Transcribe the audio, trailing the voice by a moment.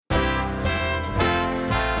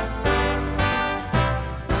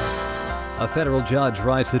A federal judge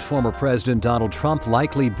writes that former President Donald Trump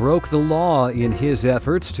likely broke the law in his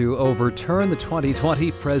efforts to overturn the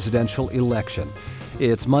 2020 presidential election.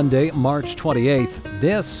 It's Monday, March 28th.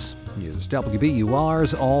 This is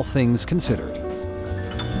WBUR's All Things Considered.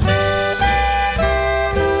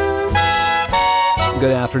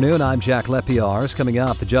 Good afternoon, I'm Jack Lepiars. Coming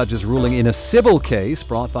up, the judge is ruling in a civil case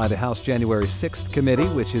brought by the House January 6th committee,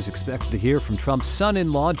 which is expected to hear from Trump's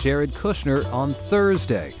son-in-law, Jared Kushner, on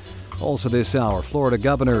Thursday. Also this hour, Florida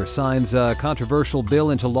governor signs a controversial bill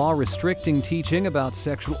into law restricting teaching about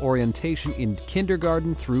sexual orientation in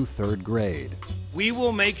kindergarten through third grade. We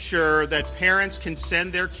will make sure that parents can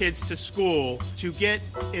send their kids to school to get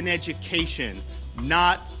an education,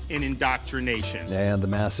 not an indoctrination. And the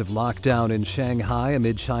massive lockdown in Shanghai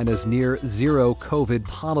amid China's near-zero COVID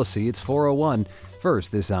policy. It's 4:01.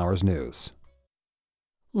 First, this hour's news.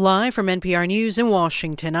 Live from NPR News in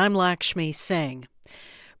Washington, I'm Lakshmi Singh.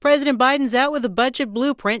 President Biden's out with a budget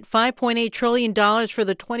blueprint, $5.8 trillion for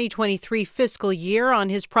the 2023 fiscal year on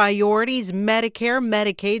his priorities: Medicare,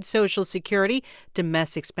 Medicaid, Social Security,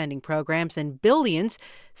 domestic spending programs, and billions,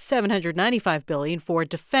 $795 billion for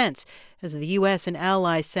defense, as the U.S. and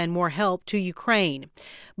allies send more help to Ukraine.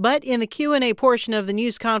 But in the Q&A portion of the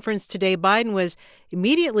news conference today, Biden was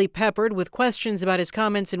immediately peppered with questions about his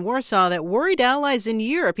comments in Warsaw that worried allies in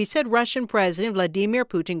Europe. He said Russian President Vladimir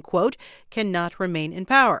Putin, quote, cannot remain in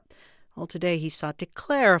power. Well, today he sought to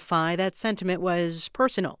clarify that sentiment was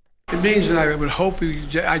personal. It means that I would hope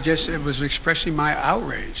it was expressing my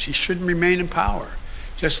outrage. He shouldn't remain in power.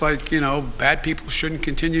 Just like, bad people shouldn't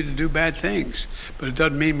continue to do bad things. But it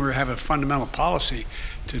doesn't mean we have a fundamental policy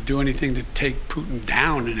to do anything to take Putin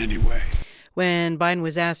down in any way. When Biden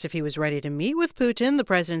was asked if he was ready to meet with Putin, the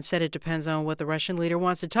president said it depends on what the Russian leader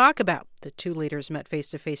wants to talk about. The two leaders met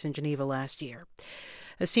face-to-face in Geneva last year.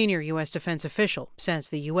 A senior U.S. defense official says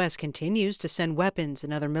the U.S. continues to send weapons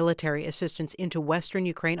and other military assistance into western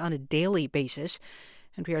Ukraine on a daily basis.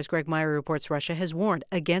 NPR's Greg Meyer reports Russia has warned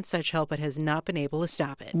against such help but has not been able to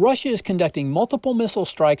stop it. Russia is conducting multiple missile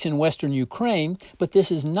strikes in western Ukraine, but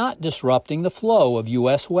this is not disrupting the flow of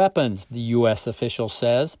U.S. weapons, the U.S. official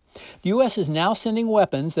says. The U.S. is now sending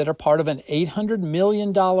weapons that are part of an $800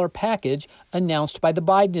 million package announced by the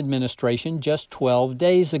Biden administration just 12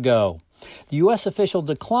 days ago. The U.S. official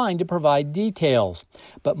declined to provide details,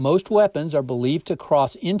 but most weapons are believed to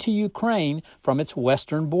cross into Ukraine from its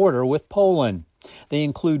western border with Poland. They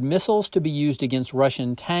include missiles to be used against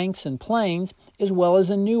Russian tanks and planes, as well as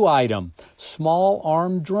a new item, small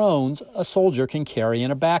armed drones a soldier can carry in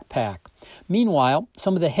a backpack. Meanwhile,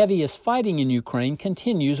 some of the heaviest fighting in Ukraine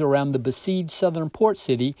continues around the besieged southern port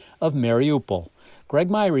city of Mariupol. Greg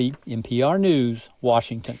Myrie, NPR News,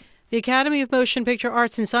 Washington. The Academy of Motion Picture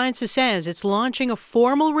Arts and Sciences says it's launching a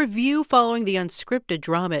formal review following the unscripted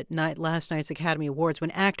drama at last night's Academy Awards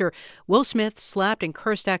when actor Will Smith slapped and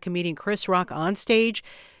cursed at comedian Chris Rock on stage.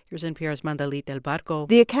 Here's NPR's Mandalit Del Barco.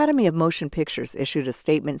 The Academy of Motion Pictures issued a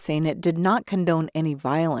statement saying it did not condone any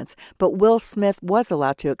violence, but Will Smith was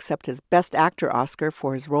allowed to accept his Best Actor Oscar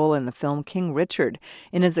for his role in the film King Richard.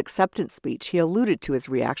 In his acceptance speech, he alluded to his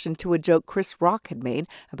reaction to a joke Chris Rock had made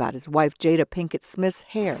about his wife Jada Pinkett Smith's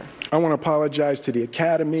hair. I want to apologize to the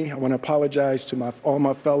Academy. I want to apologize to all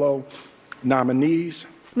my fellow nominees.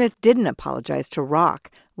 Smith didn't apologize to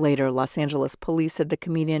Rock. Later, Los Angeles police said the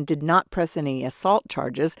comedian did not press any assault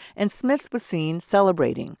charges, and Smith was seen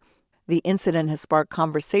celebrating. The incident has sparked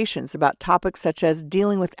conversations about topics such as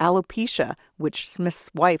dealing with alopecia, which Smith's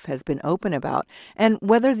wife has been open about, and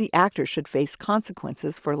whether the actor should face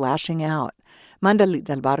consequences for lashing out. Mandalit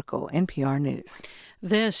Del Barco, NPR News.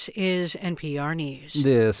 This is NPR News.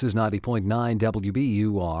 This is 90.9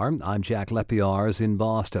 WBUR. I'm Jack Lepiars in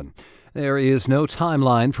Boston. There is no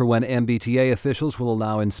timeline for when MBTA officials will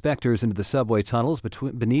allow inspectors into the subway tunnels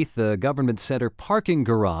beneath the government center parking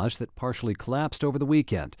garage that partially collapsed over the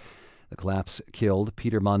weekend. The collapse killed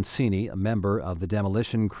Peter Mancini, a member of the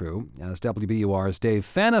demolition crew. As WBUR's Dave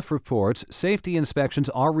Phaneuf reports, safety inspections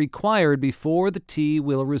are required before the T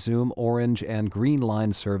will resume orange and green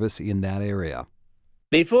line service in that area.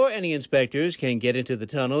 Before any inspectors can get into the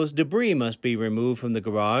tunnels, debris must be removed from the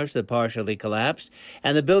garage that partially collapsed,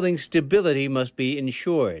 and the building's stability must be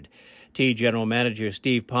ensured. T General Manager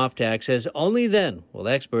Steve Poftak says only then will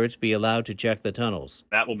experts be allowed to check the tunnels.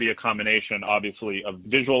 That will be a combination, obviously, of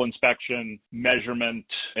visual inspection, measurement,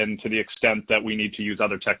 and to the extent that we need to use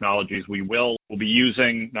other technologies, we will. We'll be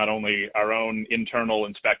using not only our own internal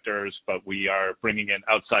inspectors, but we are bringing in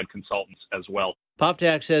outside consultants as well.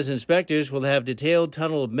 Poftak says inspectors will have detailed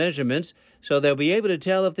tunnel measurements, so they'll be able to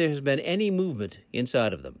tell if there has been any movement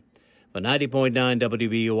inside of them. For 90.9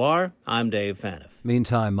 WBUR, I'm Dave Faniff.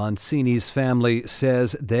 Meantime, Monsini's family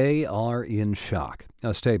says they are in shock.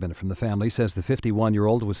 A statement from the family says the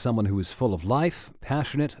 51-year-old was someone who was full of life,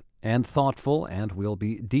 passionate, and thoughtful, and will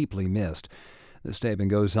be deeply missed. The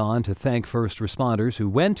statement goes on to thank first responders who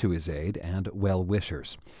went to his aid and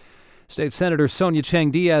well-wishers. State Senator Sonia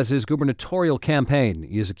Chang Diaz's gubernatorial campaign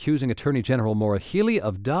is accusing Attorney General Maura Healey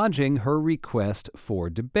of dodging her request for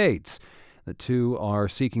debates. The two are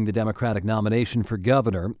seeking the Democratic nomination for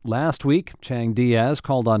governor. Last week, Chang Diaz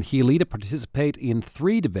called on Healey to participate in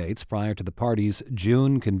 3 debates prior to the party's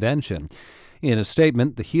June convention. In a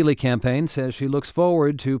statement, the Healey campaign says she looks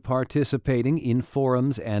forward to participating in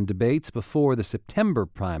forums and debates before the September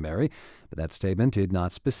primary, but that statement did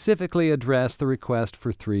not specifically address the request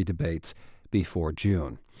for 3 debates before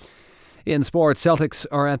June. In sports, Celtics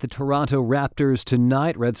are at the Toronto Raptors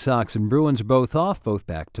tonight. Red Sox and Bruins are both off, both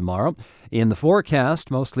back tomorrow. In the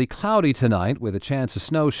forecast, mostly cloudy tonight with a chance of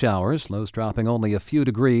snow showers, lows dropping only a few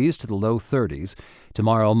degrees to the low 30s.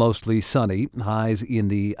 Tomorrow, mostly sunny, highs in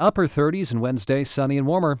the upper 30s, and Wednesday, sunny and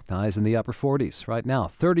warmer, highs in the upper 40s. Right now,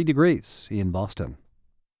 30 degrees in Boston.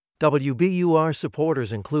 WBUR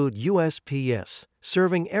supporters include USPS,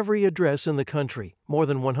 serving every address in the country, more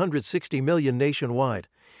than 160 million nationwide.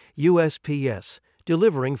 USPS,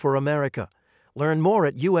 delivering for America. Learn more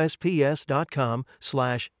at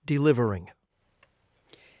usps.com/delivering.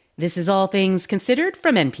 This is All Things Considered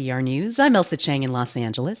from NPR News. I'm Elsa Chang in Los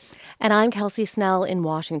Angeles. And I'm Kelsey Snell in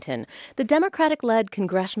Washington. The Democratic-led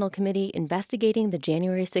congressional committee investigating the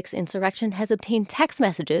January 6th insurrection has obtained text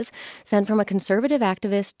messages sent from a conservative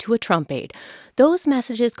activist to a Trump aide. Those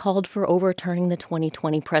messages called for overturning the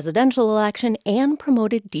 2020 presidential election and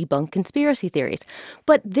promoted debunked conspiracy theories.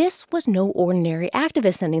 But this was no ordinary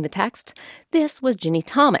activist sending the text. This was Ginny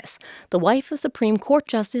Thomas, the wife of Supreme Court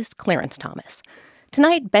Justice Clarence Thomas.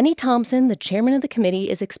 Tonight, Benny Thompson, the chairman of the committee,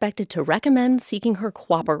 is expected to recommend seeking her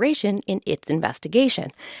cooperation in its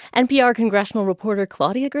investigation. NPR congressional reporter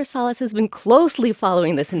Claudia Grisales has been closely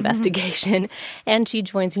following this investigation, and she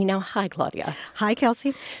joins me now. Hi, Claudia. Hi,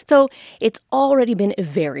 Kelsey. So it's already been a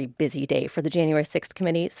very busy day for the January 6th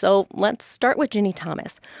committee, so let's start with Ginny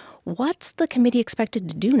Thomas. What's the committee expected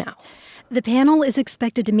to do now? The panel is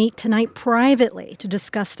expected to meet tonight privately to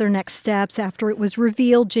discuss their next steps after it was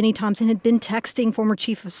revealed Ginny Thompson had been texting former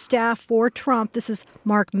chief of staff for Trump, this is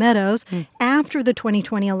Mark Meadows, after the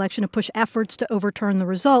 2020 election to push efforts to overturn the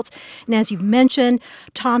results. And as you've mentioned,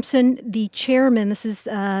 Thompson, the chairman, this is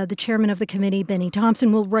the chairman of the committee, Benny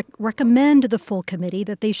Thompson, will recommend to the full committee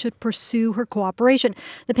that they should pursue her cooperation.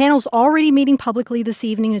 The panel's already meeting publicly this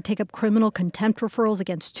evening to take up criminal contempt referrals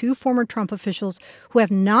against 2 former Trump officials who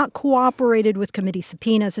have not cooperated with committee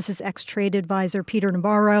subpoenas. This is ex-trade advisor Peter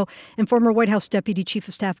Navarro and former White House Deputy Chief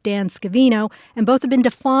of Staff Dan Scavino, and both have been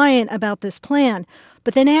defiant about this plan.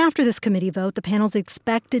 But then after this committee vote, the panel's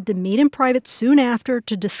expected to meet in private soon after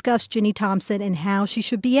to discuss Ginny Thompson and how she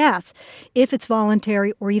should be asked, if it's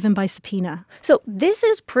voluntary or even by subpoena. So this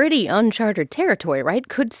is pretty uncharted territory, right?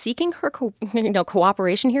 Could seeking her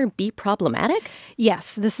cooperation here be problematic?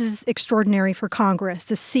 Yes, this is extraordinary for Congress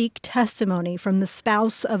to seek testimony from the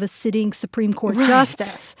spouse of a sitting Supreme Court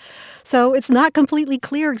justice. So it's not completely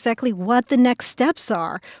clear exactly what the next steps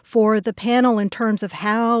are for the panel in terms of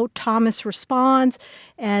how Thomas responds,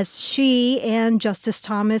 as she and Justice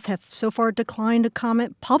Thomas have so far declined to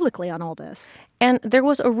comment publicly on all this. And there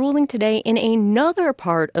was a ruling today in another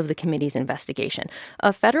part of the committee's investigation.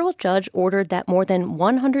 A federal judge ordered that more than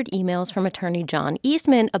 100 emails from attorney John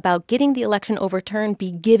Eastman about getting the election overturned be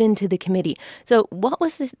given to the committee. So what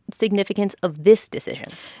was the significance of this decision?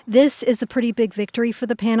 This is a pretty big victory for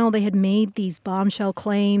the panel. They had made these bombshell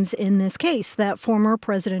claims in this case that former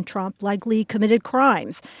President Trump likely committed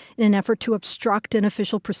crimes in an effort to obstruct an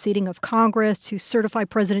official proceeding of Congress to certify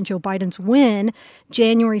President Joe Biden's win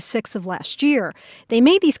January 6th of last year. They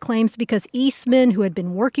made these claims because Eastman, who had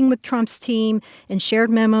been working with Trump's team and shared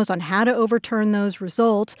memos on how to overturn those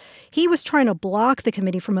results, he was trying to block the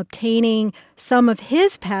committee from obtaining some of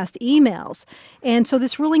his past emails. And so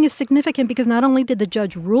this ruling is significant because not only did the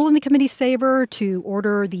judge rule in the committee's favor to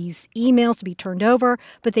order these emails to be turned over,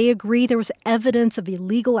 but they agree there was evidence of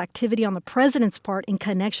illegal activity on the president's part in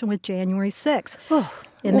connection with January 6th.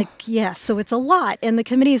 So it's a lot. And the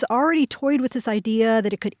committee has already toyed with this idea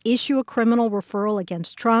that it could issue a criminal referral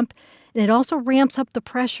against Trump And it also ramps up the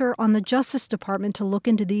pressure on the Justice Department to look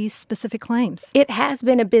into these specific claims. It has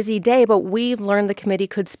been a busy day, but we've learned the committee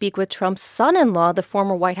could speak with Trump's son-in-law, the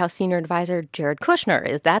former White House senior advisor, Jared Kushner.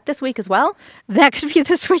 Is that this week as well? That could be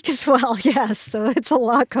this week as well, yes. So it's a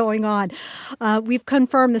lot going on. We've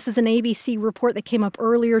confirmed this is an ABC report that came up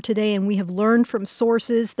earlier today, and we have learned from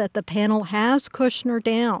sources that the panel has Kushner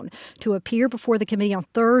down to appear before the committee on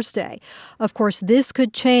Thursday. Of course, this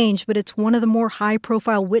could change, but it's one of the more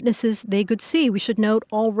high-profile witnesses they could see. We should note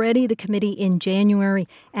already the committee in January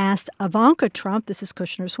asked Ivanka Trump, this is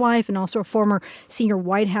Kushner's wife, and also a former senior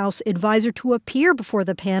White House advisor, to appear before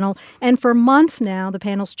the panel. And for months now, the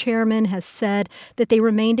panel's chairman has said that they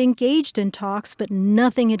remained engaged in talks, but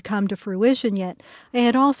nothing had come to fruition yet. I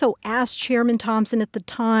had also asked Chairman Thompson at the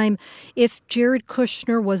time if Jared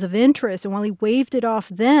Kushner was of interest, and while he waved it off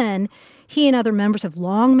then, he and other members have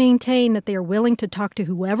long maintained that they are willing to talk to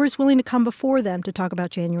whoever's willing to come before them to talk about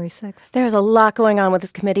January 6th. There's a lot going on with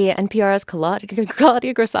this committee. NPR's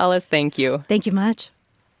Claudia Grisales, thank you. Thank you much.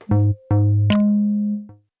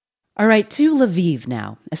 All right, to Lviv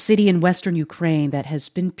now, a city in western Ukraine that has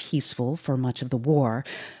been peaceful for much of the war.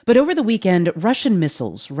 But over the weekend, Russian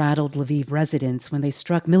missiles rattled Lviv residents when they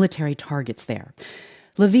struck military targets there.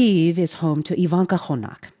 Lviv is home to Ivanka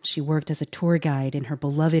Honak. She worked as a tour guide in her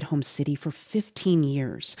beloved home city for 15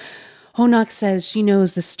 years. Honak says she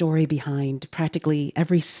knows the story behind practically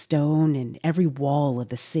every stone and every wall of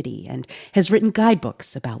the city and has written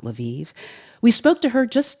guidebooks about Lviv. We spoke to her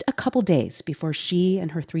just a couple days before she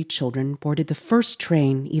and her 3 children boarded the first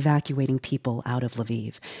train evacuating people out of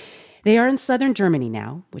Lviv. They are in southern Germany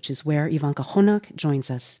now, which is where Ivanka Honak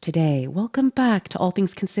joins us today. Welcome back to All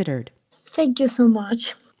Things Considered. Thank you so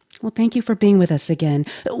much. Well, thank you for being with us again.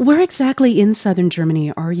 Where exactly in southern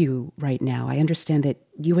Germany are you right now? I understand that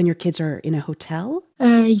you and your kids are in a hotel?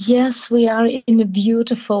 Yes, we are in a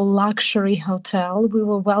beautiful luxury hotel. We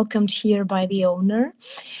were welcomed here by the owner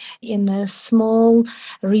in a small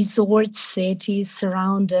resort city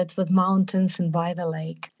surrounded with mountains and by the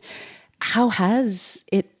lake. How has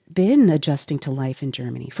it been adjusting to life in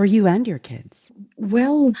Germany for you and your kids?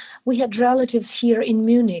 Well, we had relatives here in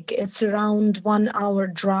Munich. It's around 1 hour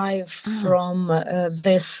drive from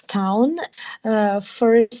this town.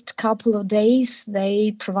 First couple of days,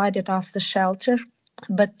 they provided us the shelter,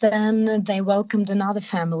 but then they welcomed another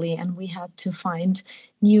family and we had to find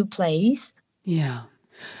new place. Yeah.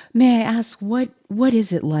 May I ask, what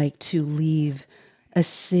is it like to leave a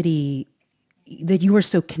city that you are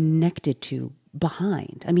so connected to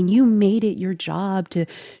behind? I mean, you made it your job to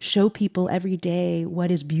show people every day what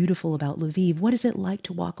is beautiful about Lviv. What is it like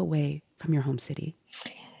to walk away from your home city?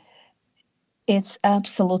 It's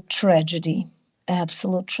absolute tragedy.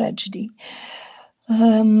 Absolute tragedy.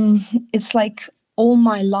 It's like all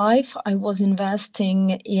my life I was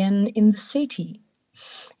investing in the city.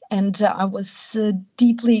 And I was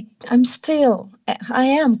I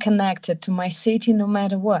am connected to my city no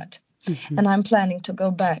matter what. Mm-hmm. And I'm planning to go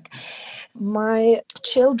back. My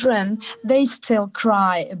children, they still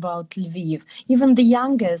cry about Lviv. Even the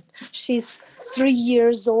youngest, she's 3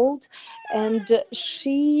 years old, and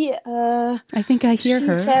she... I think I hear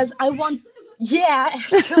her. She says, I want... Yeah,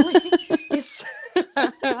 actually. It's...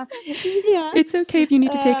 yeah. It's okay if you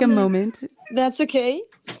need to take a moment. That's okay.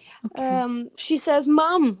 She says,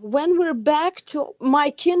 Mom, when we're back to my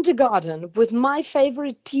kindergarten with my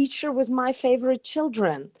favorite teacher, with my favorite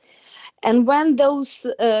children, and when those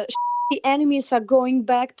enemies are going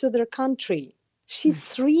back to their country. She's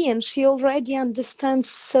 3 and she already understands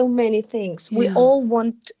so many things. Yeah. We all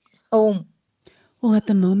want home. Well, at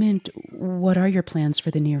the moment, what are your plans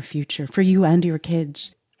for the near future, for you and your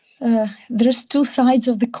kids? There's 2 sides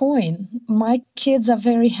of the coin. My kids are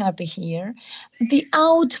very happy here. The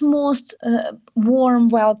utmost warm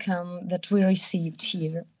welcome that we received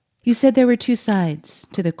here. You said there were 2 sides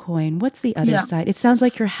to the coin. What's the other side? It sounds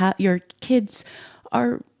like your kids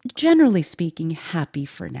are, generally speaking, happy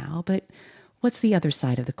for now. But what's the other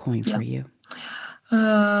side of the coin for you?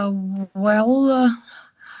 I'm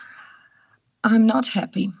not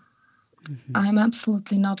happy. Mm-hmm. I'm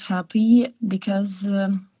absolutely not happy because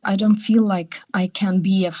I don't feel like I can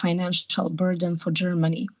be a financial burden for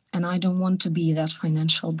Germany. And I don't want to be that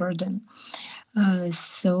financial burden.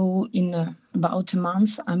 So in about a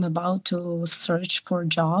month, I'm about to search for a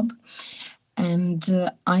job.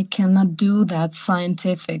 And I cannot do that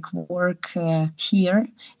scientific work here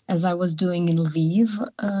as I was doing in Lviv.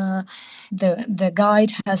 The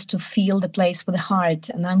guide has to feel the place with the heart.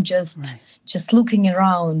 And I'm just looking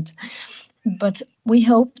around. But we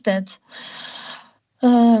hope that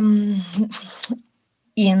in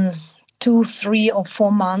 2, 3, or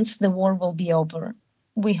 4 months, the war will be over.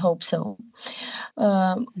 We hope so.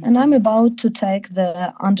 And I'm about to take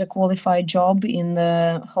the underqualified job in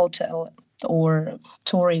the hotel or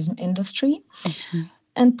tourism industry. Mm-hmm.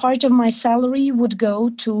 And part of my salary would go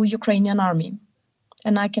to Ukrainian army,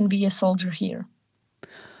 and I can be a soldier here.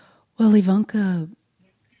 Well, Ivanka,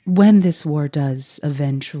 when this war does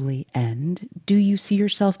eventually end, do you see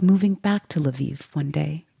yourself moving back to Lviv one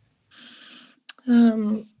day?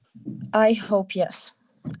 I hope yes.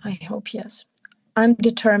 I hope yes. I'm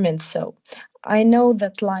determined so. I know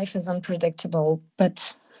that life is unpredictable,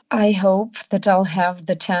 but I hope that I'll have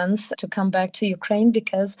the chance to come back to Ukraine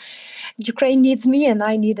because Ukraine needs me and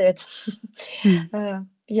I need it.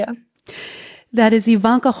 Yeah. That is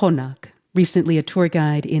Ivanka Honak, recently a tour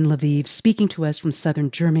guide in Lviv, speaking to us from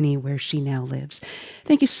southern Germany, where she now lives.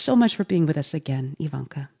 Thank you so much for being with us again,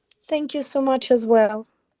 Ivanka. Thank you so much as well.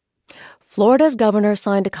 Florida's governor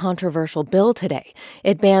signed a controversial bill today.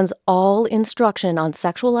 It bans all instruction on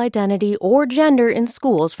sexual identity or gender in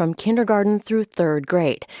schools from kindergarten through third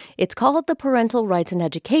grade. It's called the Parental Rights and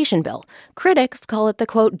Education Bill. Critics call it the,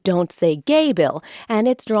 quote, Don't Say Gay bill, and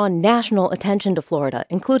it's drawn national attention to Florida,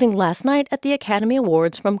 including last night at the Academy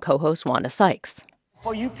Awards from co-host Wanda Sykes.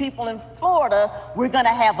 For you people in Florida, we're going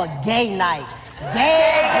to have a gay night.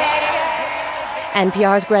 Gay.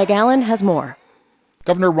 NPR's Greg Allen has more.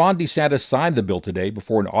 Governor Ron DeSantis signed the bill today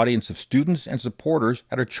before an audience of students and supporters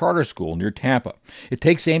at a charter school near Tampa. It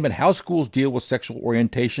takes aim at how schools deal with sexual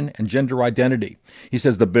orientation and gender identity. He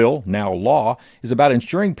says the bill, now law, is about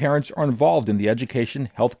ensuring parents are involved in the education,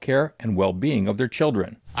 health care, and well-being of their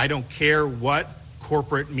children. I don't care what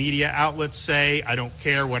corporate media outlets say. I don't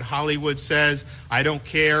care what Hollywood says. I don't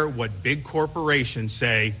care what big corporations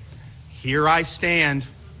say. Here I stand.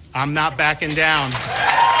 I'm not backing down.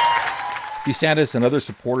 DeSantis and other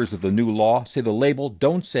supporters of the new law say the label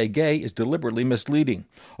Don't Say Gay is deliberately misleading.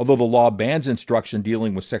 Although the law bans instruction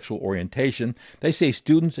dealing with sexual orientation, they say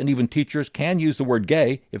students and even teachers can use the word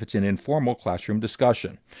gay if it's an informal classroom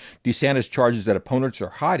discussion. DeSantis charges that opponents are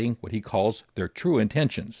hiding what he calls their true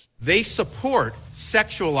intentions. They support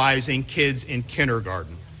sexualizing kids in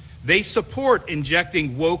kindergarten. They support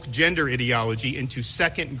injecting woke gender ideology into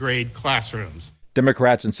second grade classrooms.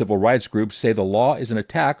 Democrats and civil rights groups say the law is an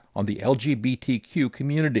attack on the LGBTQ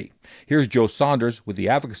community. Here's Joe Saunders with the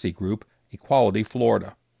advocacy group Equality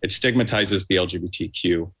Florida. It stigmatizes the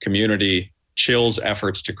LGBTQ community, chills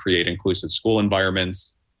efforts to create inclusive school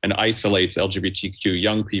environments, and isolates LGBTQ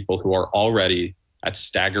young people who are already at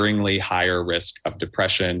staggeringly higher risk of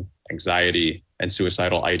depression, anxiety, and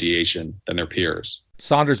suicidal ideation than their peers.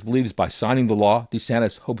 Saunders believes by signing the law,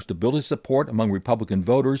 DeSantis hopes to build his support among Republican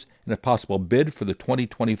voters in a possible bid for the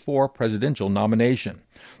 2024 presidential nomination.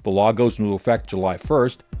 The law goes into effect July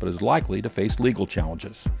 1st, but is likely to face legal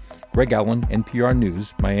challenges. Greg Allen, NPR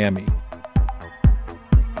News, Miami.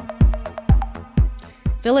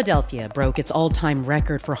 Philadelphia broke its all-time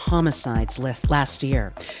record for homicides last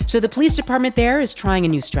year. So the police department there is trying a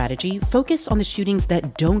new strategy, focused on the shootings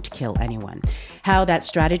that don't kill anyone. How that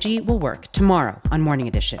strategy will work tomorrow on Morning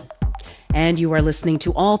Edition. And you are listening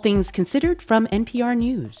to All Things Considered from NPR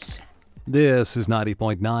News. This is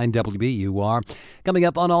 90.9 WBUR. Coming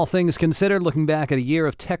up on All Things Considered, looking back at a year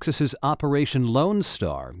of Texas's Operation Lone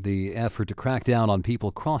Star, the effort to crack down on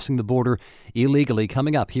people crossing the border illegally,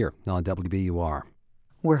 coming up here on WBUR.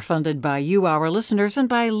 We're funded by you, our listeners, and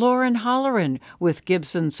by Lauren Holleran with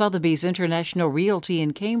Gibson Sotheby's International Realty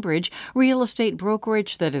in Cambridge, real estate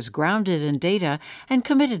brokerage that is grounded in data and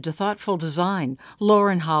committed to thoughtful design.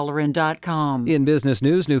 LaurenHolleran.com. In business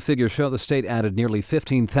news, new figures show the state added nearly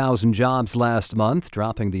 15,000 jobs last month,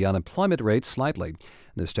 dropping the unemployment rate slightly.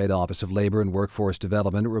 The State Office of Labor and Workforce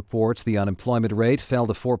Development reports the unemployment rate fell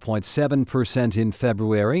to 4.7% in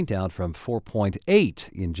February, down from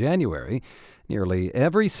 4.8% in January. Nearly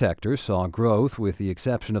every sector saw growth, with the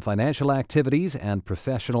exception of financial activities and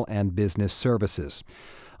professional and business services.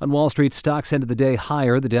 On Wall Street, stocks ended the day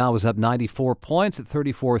higher. The Dow was up 94 points at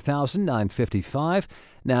 34,955.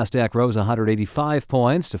 NASDAQ rose 185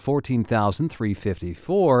 points to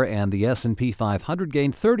 14,354. And the S&P 500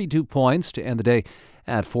 gained 32 points to end the day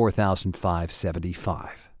at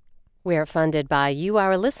 4,575. We're funded by you,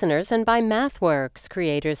 our listeners, and by MathWorks,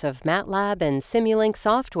 creators of MATLAB and Simulink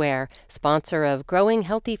software, sponsor of Growing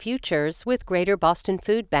Healthy Futures with Greater Boston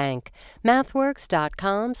Food Bank,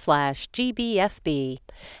 mathworks.com/GBFB,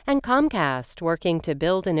 and Comcast, working to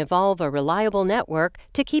build and evolve a reliable network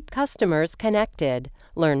to keep customers connected.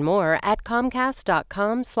 Learn more at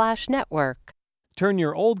comcast.com/network. Turn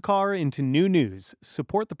your old car into new news.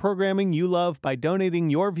 Support the programming you love by donating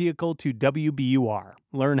your vehicle to WBUR.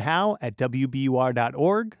 Learn how at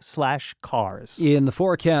wbur.org/cars. In the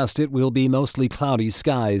forecast, it will be mostly cloudy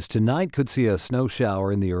skies tonight. Could see a snow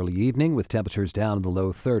shower in the early evening with temperatures down in the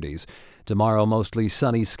low 30s. Tomorrow, mostly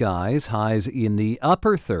sunny skies, highs in the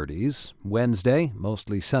upper 30s. Wednesday,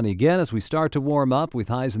 mostly sunny again as we start to warm up with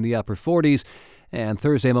highs in the upper 40s. And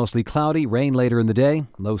Thursday, mostly cloudy, rain later in the day,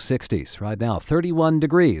 low 60s. Right now, 31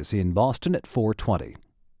 degrees in Boston at 4:20.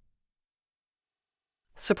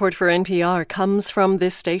 Support for NPR comes from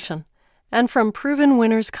this station and from Proven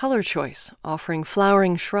Winners Color Choice, offering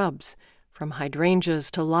flowering shrubs. From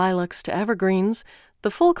hydrangeas to lilacs to evergreens,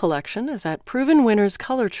 the full collection is at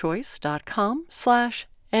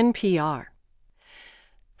provenwinnerscolorchoice.com/NPR.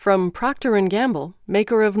 From Procter & Gamble,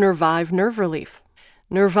 maker of Nervive Nerve Relief.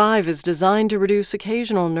 Nervive is designed to reduce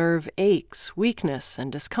occasional nerve aches, weakness,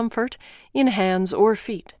 and discomfort in hands or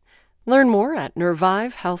feet. Learn more at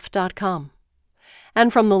nervivehealth.com.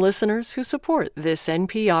 And from the listeners who support this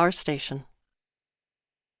NPR station.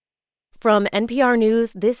 From NPR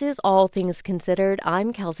News, this is All Things Considered.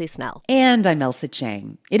 I'm Kelsey Snell. And I'm Elsa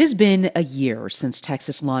Chang. It has been a year since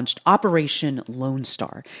Texas launched Operation Lone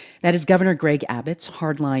Star. That is Governor Greg Abbott's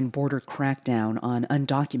hardline border crackdown on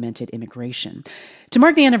undocumented immigration. To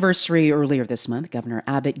mark the anniversary earlier this month, Governor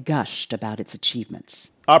Abbott gushed about its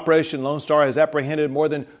achievements. Operation Lone Star has apprehended more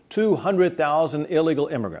than 200,000 illegal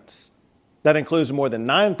immigrants. That includes more than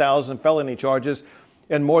 9,000 felony charges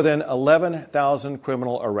and more than 11,000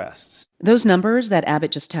 criminal arrests. Those numbers that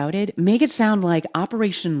Abbott just touted make it sound like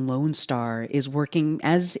Operation Lone Star is working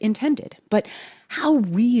as intended. But how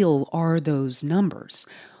real are those numbers?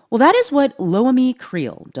 Well, that is what Loami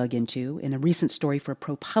Creel dug into in a recent story for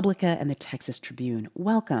ProPublica and the Texas Tribune.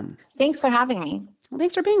 Welcome. Thanks for having me. Well,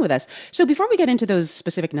 thanks for being with us. So before we get into those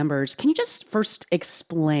specific numbers, can you just first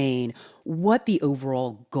explain what the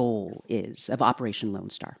overall goal is of Operation Lone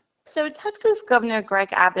Star? So Texas Governor Greg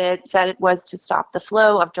Abbott said it was to stop the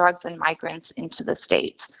flow of drugs and migrants into the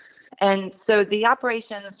state. And so the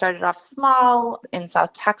operation started off small in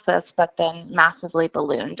South Texas, but then massively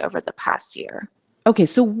ballooned over the past year. Okay,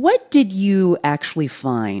 so what did you actually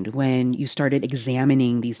find when you started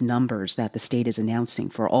examining these numbers that the state is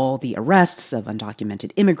announcing for all the arrests of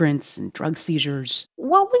undocumented immigrants and drug seizures?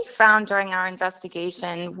 What we found during our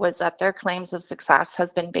investigation was that their claims of success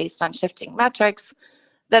has been based on shifting metrics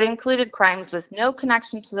that included crimes with no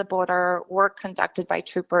connection to the border, work conducted by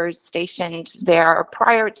troopers stationed there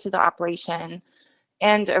prior to the operation,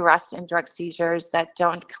 and arrests and drug seizures that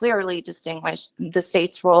don't clearly distinguish the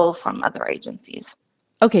state's role from other agencies.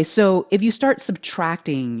 Okay, so if you start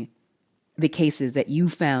subtracting the cases that you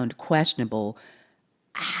found questionable,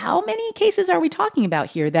 how many cases are we talking about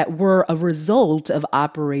here that were a result of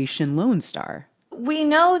Operation Lone Star? We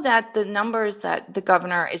know that the numbers that the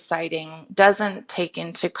governor is citing doesn't take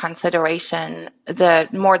into consideration the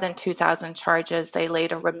more than 2,000 charges they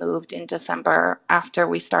later removed in December after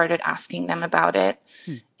we started asking them about it.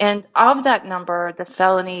 And of that number, the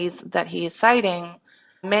felonies that he is citing,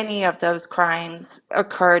 many of those crimes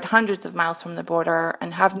occurred hundreds of miles from the border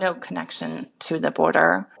and have no connection to the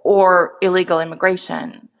border or illegal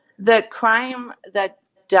immigration. The crime that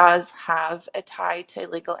does have a tie to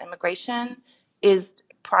illegal immigration is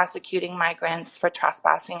prosecuting migrants for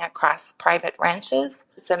trespassing across private ranches.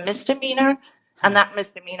 It's a misdemeanor, and that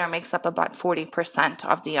misdemeanor makes up about 40%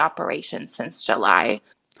 of the operation since July.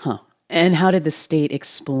 Huh. And how did the state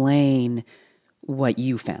explain what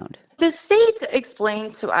you found? The state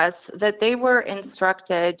explained to us that they were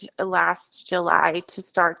instructed last July to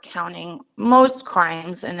start counting most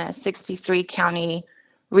crimes in a 63-county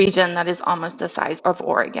region that is almost the size of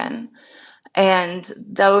Oregon. And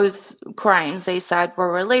those crimes, they said,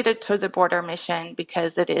 were related to the border mission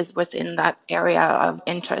because it is within that area of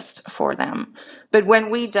interest for them. But when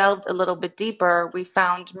we delved a little bit deeper, we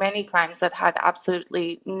found many crimes that had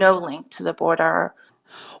absolutely no link to the border.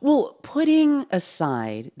 Well, putting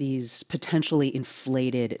aside these potentially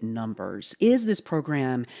inflated numbers, is this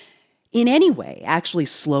program in any way actually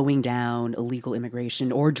slowing down illegal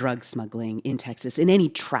immigration or drug smuggling in Texas in any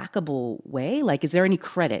trackable way? Like, is there any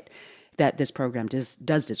credit that this program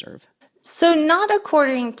does deserve? So not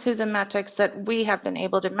according to the metrics that we have been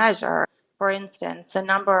able to measure. For instance, the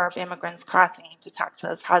number of immigrants crossing into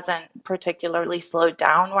Texas hasn't particularly slowed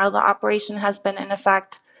down while the operation has been in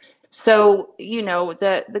effect. So,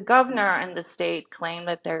 the governor and the state claim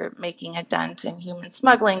that they're making a dent in human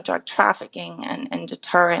smuggling, drug trafficking, and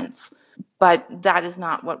deterrence. But that is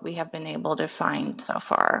not what we have been able to find so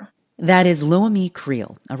far. That is Loami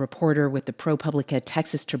Creel, a reporter with the ProPublica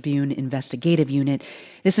Texas Tribune investigative unit.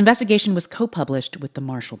 This investigation was co-published with the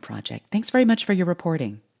Marshall Project. Thanks very much for your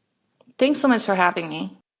reporting. Thanks so much for having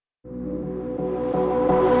me.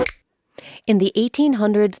 In the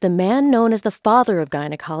 1800s, the man known as the father of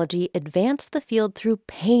gynecology advanced the field through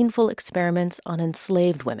painful experiments on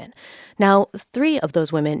enslaved women. Now, 3 of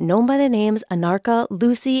those women, known by the names Anarcha,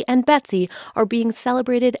 Lucy, and Betsy, are being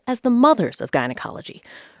celebrated as the mothers of gynecology.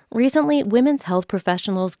 Recently, women's health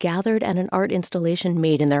professionals gathered at an art installation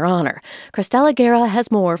made in their honor. Cristela Guerra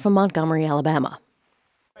has more from Montgomery, Alabama.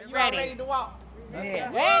 Are you ready to walk?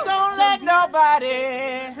 Yeah. Ain't gonna let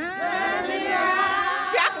nobody turn me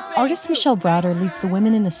out. Artist Michelle Browder leads the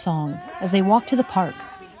women in a song as they walk to the park,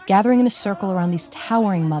 gathering in a circle around these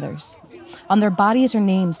towering mothers. On their bodies are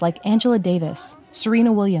names like Angela Davis,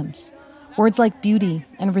 Serena Williams. Words like beauty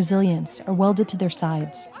and resilience are welded to their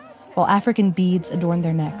sides, while African beads adorn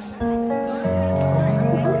their necks.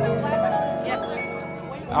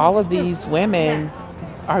 All of these women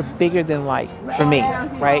are bigger than life for me,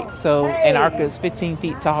 right? So Anarcha is 15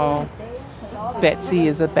 feet tall. Betsy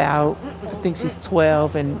is about, I think she's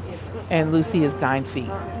 12, and Lucy is 9 feet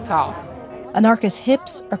tall. Anarcha's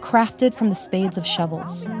hips are crafted from the spades of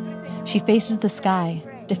shovels. She faces the sky,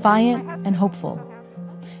 defiant and hopeful.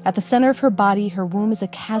 At the center of her body, her womb is a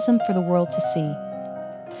chasm for the world to see.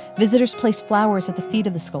 Visitors place flowers at the feet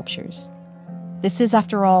of the sculptures. This is,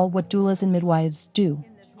 after all, what doulas and midwives do.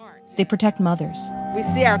 They protect mothers. We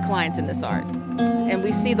see our clients in this art, and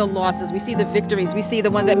we see the losses, we see the victories, we see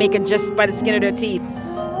the ones that make it just by the skin of their teeth,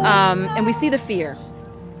 and we see the fear.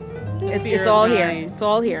 It's all here. It's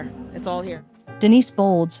all here. It's all here. Denise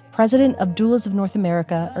Bolds, president of Doulas of North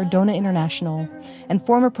America, or DONA International, and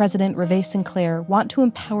former president Reve Sinclair want to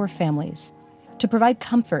empower families, to provide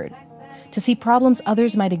comfort, to see problems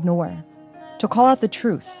others might ignore, to call out the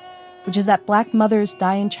truth, which is that Black mothers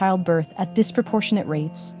die in childbirth at disproportionate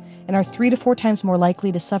rates and are 3 to 4 times more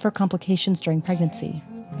likely to suffer complications during pregnancy.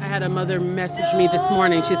 I had a mother message me this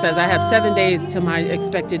morning. She says, I have 7 days to my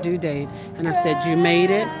expected due date. And I said, you made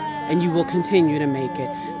it, and you will continue to make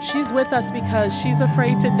it. She's with us because she's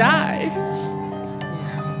afraid to die.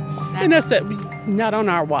 And I said, not on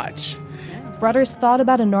our watch. Browder's thought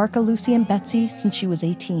about Anarcha, Lucy, and Betsy since she was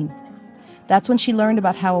 18. That's when she learned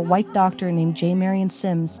about how a white doctor named J. Marion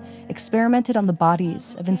Sims experimented on the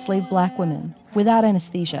bodies of enslaved Black women without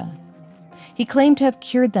anesthesia. He claimed to have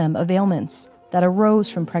cured them of ailments that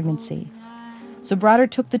arose from pregnancy. So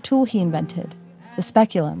Browder took the tool he invented, the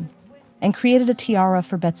speculum, and created a tiara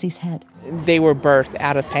for Betsy's head. They were birthed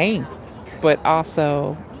out of pain, but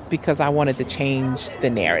also because I wanted to change the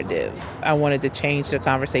narrative. I wanted to change the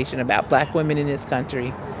conversation about Black women in this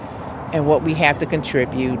country and what we have to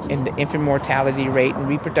contribute in the infant mortality rate and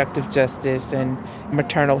reproductive justice and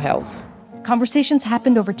maternal health. Conversations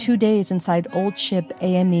happened over 2 days inside Old Ship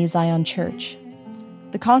AME Zion Church.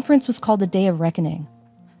 The conference was called the Day of Reckoning.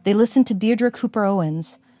 They listened to Deirdre Cooper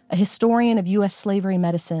Owens, a historian of U.S. slavery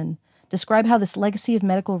medicine, describe how this legacy of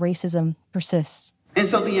medical racism persists. And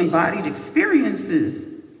so the embodied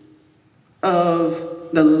experiences of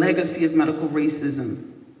the legacy of medical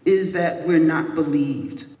racism is that we're not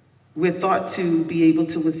believed. We're thought to be able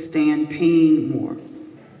to withstand pain more.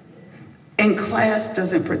 And class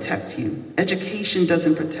doesn't protect you. Education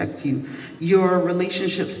doesn't protect you. Your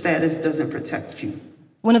relationship status doesn't protect you.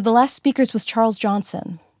 One of the last speakers was Charles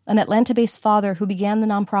Johnson, an Atlanta-based father who began the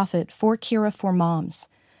nonprofit For Kira for Moms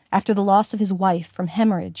after the loss of his wife from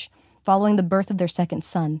hemorrhage following the birth of their second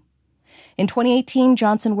son. In 2018,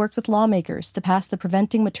 Johnson worked with lawmakers to pass the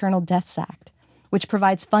Preventing Maternal Deaths Act, which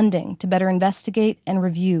provides funding to better investigate and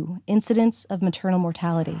review incidents of maternal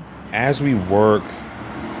mortality. As we work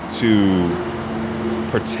to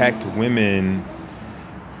protect women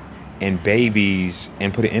and babies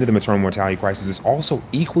and put an end to the maternal mortality crisis, it's also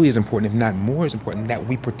equally as important, if not more as important, that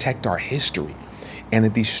we protect our history and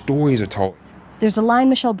that these stories are told. There's a line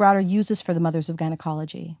Michelle Browder uses for the mothers of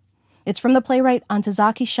gynecology. It's from the playwright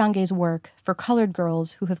Antazaki Shange's work for colored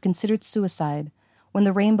girls who have considered suicide when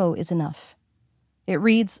the rainbow is enough. It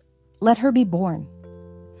reads, "Let her be born.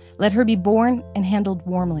 Let her be born and handled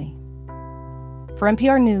warmly." For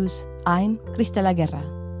NPR News, I'm Cristela Guerra.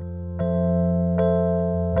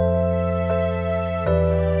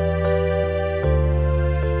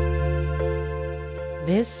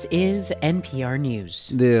 This is NPR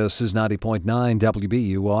News. This is 90.9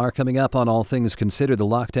 WBUR. Coming up on All Things Considered, the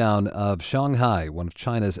lockdown of Shanghai, one of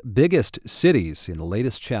China's biggest cities, in the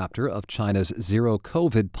latest chapter of China's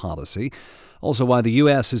zero-COVID policy. Also, why the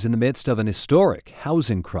U.S. is in the midst of an historic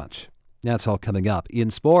housing crunch. That's all coming up.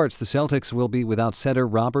 In sports, the Celtics will be without center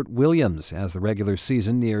Robert Williams as the regular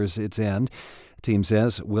season nears its end. The team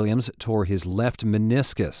says Williams tore his left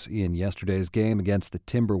meniscus in yesterday's game against the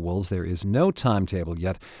Timberwolves. There is no timetable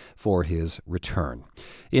yet for his return.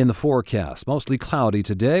 In the forecast, mostly cloudy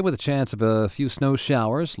today with a chance of a few snow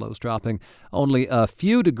showers, lows dropping only a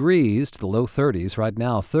few degrees to the low 30s. Right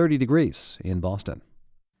now, 30 degrees in Boston.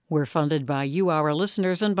 We're funded by you, our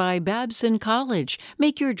listeners, and by Babson College.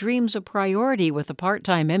 Make your dreams a priority with a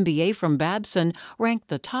part-time MBA from Babson, ranked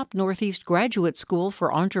the top Northeast graduate school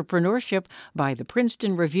for entrepreneurship by the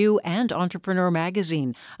Princeton Review and Entrepreneur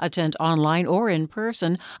Magazine. Attend online or in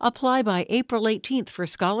person. Apply by April 18th for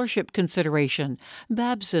scholarship consideration.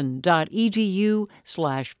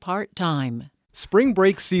 babson.edu/part-time. Spring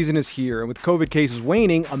break season is here, and with COVID cases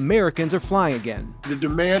waning, Americans are flying again. The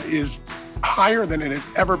demand is higher than it has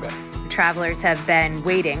ever been. Travelers have been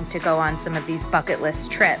waiting to go on some of these bucket list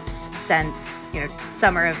trips since,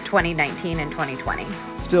 summer of 2019 and 2020.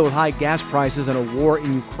 Still, with high gas prices and a war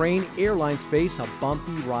in Ukraine, airlines face a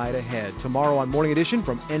bumpy ride ahead. Tomorrow on Morning Edition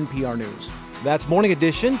from NPR News. That's Morning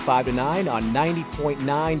Edition, 5 to 9 on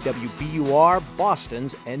 90.9 WBUR,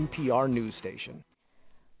 Boston's NPR news station.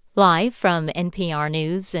 Live from NPR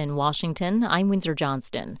News in Washington, I'm Windsor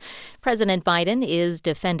Johnston. President Biden is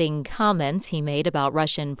defending comments he made about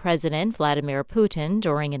Russian President Vladimir Putin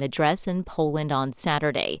during an address in Poland on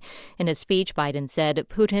Saturday. In a speech, Biden said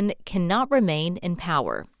Putin cannot remain in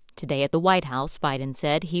power. Today at the White House, Biden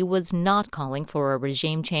said he was not calling for a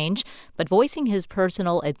regime change, but voicing his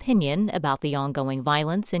personal opinion about the ongoing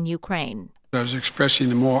violence in Ukraine. I was expressing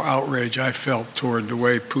the moral outrage I felt toward the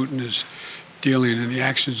way Putin is dealing in the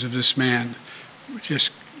actions of this man,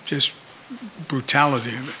 just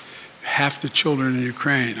brutality of half the children in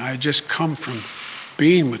Ukraine. I just come from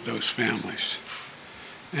being with those families,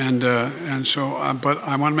 but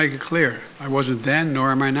I want to make it clear, I wasn't then,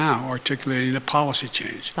 nor am I now, articulating a policy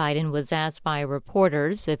change. Biden was asked by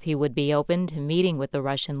reporters if he would be open to meeting with the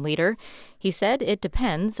Russian leader. He said it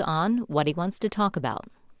depends on what he wants to talk about.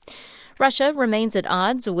 Russia remains at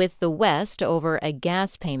odds with the West over a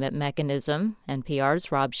gas payment mechanism.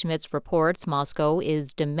 NPR's Rob Schmitz reports Moscow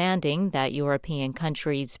is demanding that European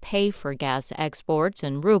countries pay for gas exports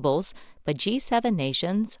in rubles, but G7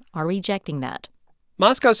 nations are rejecting that.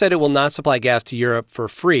 Moscow said it will not supply gas to Europe for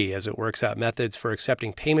free as it works out methods for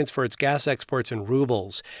accepting payments for its gas exports in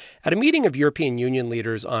rubles. At a meeting of European Union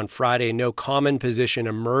leaders on Friday, no common position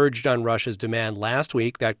emerged on Russia's demand last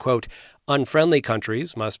week that, quote, unfriendly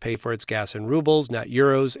countries must pay for its gas in rubles, not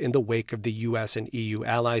euros, in the wake of the U.S. and EU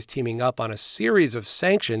allies teaming up on a series of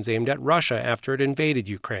sanctions aimed at Russia after it invaded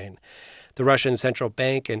Ukraine. The Russian central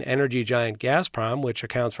bank and energy giant Gazprom, which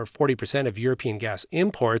accounts for 40% of European gas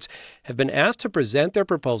imports, have been asked to present their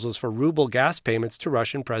proposals for ruble gas payments to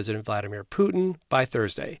Russian President Vladimir Putin by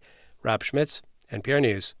Thursday. Rob Schmitz, NPR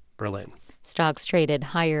News, Berlin. Stocks traded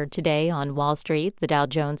higher today on Wall Street. The Dow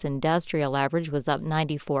Jones Industrial Average was up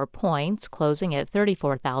 94 points, closing at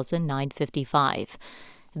 34,955.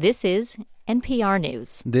 This is NPR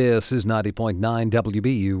News. This is 90.9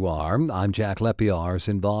 WBUR. I'm Jack Lepiars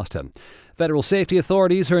in Boston. Federal safety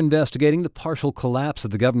authorities are investigating the partial collapse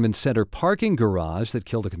of the government center parking garage that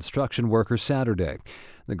killed a construction worker Saturday.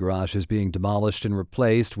 The garage is being demolished and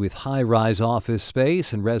replaced with high-rise office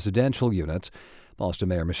space and residential units. Boston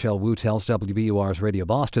Mayor Michelle Wu tells WBUR's Radio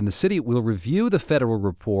Boston the city will review the federal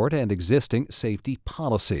report and existing safety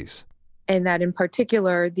policies. And that in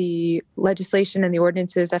particular, the legislation and the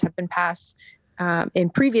ordinances that have been passed in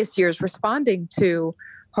previous years responding to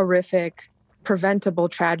horrific, preventable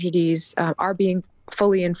tragedies are being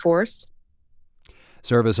fully enforced.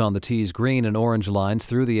 Service on the T's green and orange lines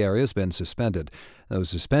through the area has been suspended. Those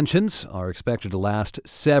suspensions are expected to last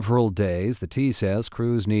several days. The T says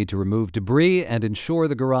crews need to remove debris and ensure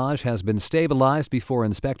the garage has been stabilized before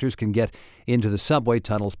inspectors can get into the subway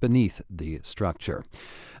tunnels beneath the structure.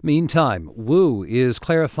 Meantime, Wu is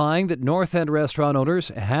clarifying that North End restaurant owners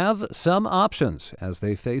have some options as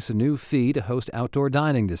they face a new fee to host outdoor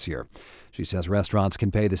dining this year. She says restaurants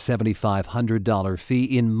can pay the $7,500 fee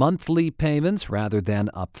in monthly payments rather than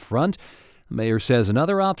up front. The mayor says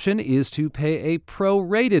another option is to pay a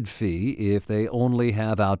prorated fee if they only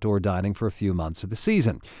have outdoor dining for a few months of the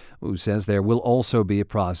season. Wu says there will also be a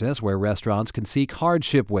process where restaurants can seek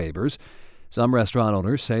hardship waivers. Some restaurant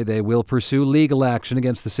owners say they will pursue legal action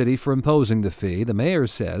against the city for imposing the fee. The mayor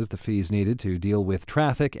says the fee is needed to deal with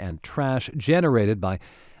traffic and trash generated by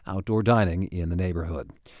outdoor dining in the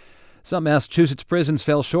neighborhood. Some Massachusetts prisons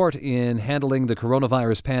fell short in handling the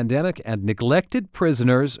coronavirus pandemic and neglected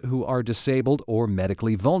prisoners who are disabled or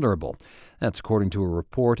medically vulnerable. That's according to a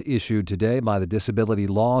report issued today by the Disability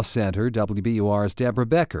Law Center. WBUR's Deborah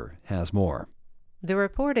Becker has more. The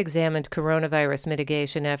report examined coronavirus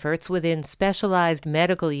mitigation efforts within specialized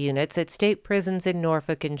medical units at state prisons in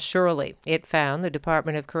Norfolk and Shirley. It found the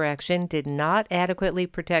Department of Correction did not adequately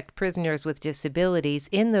protect prisoners with disabilities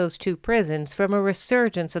in those two prisons from a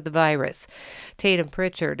resurgence of the virus. Tatum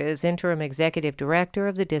Pritchard is interim executive director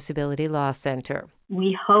of the Disability Law Center.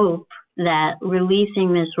 We hope that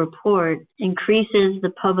releasing this report increases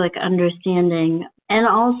the public understanding and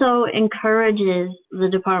also encourages the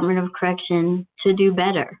Department of Correction to do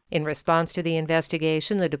better. In response to the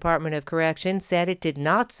investigation, the Department of Correction said it did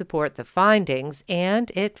not support the findings and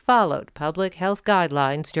it followed public health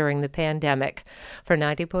guidelines during the pandemic. For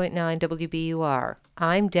 90.9 WBUR,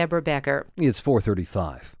 I'm Deborah Becker. It's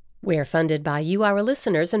 4:35. We're funded by you, our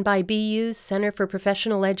listeners, and by BU's Center for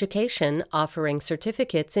Professional Education, offering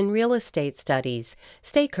certificates in real estate studies.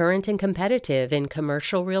 Stay current and competitive in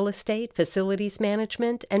commercial real estate, facilities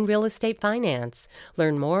management, and real estate finance.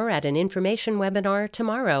 Learn more at an information webinar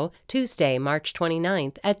tomorrow, Tuesday, March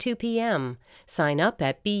 29th at 2 p.m. Sign up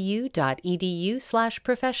at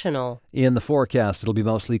bu.edu/professional. In the forecast, it'll be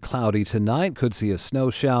mostly cloudy tonight. Could see a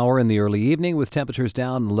snow shower in the early evening with temperatures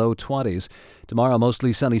down in the low 20s. Tomorrow,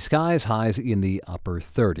 mostly sunny skies, highs in the upper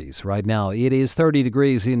 30s. Right now, it is 30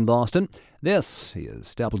 degrees in Boston. This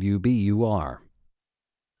is WBUR.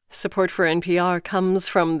 Support for NPR comes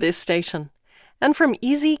from this station and from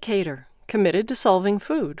Easy Cater, committed to solving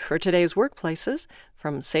food for today's workplaces,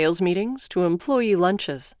 from sales meetings to employee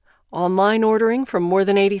lunches. Online ordering from more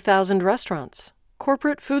than 80,000 restaurants.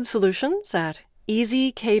 Corporate food solutions at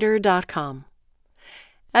easycater.com.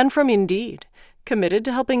 And from Indeed, committed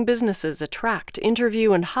to helping businesses attract,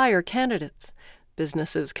 interview, and hire candidates.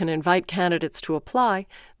 Businesses can invite candidates to apply,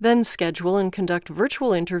 then schedule and conduct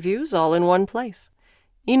virtual interviews all in one place.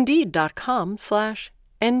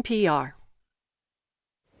 Indeed.com/NPR.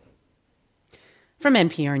 From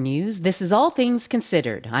NPR News, this is All Things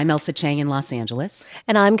Considered. I'm Elsa Chang in Los Angeles.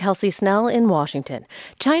 And I'm Kelsey Snell in Washington.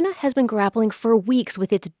 China has been grappling for weeks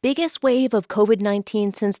with its biggest wave of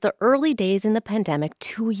COVID-19 since the early days in the pandemic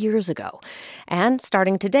 2 years ago. And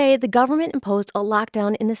starting today, the government imposed a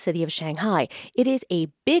lockdown in the city of Shanghai. It is a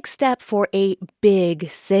big step for a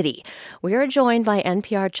big city. We are joined by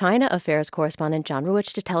NPR China Affairs correspondent John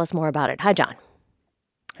Ruwitch to tell us more about it. Hi, John.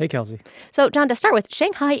 Hey, Kelsey. So, John, to start with,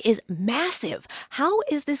 Shanghai is massive. How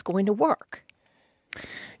is this going to work?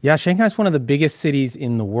 Yeah, Shanghai is one of the biggest cities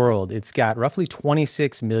in the world. It's got roughly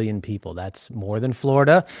 26 million people. That's more than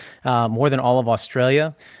Florida, more than all of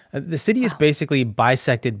Australia. The city is basically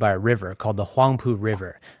bisected by a river called the Huangpu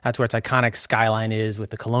River. That's where its iconic skyline is with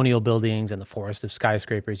the colonial buildings and the forest of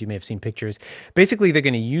skyscrapers. You may have seen pictures. Basically, they're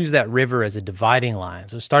going to use that river as a dividing line.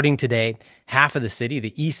 So starting today, half of the city,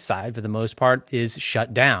 the east side for the most part, is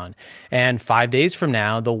shut down. And 5 days from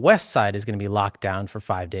now, the west side is going to be locked down for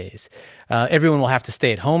 5 days. Everyone will have to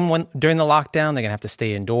stay at home during the lockdown. They're going to have to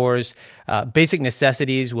stay indoors. Basic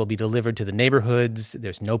necessities will be delivered to the neighborhoods.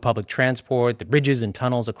 There's no public transport. The bridges and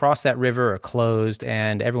tunnels across that river are closed,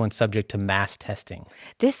 and everyone's subject to mass testing.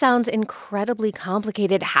 This sounds incredibly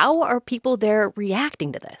complicated. How are people there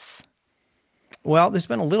reacting to this? Well, there's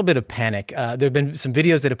been a little bit of panic. There have been some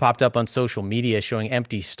videos that have popped up on social media showing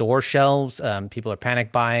empty store shelves. People are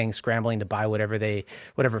panic buying, scrambling to buy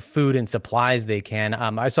whatever food and supplies they can.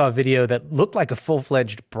 I saw a video that looked like a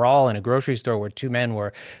full-fledged brawl in a grocery store where two men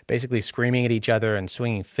were basically screaming at each other and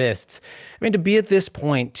swinging fists. I mean, to be at this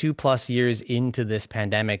point, 2+ years into this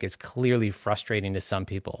pandemic is clearly frustrating to some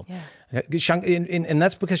people. Yeah. And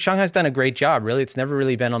that's because Shanghai's done a great job, really. It's never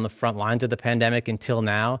really been on the front lines of the pandemic until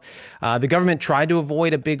now. The government tried to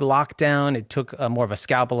avoid a big lockdown. It took more of a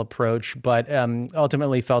scalpel approach, but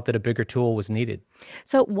ultimately felt that a bigger tool was needed.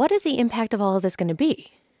 So what is the impact of all of this going to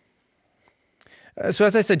be? So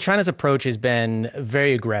as I said, China's approach has been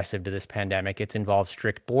very aggressive to this pandemic. It's involved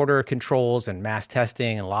strict border controls and mass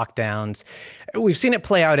testing and lockdowns. We've seen it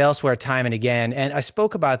play out elsewhere time and again. And I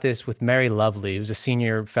spoke about this with Mary Lovely, who's a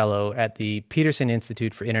senior fellow at the Peterson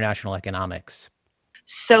Institute for International Economics.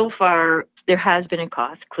 So far, there has been a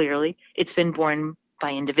cost, clearly. It's been borne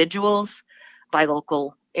by individuals, by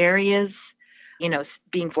local areas. You know,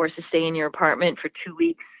 being forced to stay in your apartment for 2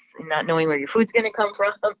 weeks and not knowing where your food's going to come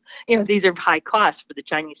from. You know, these are high costs for the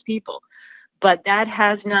Chinese people. But that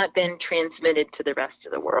has not been transmitted to the rest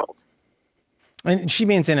of the world. And she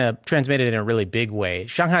means transmitted in a really big way.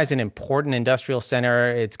 Shanghai is an important industrial center.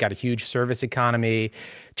 It's got a huge service economy,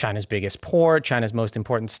 China's biggest port, China's most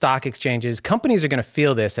important stock exchanges. Companies are going to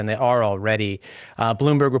feel this, and they are already.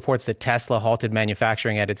 Bloomberg reports that Tesla halted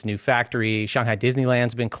manufacturing at its new factory. Shanghai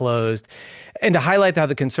Disneyland's been closed. And to highlight how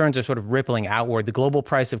the concerns are sort of rippling outward, the global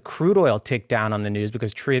price of crude oil ticked down on the news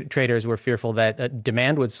because traders were fearful that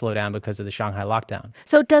demand would slow down because of the Shanghai lockdown.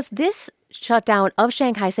 So does this shutdown of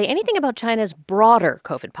Shanghai say anything about China's broader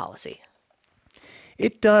COVID policy?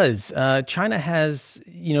 It does. China has,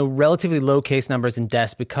 relatively low case numbers and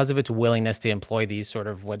deaths because of its willingness to employ these sort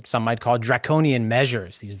of what some might call draconian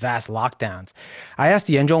measures, these vast lockdowns. I asked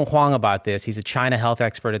Yanzhong Huang about this. He's a China health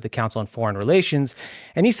expert at the Council on Foreign Relations.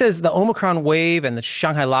 And he says the Omicron wave and the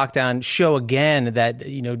Shanghai lockdown show again that,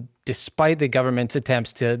 despite the government's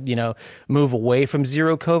attempts to, move away from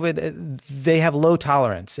zero COVID, they have low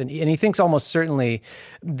tolerance. And he thinks almost certainly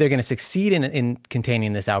they're going to succeed in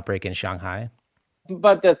containing this outbreak in Shanghai.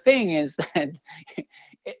 But the thing is that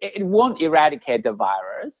it won't eradicate the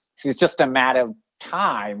virus. It's just a matter of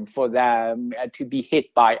time for them to be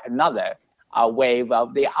hit by another wave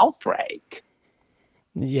of the outbreak.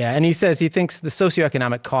 Yeah, and he says he thinks the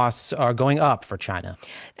socioeconomic costs are going up for China.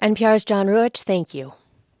 NPR's John Ruich, thank you.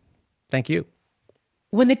 Thank you.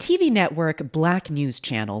 When the TV network Black News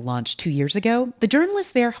Channel launched 2 years ago, the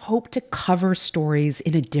journalists there hoped to cover stories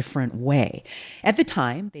in a different way. At the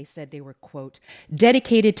time, they said they were, quote,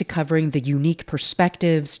 dedicated to covering the unique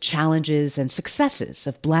perspectives, challenges, and successes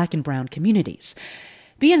of Black and Brown communities.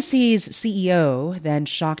 BNC's CEO then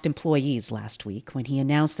shocked employees last week when he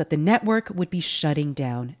announced that the network would be shutting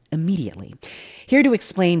down immediately. Here to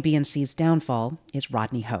explain BNC's downfall is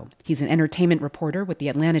Rodney Ho. He's an entertainment reporter with the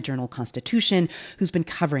Atlanta Journal-Constitution who's been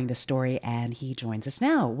covering the story, and he joins us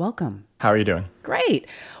now. Welcome. How are you doing? Great.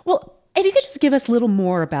 Well, if you could just give us a little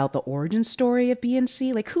more about the origin story of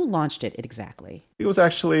BNC, like who launched it exactly? It was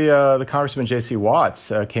actually the Congressman J.C.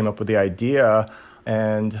 Watts came up with the idea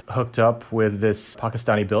and hooked up with this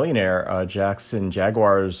Pakistani billionaire, Jackson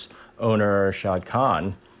Jaguars owner Shad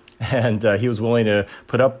Khan. And he was willing to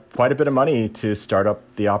put up quite a bit of money to start up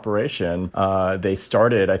the operation. They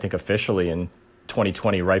started, I think, officially in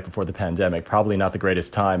 2020, right before the pandemic, probably not the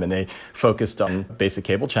greatest time. And they focused on basic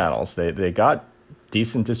cable channels. They got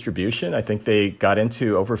decent distribution. I think they got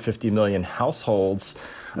into over 50 million households.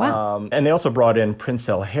 Wow. And they also brought in Prince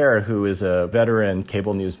El Hair, who is a veteran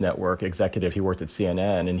cable news network executive. He worked at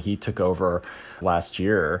CNN, and he took over last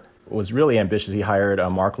year. Was really ambitious. He hired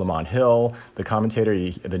Mark Lamont Hill, the commentator.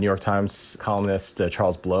 The New York Times columnist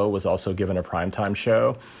Charles Blow was also given a primetime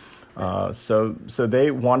show. So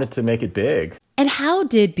they wanted to make it big. And how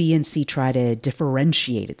did BNC try to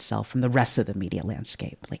differentiate itself from the rest of the media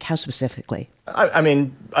landscape? Like, how specifically? I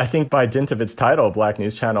mean, I think by dint of its title, Black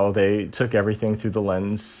News Channel, they took everything through the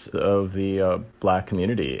lens of the Black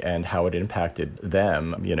community and how it impacted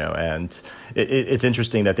them, and it's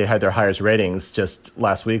interesting that they had their highest ratings just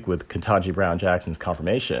last week with Ketanji Brown Jackson's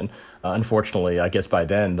confirmation. Unfortunately, I guess by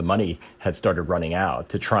then the money had started running out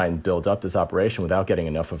to try and build up this operation without getting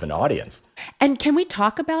enough of an audience. And can we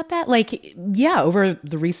talk about that? Over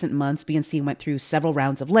the recent months, BNC went through several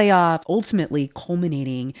rounds of layoffs, ultimately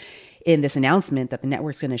culminating in this announcement that the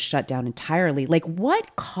network's going to shut down entirely.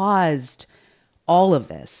 What caused all of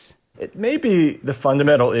this? It may be the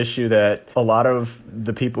fundamental issue that a lot of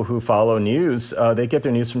the people who follow news, they get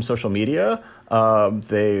their news from social media.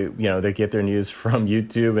 They get their news from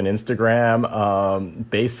YouTube and Instagram.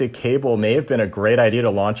 Basic cable may have been a great idea to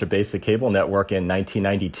launch a basic cable network in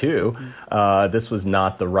 1992. This was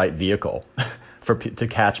not the right vehicle to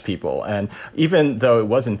catch people. And even though it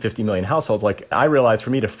wasn't 50 million households, I realized for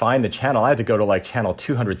me to find the channel, I had to go to channel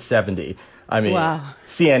 270. I mean, wow.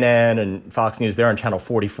 CNN and Fox News, they're on channel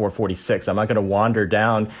 44, 46. I'm not going to wander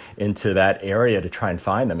down into that area to try and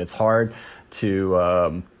find them. It's hard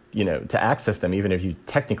to access them. Even if you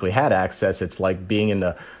technically had access, it's like being in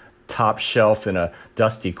the top shelf in a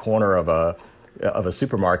dusty corner of a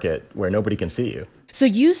supermarket where nobody can see you. So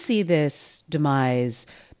you see this demise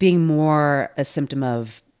being more a symptom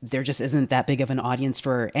of there just isn't that big of an audience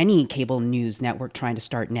for any cable news network trying to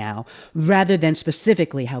start now, rather than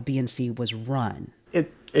specifically how BNC was run.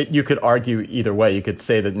 You could argue either way. You could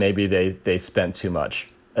say that maybe they spent too much.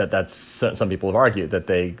 That's some people have argued that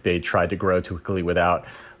they tried to grow too quickly without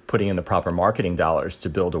putting in the proper marketing dollars to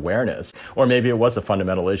build awareness. Or maybe it was a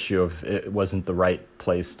fundamental issue of it wasn't the right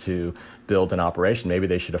place to build an operation. Maybe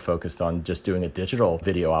they should have focused on just doing a digital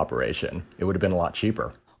video operation. It would have been a lot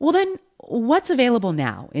cheaper. Well, then what's available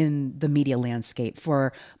now in the media landscape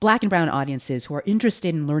for Black and Brown audiences who are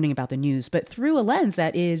interested in learning about the news, but through a lens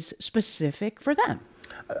that is specific for them?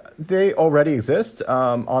 They already exist,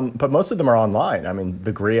 but most of them are online. I mean,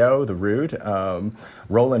 the Griot, the Rude,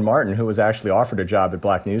 Roland Martin, who was actually offered a job at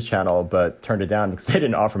Black News Channel but turned it down because they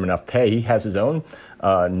didn't offer him enough pay. He has his own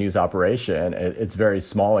news operation. It's very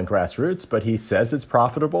small and grassroots, but he says it's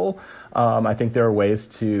profitable. I think there are ways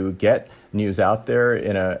to get news out there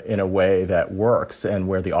in a way that works and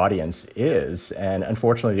where the audience is. And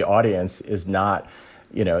unfortunately, the audience is not.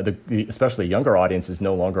 Especially younger audience is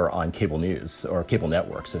no longer on cable news or cable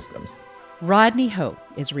network systems. Rodney Ho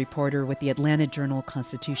is a reporter with the Atlanta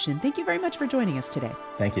Journal-Constitution. Thank you very much for joining us today.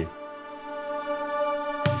 Thank you.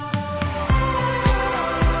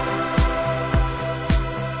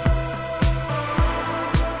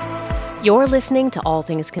 You're listening to All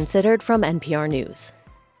Things Considered from NPR News.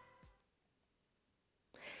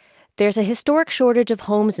 There's a historic shortage of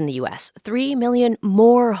homes in the U.S. 3 million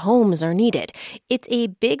more homes are needed. It's a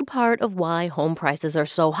big part of why home prices are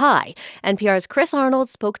so high. NPR's Chris Arnold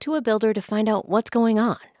spoke to a builder to find out what's going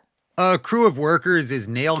on. A crew of workers is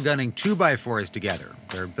nail-gunning 2x4s together.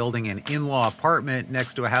 They're building an in-law apartment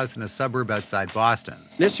next to a house in a suburb outside Boston.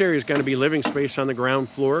 This area is going to be living space on the ground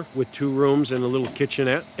floor with 2 rooms and a little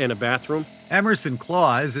kitchenette and a bathroom. Emerson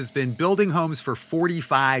Claus has been building homes for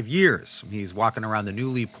 45 years. He's walking around the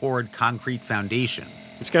newly poured concrete foundation.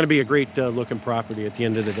 It's going to be a great looking property at the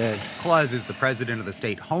end of the day. Claus is the president of the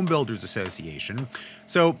State Home Builders Association.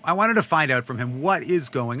 So I wanted to find out from him what is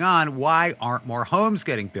going on. Why aren't more homes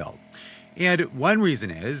getting built? And one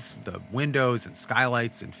reason is the windows and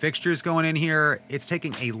skylights and fixtures going in here. It's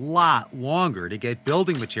taking a lot longer to get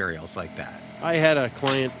building materials like that. I had a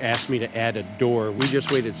client ask me to add a door. We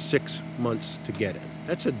just waited 6 months to get it.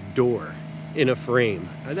 That's a door in a frame.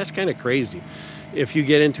 That's kind of crazy. If you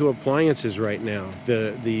get into appliances right now,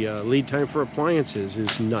 the lead time for appliances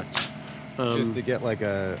is nuts. Just to get like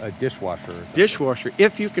a dishwasher or something. Dishwasher.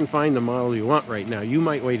 If you can find the model you want right now, you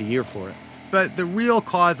might wait a year for it. But the real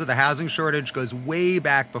cause of the housing shortage goes way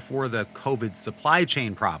back before the COVID supply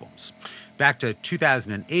chain problems. Back to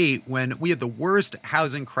 2008, when we had the worst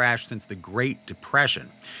housing crash since the Great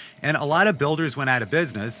Depression. And a lot of builders went out of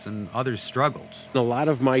business and others struggled. A lot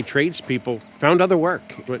of my tradespeople found other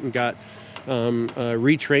work, went and got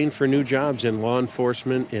retrained for new jobs in law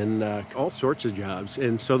enforcement and all sorts of jobs.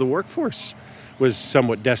 And so the workforce was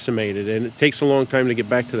somewhat decimated, and it takes a long time to get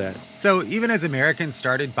back to that. So even as Americans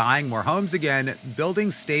started buying more homes again, building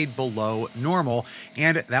stayed below normal,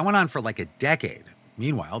 and that went on for like a decade.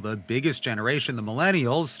 Meanwhile, the biggest generation, the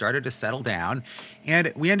millennials, started to settle down,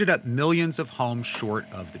 and we ended up millions of homes short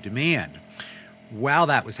of the demand. While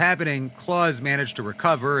that was happening, Claus managed to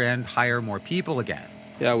recover and hire more people again.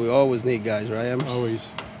 Yeah, we always need guys, right?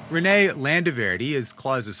 Always. Rene Landaverde is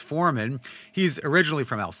Claus's foreman. He's originally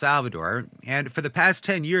from El Salvador, and for the past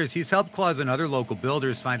 10 years, he's helped Claus and other local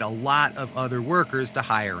builders find a lot of other workers to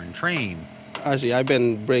hire and train. Actually, I've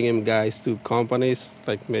been bringing guys to companies,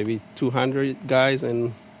 like maybe 200 guys,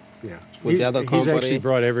 and with the other company. He's actually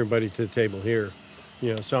brought everybody to the table here.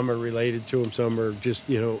 Some are related to him, some are just,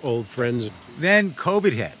 old friends. Then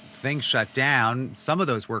COVID hit. Things shut down, some of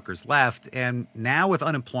those workers left, and now with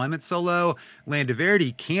unemployment so low,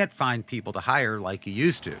 Landaverde can't find people to hire like he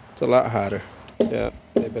used to. It's a lot harder. Yeah,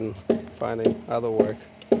 they've been finding other work.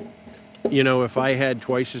 If I had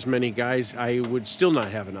twice as many guys, I would still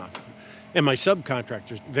not have enough. And my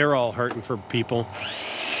subcontractors, they're all hurting for people.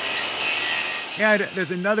 And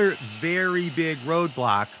there's another very big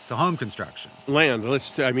roadblock to home construction. Land.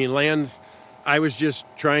 I was just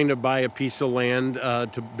trying to buy a piece of land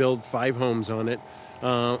to build 5 homes on it.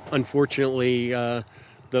 Unfortunately,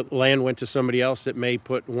 the land went to somebody else that may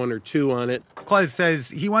put 1 or 2 on it. Claus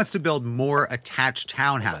says he wants to build more attached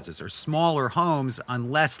townhouses or smaller homes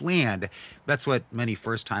on less land. That's what many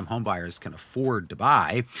first-time homebuyers can afford to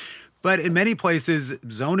buy. But in many places,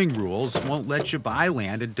 zoning rules won't let you buy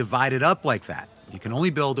land and divide it up like that. You can only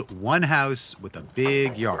build one house with a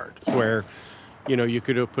big yard. Where you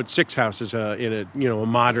could have put 6 houses in a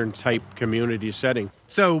modern type community setting.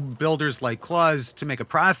 So builders like Claus, to make a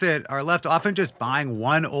profit, are left often just buying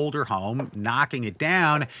one older home, knocking it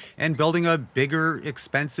down, and building a bigger,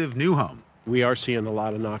 expensive new home. We are seeing a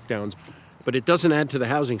lot of knockdowns, but it doesn't add to the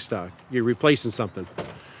housing stock. You're replacing something.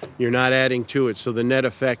 You're not adding to it, so the net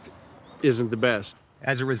effect isn't the best.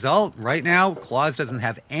 As a result, right now, Claus doesn't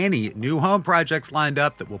have any new home projects lined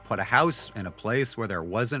up that will put a house in a place where there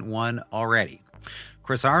wasn't one already.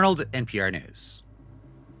 Chris Arnold, NPR News.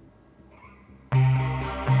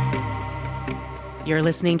 You're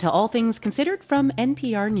listening to All Things Considered from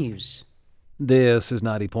NPR News. This is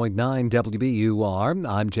 90.9 WBUR.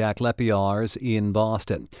 I'm Jack Lepiars in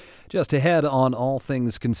Boston. Just ahead on All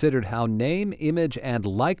Things Considered, how name, image, and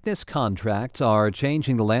likeness contracts are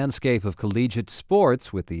changing the landscape of collegiate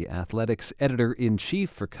sports with the athletics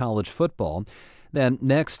editor-in-chief for college football. Then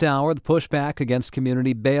next hour, the pushback against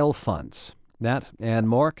community bail funds. That and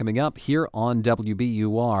more coming up here on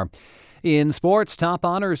WBUR. In sports, top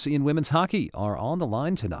honors in women's hockey are on the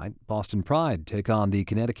line tonight. Boston Pride take on the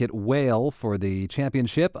Connecticut Whale for the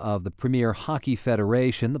championship of the Premier Hockey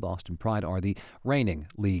Federation. The Boston Pride are the reigning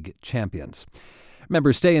league champions.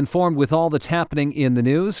 Remember, stay informed with all that's happening in the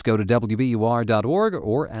news. Go to WBUR.org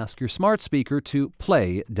or ask your smart speaker to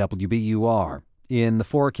play WBUR. In the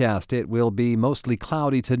forecast, it will be mostly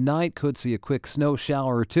cloudy tonight. Could see a quick snow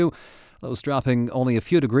shower or two. Lows dropping only a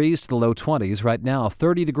few degrees to the low 20s. Right now,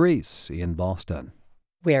 30 degrees in Boston.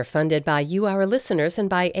 We're funded by you, our listeners, and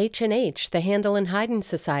by H&H, the Handel and Haydn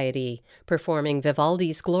Society, performing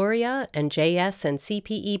Vivaldi's Gloria and J.S. and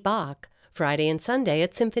C.P.E. Bach, Friday and Sunday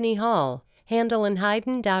at Symphony Hall,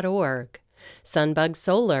 handelandhaydn.org. Sunbug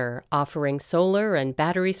Solar, offering solar and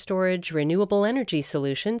battery storage renewable energy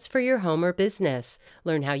solutions for your home or business.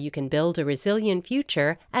 Learn how you can build a resilient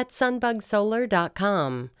future at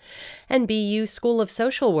sunbugsolar.com. And BU School of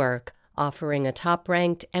Social Work, offering a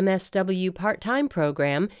top-ranked MSW part-time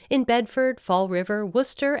program in Bedford, Fall River,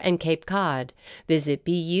 Worcester, and Cape Cod. Visit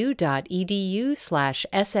bu.edu/SSW.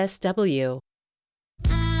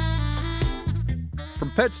 From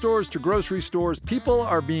pet stores to grocery stores, people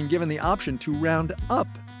are being given the option to round up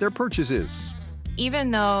their purchases. Even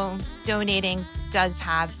though donating does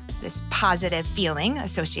have this positive feeling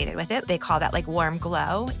associated with it, they call that like warm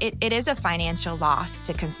glow, it is a financial loss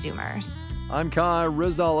to consumers. I'm Kai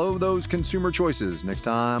Rizdal. Oh, those consumer choices next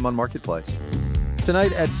time on Marketplace.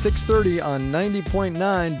 Tonight at 6:30 on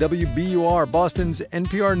 90.9 WBUR, Boston's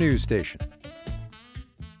NPR news station.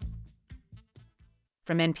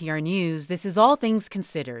 From NPR News, this is All Things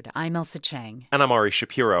Considered. I'm Elsa Chang. And I'm Ari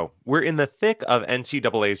Shapiro. We're in the thick of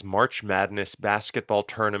NCAA's March Madness basketball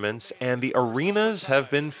tournaments, and the arenas have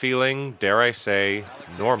been feeling, dare I say,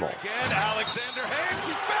 normal. Again, Alexander Hayes,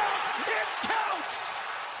 he's fouled. It counts!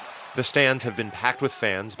 The stands have been packed with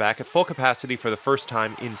fans, back at full capacity for the first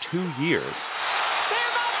time in 2 years.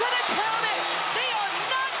 They're not going to count it! They are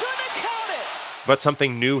not going to count it! But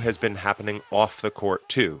something new has been happening off the court,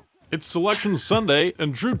 too. It's Selection Sunday,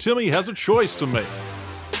 and Drew Timme has a choice to make.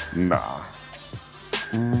 Nah.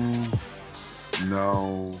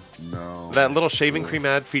 No. That little shaving cream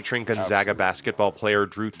ad featuring Gonzaga basketball player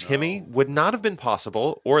Drew Timme would not have been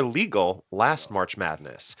possible or legal last March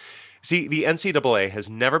Madness. See, the NCAA has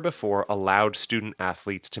never before allowed student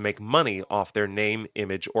athletes to make money off their name,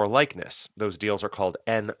 image, or likeness. Those deals are called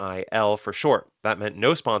NIL for short. That meant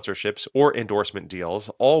no sponsorships or endorsement deals,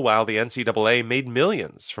 all while the NCAA made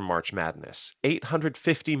millions from March Madness.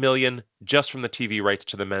 $850 million just from the TV rights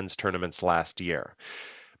to the men's tournaments last year.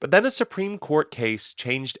 But then a Supreme Court case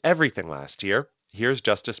changed everything last year. Here's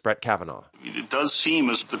Justice Brett Kavanaugh. It does seem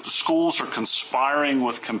as if the schools are conspiring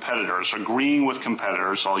with competitors, agreeing with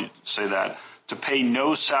competitors, I'll say that, to pay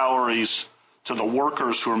no salaries to the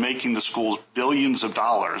workers who are making the schools billions of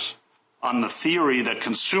dollars on the theory that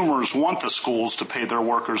consumers want the schools to pay their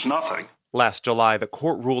workers nothing. Last July, the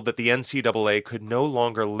court ruled that the NCAA could no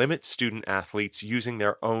longer limit student athletes using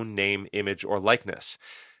their own name, image, or likeness.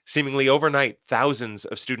 Seemingly overnight, thousands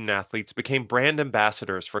of student athletes became brand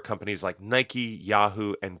ambassadors for companies like Nike,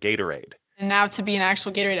 Yahoo, and Gatorade. And now to be an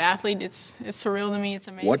actual Gatorade athlete, it's surreal to me. It's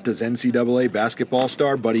amazing. What does NCAA basketball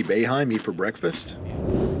star Buddy Boeheim eat for breakfast?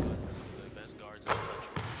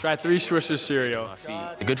 Try 3 Swisher cereal.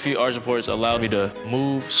 The Good Feet Arch reports allow me to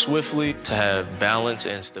move swiftly, to have balance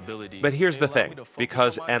and stability. But here's the thing.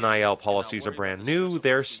 Because NIL policies are brand new,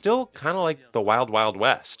 they're still kind of like the Wild Wild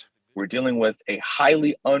West. We're dealing with a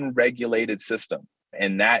highly unregulated system,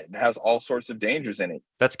 and that has all sorts of dangers in it.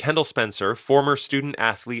 That's Kendall Spencer, former student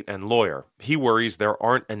athlete and lawyer. He worries there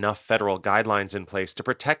aren't enough federal guidelines in place to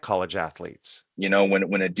protect college athletes. You know,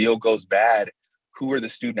 when a deal goes bad, who are the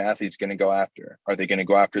student athletes going to go after? Are they going to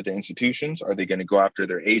go after the institutions? Are they going to go after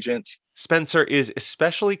their agents? Spencer is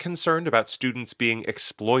especially concerned about students being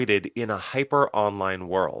exploited in a hyper-online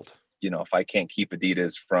world. You know, if I can't keep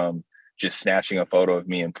Adidas from just snatching a photo of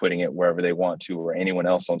me and putting it wherever they want to, or anyone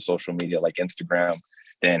else on social media like Instagram,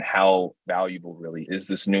 then how valuable really is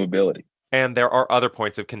this new ability? And there are other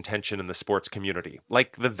points of contention in the sports community,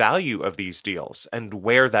 like the value of these deals and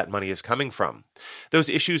where that money is coming from. Those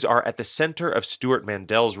issues are at the center of Stuart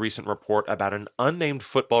Mandel's recent report about an unnamed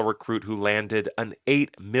football recruit who landed an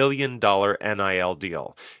 $8 million NIL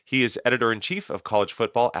deal. He is editor-in-chief of college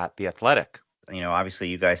football at The Athletic. Obviously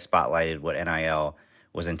you guys spotlighted what NIL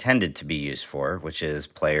was intended to be used for, which is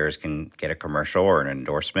players can get a commercial or an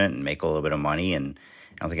endorsement and make a little bit of money. And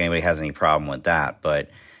I don't think anybody has any problem with that. But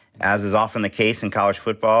as is often the case in college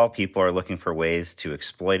football, people are looking for ways to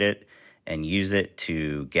exploit it and use it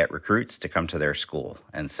to get recruits to come to their school.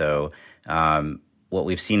 And so what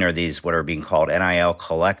we've seen are these what are being called NIL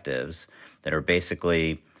collectives that are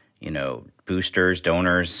basically, boosters,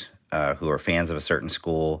 donors who are fans of a certain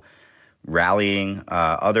school, rallying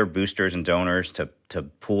other boosters and donors to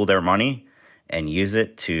pool their money and use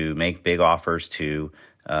it to make big offers to,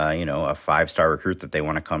 a five-star recruit that they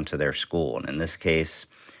want to come to their school. And in this case,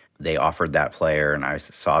 they offered that player, and I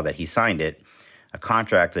saw that he signed it, a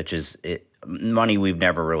contract which is money we've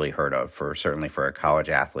never really heard of, certainly for a college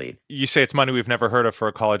athlete. You say it's money we've never heard of for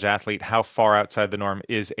a college athlete. How far outside the norm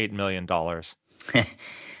is $8 million?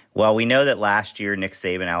 Well, we know that last year, Nick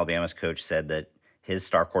Saban, Alabama's coach, said that his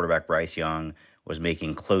star quarterback, Bryce Young, was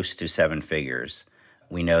making close to seven figures.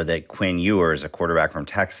 We know that Quinn Ewers, a quarterback from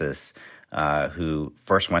Texas, who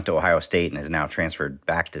first went to Ohio State and has now transferred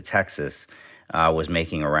back to Texas, was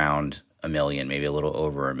making around $1 million, maybe a little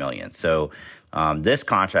over $1 million. So this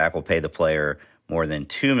contract will pay the player more than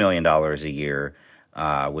 $2 million a year,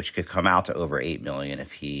 which could come out to over $8 million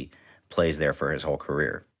if he plays there for his whole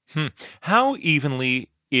career. How evenly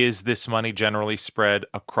is this money generally spread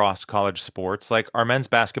across college sports? Like, are men's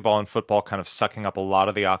basketball and football kind of sucking up a lot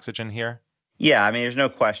of the oxygen here? Yeah, there's no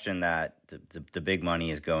question that the big money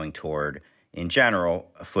is going toward, in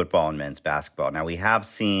general, football and men's basketball. Now, we have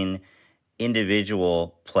seen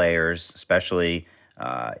individual players, especially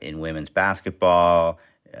in women's basketball,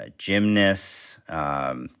 gymnasts,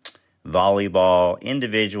 volleyball,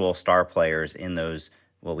 individual star players in those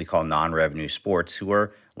what we call non-revenue sports who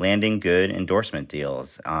are landing good endorsement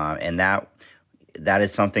deals. And that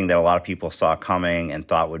is something that a lot of people saw coming and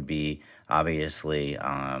thought would be obviously,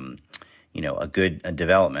 a good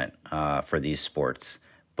development for these sports.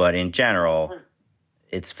 But in general,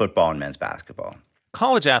 it's football and men's basketball.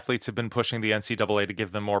 College athletes have been pushing the NCAA to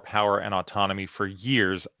give them more power and autonomy for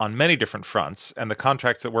years on many different fronts, and the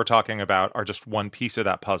contracts that we're talking about are just one piece of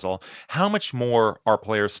that puzzle. How much more are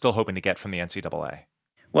players still hoping to get from the NCAA?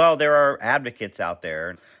 Well, there are advocates out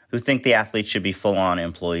there who think the athletes should be full-on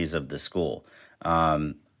employees of the school.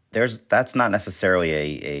 That's not necessarily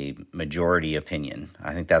a majority opinion.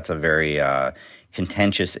 I think that's a very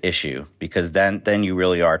contentious issue because then you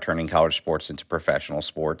really are turning college sports into professional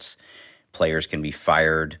sports. Players can be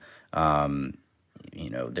fired.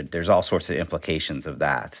 There's all sorts of implications of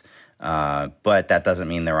that. But that doesn't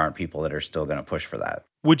mean there aren't people that are still going to push for that.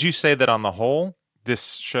 Would you say that on the whole,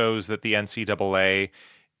 this shows that the NCAA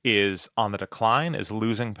is on the decline, is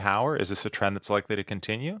losing power? Is this a trend that's likely to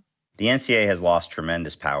continue? The NCAA has lost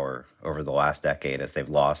tremendous power over the last decade as they've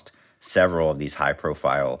lost several of these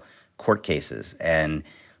high-profile court cases. And,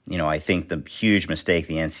 I think the huge mistake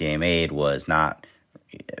the NCAA made was not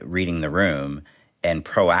reading the room and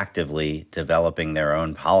proactively developing their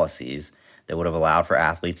own policies that would have allowed for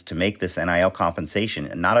athletes to make this NIL compensation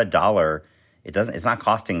and not $1. It's not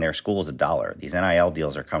costing their schools $1. These NIL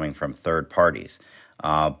deals are coming from third parties.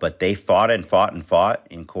 But they fought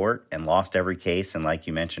in court and lost every case. And like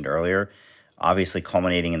you mentioned earlier, obviously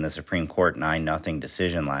culminating in the Supreme Court 9-0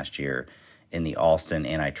 decision last year in the Alston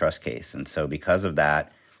antitrust case. And so because of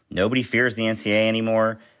that, nobody fears the NCAA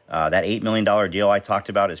anymore. That $8 million deal I talked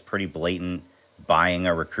about is pretty blatant buying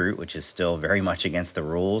a recruit, which is still very much against the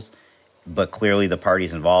rules. But clearly the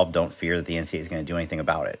parties involved don't fear that the NCAA is going to do anything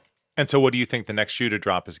about it. And so what do you think the next shoe to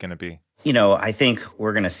drop is going to be? I think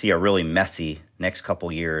we're going to see a really messy next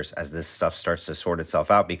couple years as this stuff starts to sort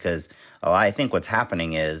itself out because I think what's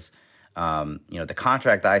happening is, the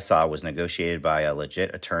contract I saw was negotiated by a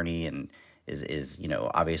legit attorney and is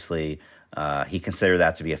obviously he considered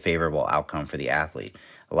that to be a favorable outcome for the athlete.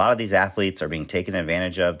 A lot of these athletes are being taken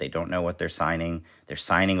advantage of. They don't know what they're signing. They're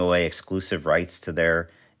signing away exclusive rights to their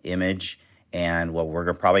image. And what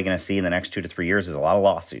we're probably going to see in the next 2 to 3 years is a lot of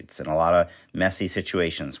lawsuits and a lot of messy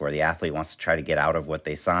situations where the athlete wants to try to get out of what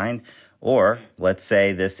they signed. Or let's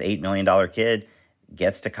say this $8 million kid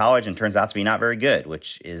gets to college and turns out to be not very good,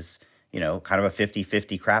 which is, kind of a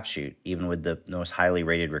 50-50 crapshoot, even with the most highly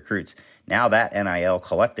rated recruits. Now that NIL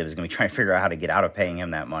collective is going to be trying to figure out how to get out of paying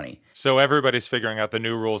him that money. So everybody's figuring out the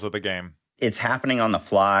new rules of the game. It's happening on the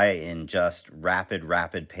fly in just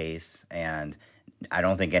rapid pace, and I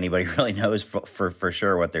don't think anybody really knows for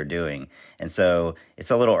sure what they're doing. And so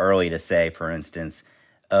it's a little early to say, for instance,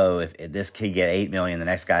 if this kid get $8 million, the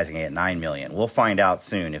next guy's going to get $9 million. We'll find out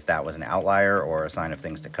soon if that was an outlier or a sign of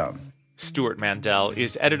things to come. Stuart Mandel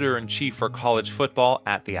is editor-in-chief for college football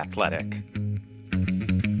at The Athletic.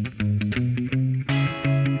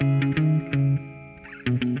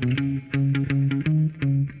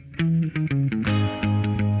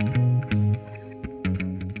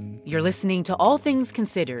 listening to All Things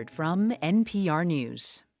Considered from NPR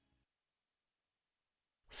News.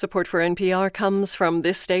 Support for NPR comes from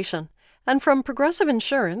this station and from Progressive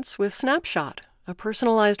Insurance with Snapshot, a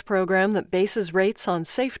personalized program that bases rates on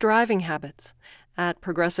safe driving habits at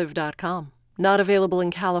Progressive.com. Not available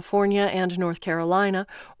in California and North Carolina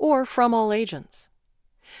or from all agents.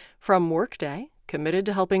 From Workday, committed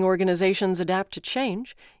to helping organizations adapt to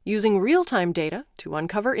change, using real-time data to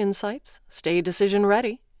uncover insights, stay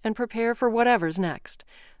decision-ready, and prepare for whatever's next.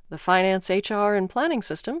 The finance, HR, and planning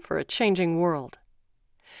system for a changing world.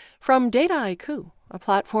 From Dataiku, a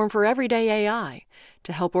platform for everyday AI,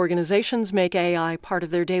 to help organizations make AI part of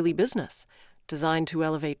their daily business, designed to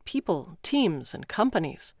elevate people, teams, and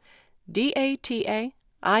companies. DATAIKU.com.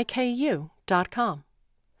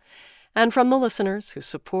 And from the listeners who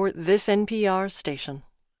support this NPR station.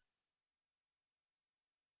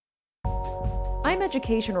 I'm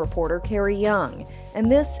education reporter Carrie Young,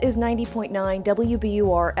 and this is 90.9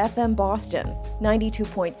 WBUR FM Boston,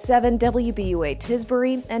 92.7 WBUA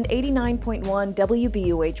Tisbury, and 89.1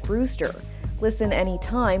 WBUH Brewster. Listen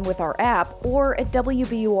anytime with our app or at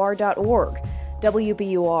WBUR.org.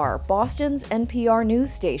 WBUR, Boston's NPR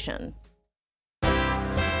news station.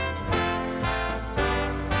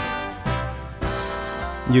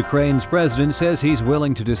 Ukraine's president says he's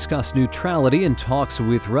willing to discuss neutrality in talks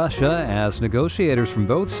with Russia as negotiators from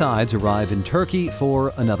both sides arrive in Turkey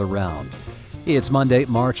for another round. It's Monday,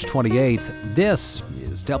 March 28th. This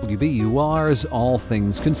is WBUR's All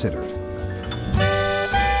Things Considered.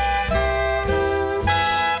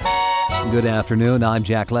 Good afternoon. I'm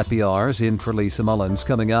Jack Lepiarz in for Lisa Mullins.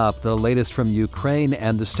 Coming up, the latest from Ukraine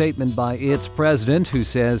and the statement by its president, who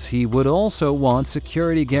says he would also want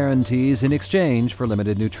security guarantees in exchange for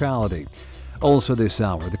limited neutrality. Also this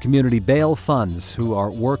hour, the community bail funds who are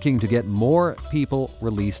working to get more people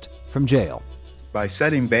released from jail. By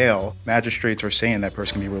setting bail, magistrates are saying that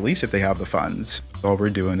person can be released if they have the funds. All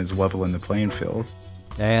we're doing is leveling the playing field.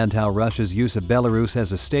 And how Russia's use of Belarus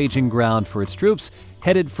as a staging ground for its troops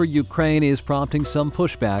headed for Ukraine is prompting some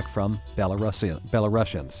pushback from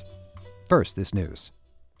Belarusians. First, this news.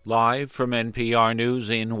 Live from NPR News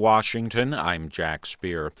in Washington, I'm Jack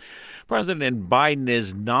Speer. President Biden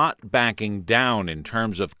is not backing down in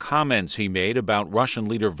terms of comments he made about Russian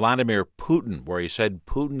leader Vladimir Putin, where he said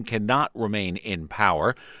Putin cannot remain in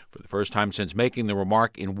power. For the first time since making the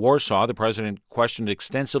remark in Warsaw, the president questioned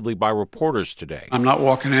extensively by reporters today. I'm not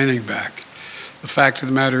walking anything back. The fact of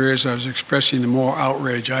the matter is I was expressing the moral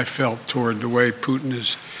outrage I felt toward the way Putin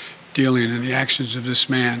is dealing in the actions of this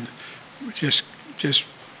man. Just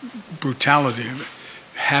brutality of it.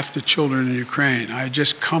 Half the children in Ukraine. I had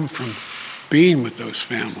just come from being with those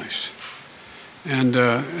families. But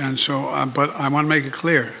I want to make it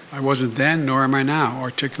clear, I wasn't then, nor am I now,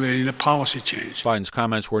 articulating a policy change. Biden's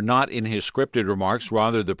comments were not in his scripted remarks.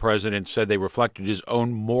 Rather, the president said they reflected his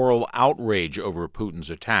own moral outrage over Putin's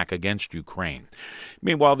attack against Ukraine.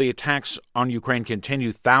 Meanwhile, the attacks on Ukraine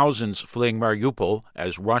continue, thousands fleeing Mariupol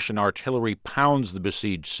as Russian artillery pounds the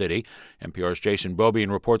besieged city. NPR's Jason Beaubien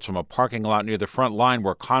reports from a parking lot near the front line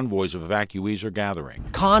where convoys of evacuees are gathering.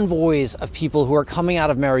 Convoys of people who are coming out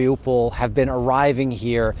of Mariupol have been arriving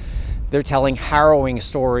here. They're telling harrowing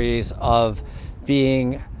stories of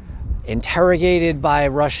being interrogated by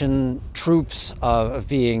Russian troops, of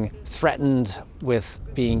being threatened with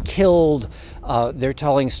being killed. They're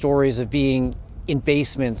telling stories of being in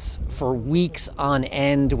basements for weeks on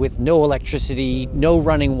end with no electricity, no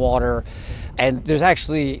running water. And there's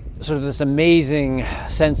actually sort of this amazing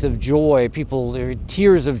sense of joy. There are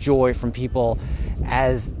tears of joy from people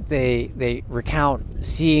as they recount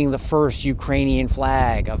seeing the first Ukrainian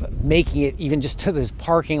flag, of making it even just to this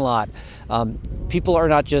parking lot. People are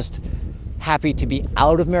not just happy to be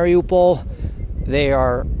out of Mariupol, they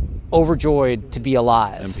are overjoyed to be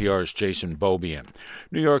alive. NPR's Jason Beaubien.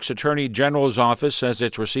 New York's Attorney General's office says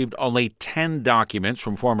it's received only 10 documents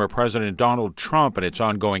from former President Donald Trump in its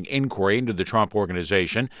ongoing inquiry into the Trump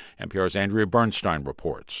Organization. NPR's Andrea Bernstein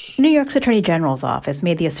reports. New York's Attorney General's office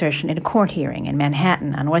made the assertion in a court hearing in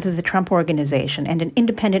Manhattan on whether the Trump Organization and an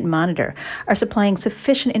independent monitor are supplying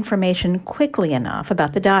sufficient information quickly enough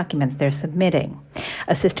about the documents they're submitting.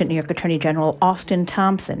 Assistant New York Attorney General Austin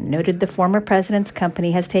Thompson noted the former president's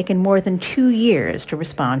company has taken more than 2 years to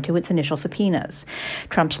respond to its initial subpoenas.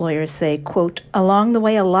 Trump's lawyers say, quote, along the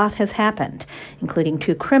way a lot has happened, including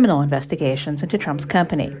 2 criminal investigations into Trump's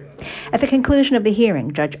company. At the conclusion of the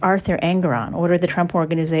hearing, Judge Arthur Engeron ordered the Trump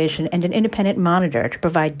Organization and an independent monitor to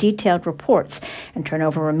provide detailed reports and turn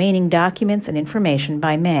over remaining documents and information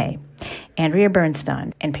by May. Andrea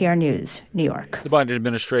Bernstein, NPR News, New York. The Biden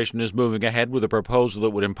administration is moving ahead with a proposal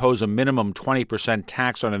that would impose a minimum 20%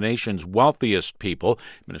 tax on the nation's wealthiest people.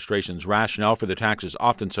 Administration's rationale for the tax is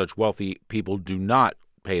often such wealthy people do not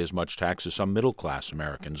pay as much tax as some middle-class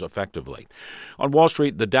Americans effectively. On Wall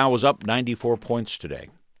Street, the Dow was up 94 points today.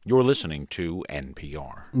 You're listening to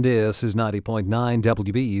NPR. This is 90.9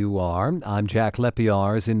 WBUR. I'm Jack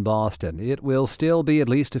Lepiarz in Boston. It will still be at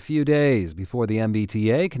least a few days before the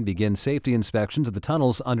MBTA can begin safety inspections of the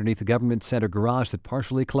tunnels underneath the government center garage that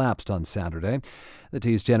partially collapsed on Saturday. The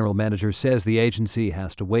T's general manager says the agency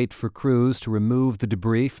has to wait for crews to remove the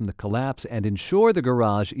debris from the collapse and ensure the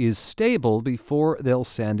garage is stable before they'll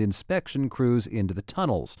send inspection crews into the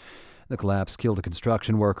tunnels. The collapse killed a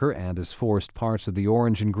construction worker and has forced parts of the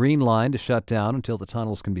Orange and Green Line to shut down until the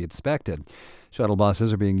tunnels can be inspected. Shuttle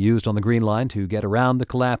buses are being used on the Green Line to get around the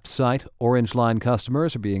collapsed site. Orange Line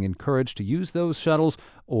customers are being encouraged to use those shuttles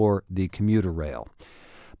or the commuter rail.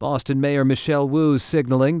 Boston Mayor Michelle Wu's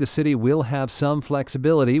signaling the city will have some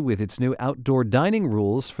flexibility with its new outdoor dining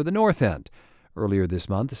rules for the North End. Earlier this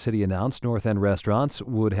month, the city announced North End restaurants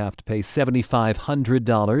would have to pay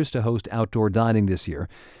 $7,500 to host outdoor dining this year.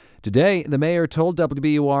 Today, the mayor told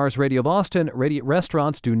WBUR's Radio Boston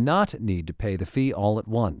restaurants do not need to pay the fee all at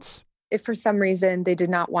once. If for some reason they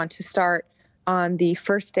did not want to start on the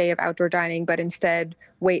first day of outdoor dining, but instead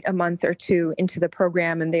wait a month or two into the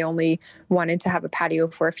program and they only wanted to have a patio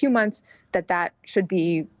for a few months, that should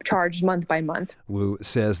be charged month by month. Wu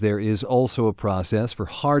says there is also a process for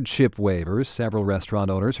hardship waivers. Several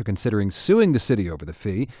restaurant owners are considering suing the city over the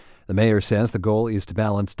fee. The mayor says the goal is to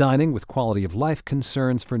balance dining with quality of life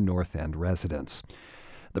concerns for North End residents.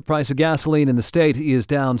 The price of gasoline in the state is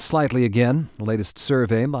down slightly again. The latest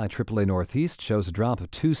survey by AAA Northeast shows a drop of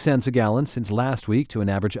 2 cents a gallon since last week to an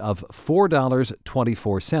average of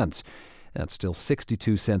 $4.24. That's still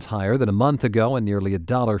 62 cents higher than a month ago and nearly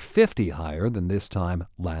 $1.50 higher than this time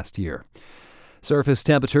last year. Surface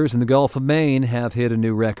temperatures in the Gulf of Maine have hit a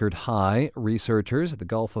new record high. Researchers at the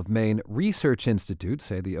Gulf of Maine Research Institute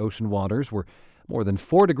say the ocean waters were more than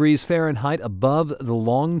 4 degrees Fahrenheit above the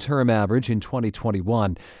long-term average in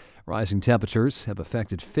 2021. Rising temperatures have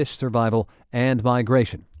affected fish survival and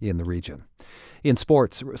migration in the region. In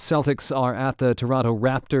sports, Celtics are at the Toronto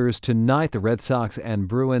Raptors tonight. The Red Sox and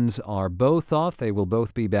Bruins are both off. They will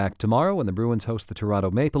both be back tomorrow when the Bruins host the Toronto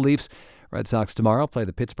Maple Leafs. Red Sox tomorrow play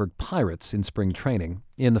the Pittsburgh Pirates in spring training.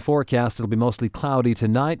 In the forecast, it'll be mostly cloudy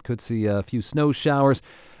tonight. Could see a few snow showers.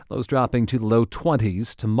 Lows dropping to the low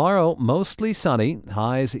 20s. Tomorrow, mostly sunny.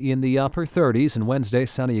 Highs in the upper 30s. And Wednesday,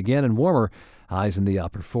 sunny again and warmer. Highs in the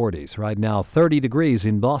upper 40s. Right now, 30 degrees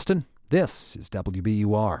in Boston. This is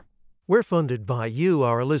WBUR. We're funded by you,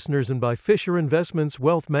 our listeners, and by Fisher Investments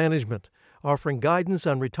Wealth Management, offering guidance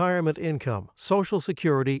on retirement income, Social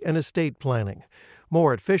Security, and estate planning.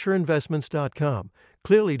 More at FisherInvestments.com.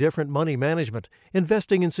 Clearly different money management.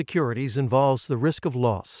 Investing in securities involves the risk of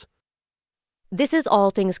loss. This is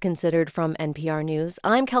All Things Considered from NPR News.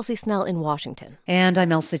 I'm Kelsey Snell in Washington. And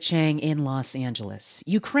I'm Elsa Chang in Los Angeles.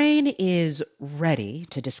 Ukraine is ready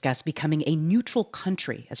to discuss becoming a neutral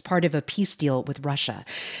country as part of a peace deal with Russia.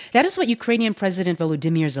 That is what Ukrainian President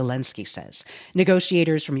Volodymyr Zelensky says.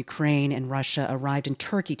 Negotiators from Ukraine and Russia arrived in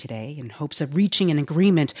Turkey today in hopes of reaching an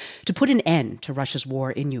agreement to put an end to Russia's war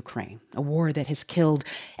in Ukraine, a war that has killed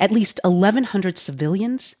at least 1,100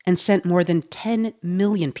 civilians and sent more than 10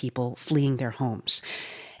 million people fleeing their homes.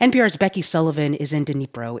 NPR's Becky Sullivan is in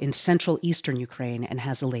Dnipro in central eastern Ukraine and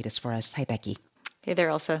has the latest for us. Hi, Becky. Hey there,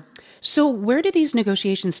 Elsa. So where do these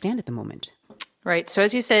negotiations stand at the moment? Right. So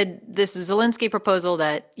as you said, this is a Zelensky proposal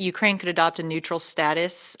that Ukraine could adopt a neutral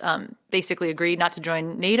status, basically agree not to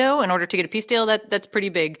join NATO in order to get a peace deal. That's pretty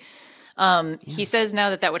big. He says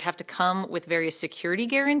now that would have to come with various security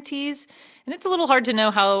guarantees. And it's a little hard to know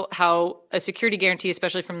how a security guarantee,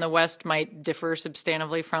 especially from the West, might differ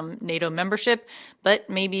substantively from NATO membership, but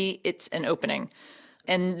maybe it's an opening.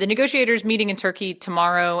 And the negotiators meeting in Turkey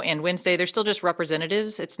tomorrow and Wednesday, they're still just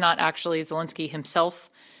representatives. It's not actually Zelensky himself,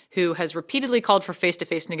 who has repeatedly called for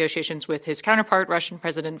face-to-face negotiations with his counterpart, Russian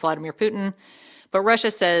President Vladimir Putin. But Russia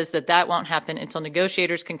says that won't happen until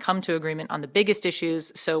negotiators can come to agreement on the biggest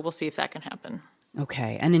issues, so we'll see if that can happen.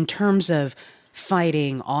 Okay. And in terms of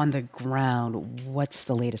fighting on the ground, what's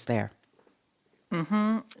the latest there?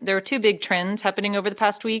 There are two big trends happening over the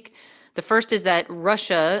past week. The first is that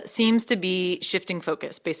Russia seems to be shifting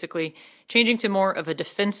focus, basically changing to more of a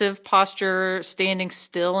defensive posture, standing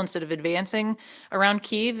still instead of advancing around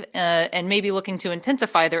Kyiv, and maybe looking to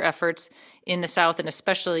intensify their efforts in the south and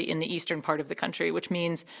especially in the eastern part of the country, which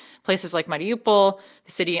means places like Mariupol,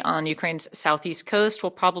 the city on Ukraine's southeast coast,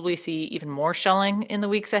 will probably see even more shelling in the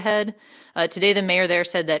weeks ahead. Today, the mayor there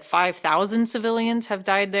said that 5,000 civilians have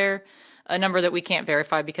died there, a number that we can't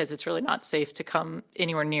verify because it's really not safe to come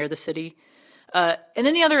anywhere near the city. And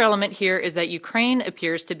then the other element here is that Ukraine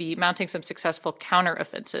appears to be mounting some successful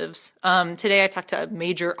counteroffensives. Today I talked to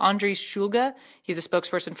Major Andriy Shulga. He's a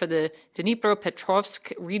spokesperson for the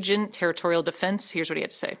Dnipropetrovsk Region Territorial Defense. Here's what he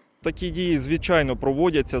had to say. Такі дії, звичайно,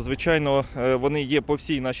 проводяться. Звичайно, вони є по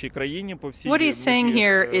всій нашій країні, по всій. What he's saying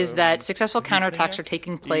here is that successful counterattacks are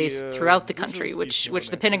taking place throughout the country,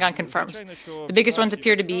 which the Pentagon confirms. The biggest ones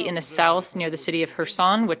appear to be in the south near the city of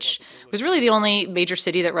Kherson, which was really the only major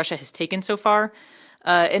city that Russia has taken so far.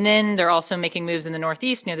 And then they're also making moves in the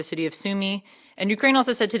northeast near the city of Sumy. And Ukraine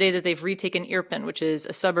also said today that they've retaken Irpin, which is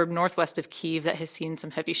a suburb northwest of Kyiv that has seen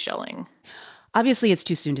some heavy shelling. Obviously, it's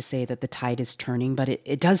too soon to say that the tide is turning, but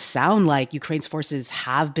it does sound like Ukraine's forces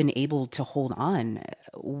have been able to hold on.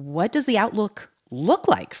 What does the outlook look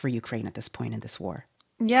like for Ukraine at this point in this war?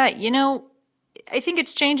 Yeah, I think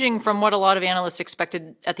it's changing from what a lot of analysts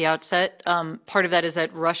expected at the outset. Part of that is that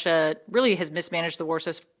Russia really has mismanaged the war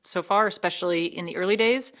so far, especially in the early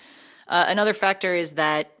days. Another factor is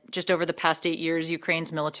that just over the past 8 years,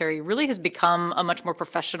 Ukraine's military really has become a much more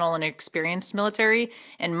professional and experienced military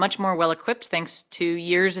and much more well-equipped thanks to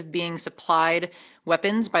years of being supplied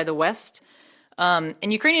weapons by the West.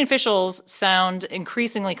 And Ukrainian officials sound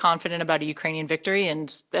increasingly confident about a Ukrainian victory, and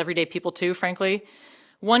everyday people too, frankly.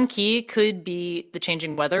 One key could be the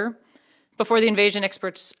changing weather. Before the invasion,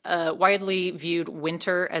 experts widely viewed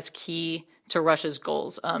winter as key to Russia's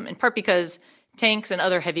goals, in part because tanks and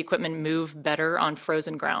other heavy equipment move better on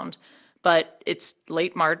frozen ground. But it's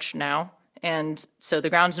late March now, and so the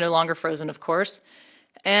ground's no longer frozen, of course.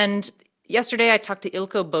 And yesterday I talked to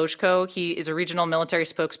Ilko Boshko. He is a regional military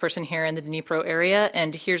spokesperson here in the Dnipro area,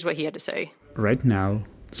 and here's what he had to say. Right now,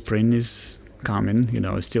 spring is coming,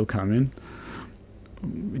 still coming.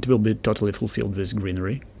 It will be totally fulfilled with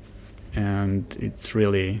greenery, and it's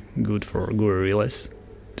really good for guerrillas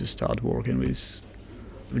to start working with.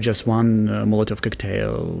 Just one Molotov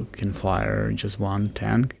cocktail can fire just one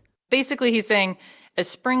tank. Basically, he's saying as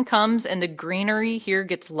spring comes and the greenery here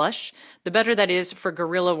gets lush, the better that is for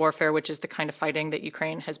guerrilla warfare, which is the kind of fighting that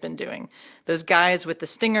Ukraine has been doing. Those guys with the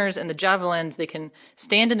stingers and the javelins, they can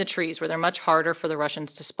stand in the trees where they're much harder for the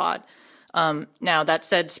Russians to spot. Now, that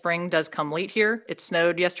said, spring does come late here. It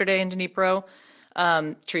snowed yesterday in Dnipro.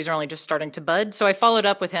 Trees are only just starting to bud. So I followed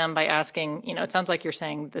up with him by asking, it sounds like you're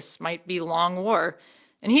saying this might be long war.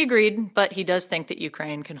 And he agreed, but he does think that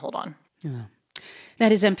Ukraine can hold on. Yeah.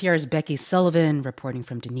 That is NPR's Becky Sullivan reporting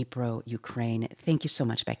from Dnipro, Ukraine. Thank you so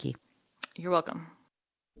much, Becky. You're welcome.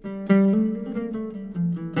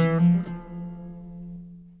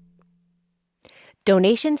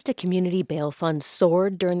 Donations to community bail funds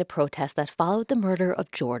soared during the protests that followed the murder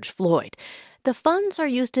of George Floyd. The funds are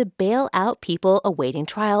used to bail out people awaiting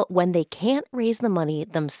trial when they can't raise the money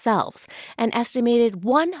themselves. An estimated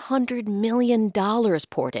 $100 million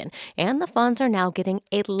poured in, and the funds are now getting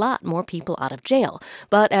a lot more people out of jail.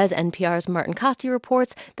 But as NPR's Martin Costi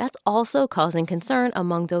reports, that's also causing concern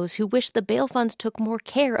among those who wish the bail funds took more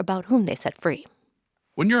care about whom they set free.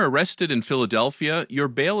 When you're arrested in Philadelphia, your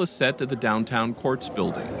bail is set at the downtown courts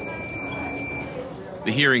building.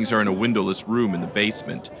 The hearings are in a windowless room in the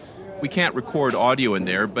basement. We can't record audio in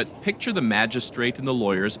there, but picture the magistrate and the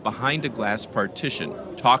lawyers behind a glass partition,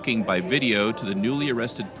 talking by video to the newly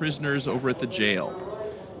arrested prisoners over at the jail.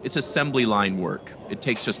 It's assembly line work. It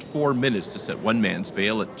takes just 4 minutes to set one man's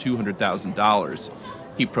bail at $200,000.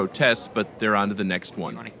 He protests, but they're on to the next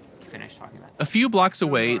one. A few blocks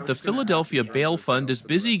away, the Philadelphia Bail Fund is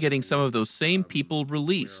busy getting some of those same people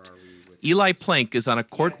released. Eli Plank is on a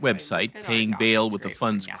court website paying bail with the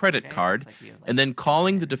fund's credit card and then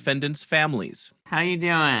calling the defendants' families. How you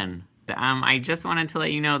doing? I just wanted to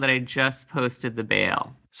let you know that I just posted the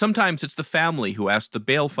bail. Sometimes it's the family who asks the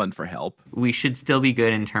bail fund for help. We should still be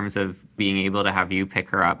good in terms of being able to have you pick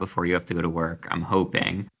her up before you have to go to work, I'm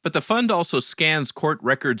hoping. But the fund also scans court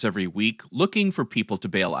records every week looking for people to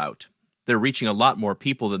bail out. They're reaching a lot more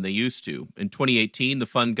people than they used to. In 2018, the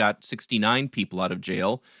fund got 69 people out of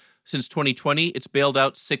jail. Since 2020, it's bailed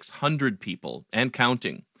out 600 people and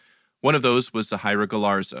counting. One of those was Zahira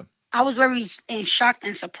Galarza. I was very in shock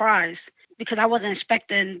and surprised because I wasn't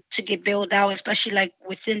expecting to get bailed out, especially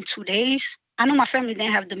within 2 days. I know my family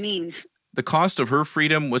didn't have the means. The cost of her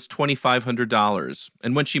freedom was $2,500,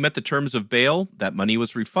 and when she met the terms of bail, that money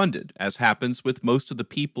was refunded, as happens with most of the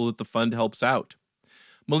people that the fund helps out.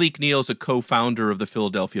 Malik Neal is a co-founder of the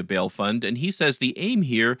Philadelphia Bail Fund, and he says the aim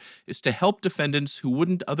here is to help defendants who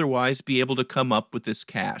wouldn't otherwise be able to come up with this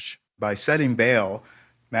cash. By setting bail,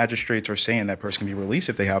 magistrates are saying that person can be released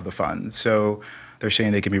if they have the funds. So they're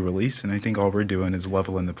saying they can be released, and I think all we're doing is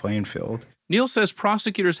leveling the playing field. Neal says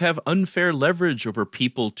prosecutors have unfair leverage over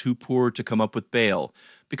people too poor to come up with bail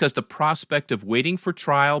because the prospect of waiting for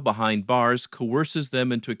trial behind bars coerces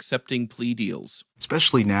them into accepting plea deals.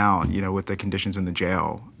 Especially now, with the conditions in the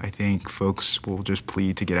jail, I think folks will just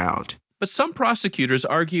plead to get out. But some prosecutors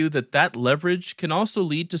argue that leverage can also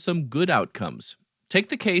lead to some good outcomes. Take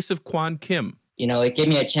the case of Kwan Kim. It gave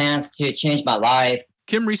me a chance to change my life.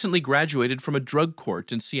 Kim recently graduated from a drug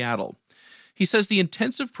court in Seattle. He says the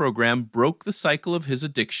intensive program broke the cycle of his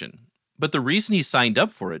addiction. But the reason he signed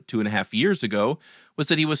up for it 2.5 years ago was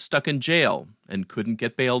that he was stuck in jail and couldn't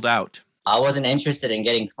get bailed out. I wasn't interested in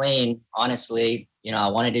getting clean, honestly. I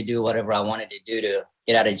wanted to do whatever I wanted to do to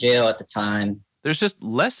get out of jail at the time. There's just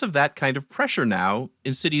less of that kind of pressure now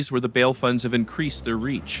in cities where the bail funds have increased their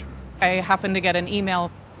reach. I happened to get an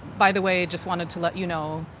email. By the way, just wanted to let you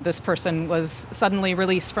know this person was suddenly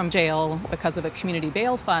released from jail because of a community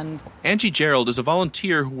bail fund. Angie Gerald is a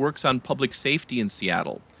volunteer who works on public safety in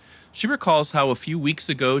Seattle. She recalls how a few weeks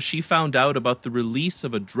ago she found out about the release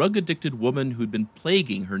of a drug-addicted woman who'd been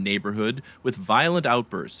plaguing her neighborhood with violent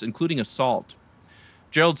outbursts, including assault.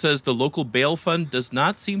 Gerald says the local bail fund does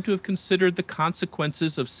not seem to have considered the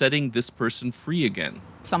consequences of setting this person free again.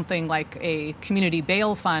 Something like a community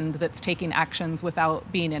bail fund that's taking actions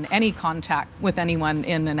without being in any contact with anyone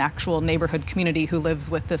in an actual neighborhood community who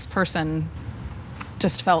lives with this person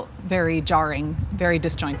just felt very jarring, very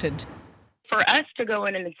disjointed. For us to go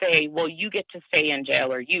in and say, well, you get to stay in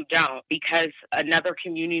jail or you don't because another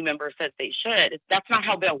community member says they should, that's not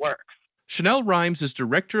how bail works. Chanel Rhimes is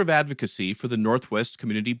Director of Advocacy for the Northwest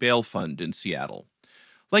Community Bail Fund in Seattle.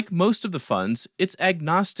 Like most of the funds, it's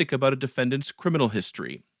agnostic about a defendant's criminal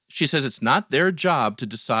history. She says it's not their job to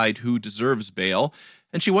decide who deserves bail,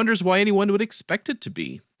 and she wonders why anyone would expect it to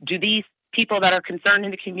be. Do these people that are concerned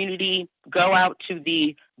in the community go out to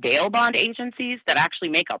the bail bond agencies that actually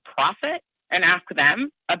make a profit and ask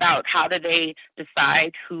them about how do they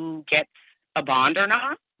decide who gets a bond or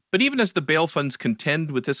not? But even as the bail funds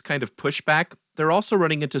contend with this kind of pushback, they're also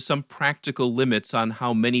running into some practical limits on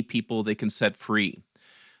how many people they can set free.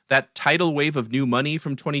 That tidal wave of new money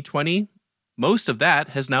from 2020, most of that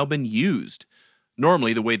has now been used.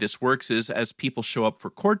 Normally, the way this works is as people show up for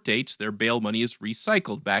court dates, their bail money is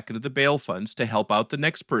recycled back into the bail funds to help out the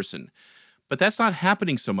next person. But that's not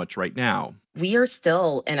happening so much right now. We are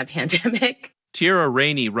still in a pandemic. Tierra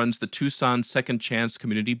Rainey runs the Tucson Second Chance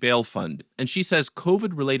Community Bail Fund, and she says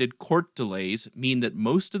COVID-related court delays mean that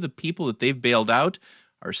most of the people that they've bailed out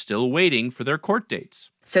are still waiting for their court dates.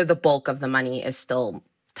 So the bulk of the money is still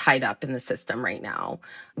tied up in the system right now,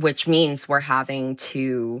 which means we're having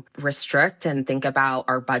to restrict and think about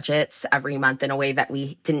our budgets every month in a way that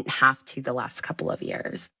we didn't have to the last couple of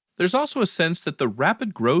years. There's also a sense that the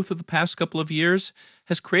rapid growth of the past couple of years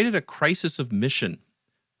has created a crisis of mission.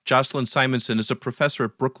 Jocelyn Simonson is a professor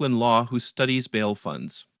at Brooklyn Law who studies bail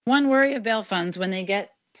funds. One worry of bail funds when they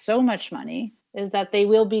get so much money is that they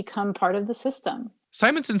will become part of the system.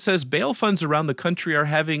 Simonson says bail funds around the country are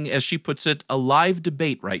having, as she puts it, a live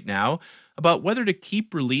debate right now about whether to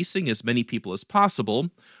keep releasing as many people as possible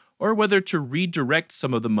or whether to redirect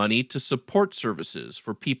some of the money to support services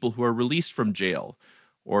for people who are released from jail,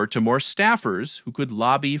 or to more staffers who could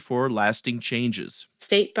lobby for lasting changes.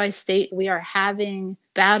 State by state, we are having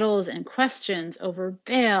battles and questions over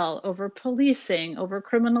bail, over policing, over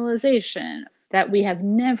criminalization that we have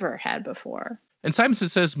never had before. And Simonson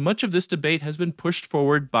says much of this debate has been pushed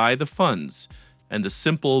forward by the funds and the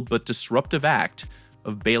simple but disruptive act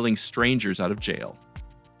of bailing strangers out of jail.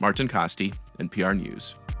 Martin Costi, NPR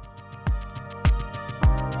News.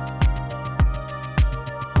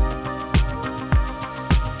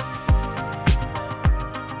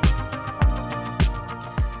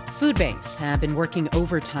 Food banks have been working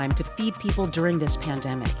overtime to feed people during this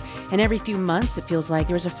pandemic. And every few months, it feels like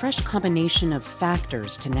there's a fresh combination of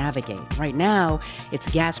factors to navigate. Right now, it's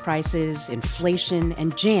gas prices, inflation,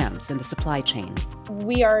 and jams in the supply chain.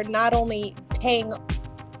 We are not only paying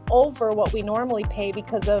over what we normally pay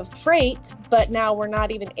because of freight, but now we're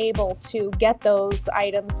not even able to get those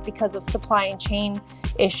items because of supply chain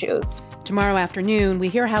issues. Tomorrow afternoon, we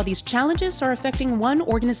hear how these challenges are affecting one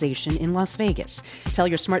organization in Las Vegas. Tell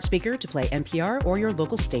your smart speaker to play NPR or your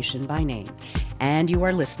local station by name. And you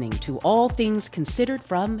are listening to All Things Considered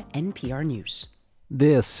from NPR News.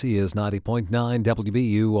 This is 90.9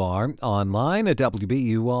 WBUR, online at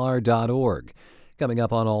WBUR.org. Coming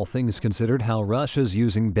up on All Things Considered, how Russia's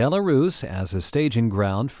using Belarus as a staging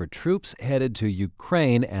ground for troops headed to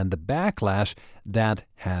Ukraine and the backlash that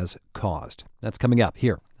has caused. That's coming up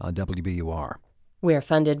here on WBUR. We're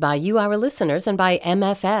funded by you, our listeners, and by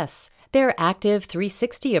MFS. Their Active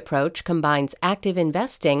 360 approach combines active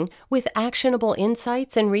investing with actionable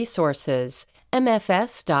insights and resources.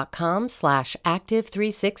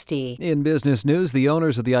 MFS.com/active360. In business news, the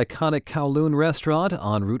owners of the iconic Kowloon restaurant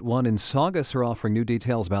on Route 1 in Saugus are offering new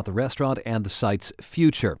details about the restaurant and the site's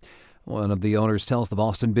future. One of the owners tells the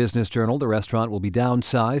Boston Business Journal the restaurant will be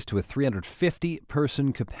downsized to a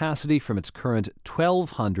 350-person capacity from its current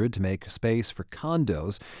 1,200 to make space for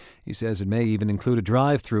condos. He says it may even include a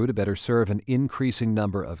drive-through to better serve an increasing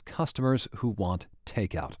number of customers who want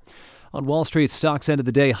takeout. On Wall Street, stocks ended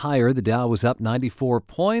the day higher. The Dow was up 94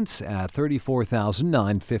 points at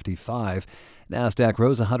 34,955. NASDAQ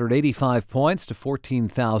rose 185 points to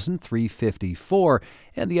 14,354.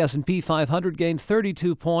 And the S&P 500 gained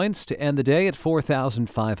 32 points to end the day at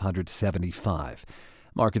 4,575.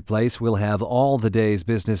 Marketplace will have all the day's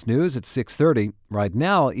business news at 6:30. Right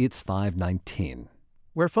now, it's 5:19.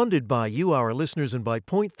 We're funded by you, our listeners, and by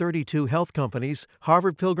Point 32 Health Companies,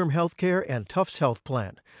 Harvard Pilgrim Healthcare, and Tufts Health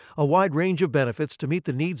Plan. A wide range of benefits to meet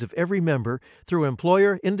the needs of every member through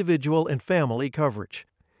employer, individual, and family coverage.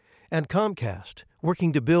 And Comcast,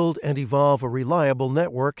 working to build and evolve a reliable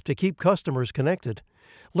network to keep customers connected.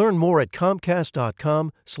 Learn more at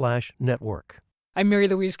comcast.com/network. I'm Mary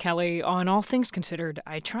Louise Kelly. On All Things Considered,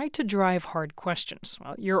 I try to drive hard questions.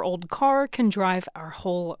 Well, your old car can drive our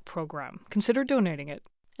whole program. Consider donating it.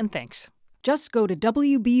 And thanks. Just go to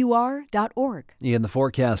WBUR.org. In the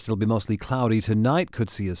forecast, it'll be mostly cloudy tonight. Could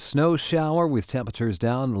see a snow shower with temperatures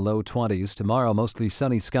down in the low 20s. Tomorrow, mostly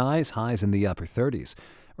sunny skies, highs in the upper 30s.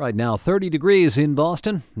 Right now, 30 degrees in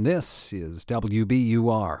Boston. This is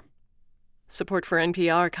WBUR. Support for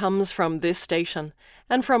NPR comes from this station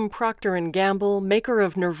and from Procter & Gamble, maker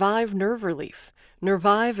of Nervive Nerve Relief.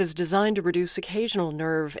 Nervive is designed to reduce occasional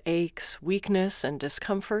nerve aches, weakness, and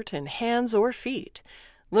discomfort in hands or feet.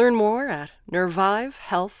 Learn more at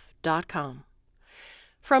nervivehealth.com.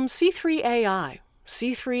 From C3 AI.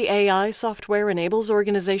 C3 AI software enables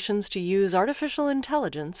organizations to use artificial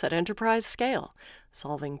intelligence at enterprise scale,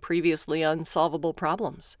 solving previously unsolvable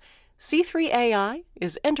problems. C3 AI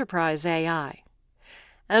is enterprise AI.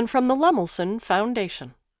 And from the Lemelson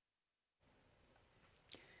Foundation.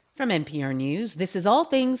 From NPR News, this is All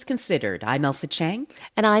Things Considered. I'm Elsa Chang.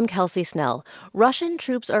 And I'm Kelsey Snell. Russian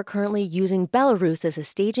troops are currently using Belarus as a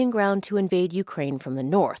staging ground to invade Ukraine from the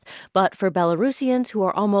north. But for Belarusians who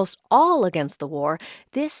are almost all against the war,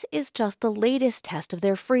 this is just the latest test of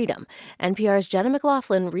their freedom. NPR's Jenna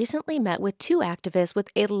McLaughlin recently met with two activists with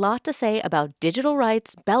a lot to say about digital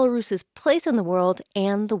rights, Belarus's place in the world,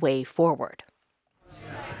 and the way forward.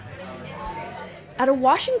 At a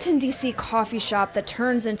Washington, D.C. coffee shop that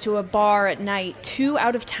turns into a bar at night, two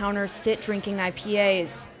out-of-towners sit drinking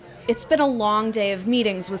IPAs. It's been a long day of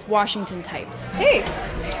meetings with Washington types. Hey,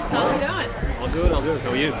 how's it going? All good.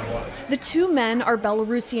 How are you? The two men are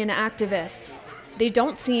Belarusian activists. They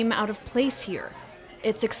don't seem out of place here.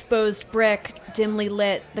 It's exposed brick, dimly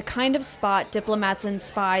lit, the kind of spot diplomats and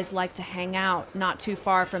spies like to hang out, not too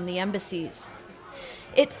far from the embassies.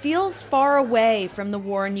 It feels far away from the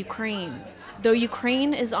war in Ukraine, though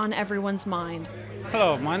Ukraine is on everyone's mind.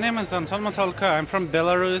 Hello, my name is Anton Matolka. I'm from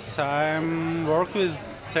Belarus. I work with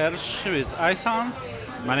Serge, with iSans.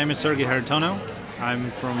 My name is Sergei Haritono.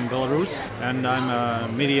 I'm from Belarus, and I'm a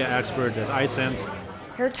media expert at iSense.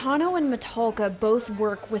 Haritono and Matolka both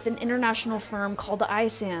work with an international firm called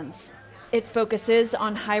iSans. It focuses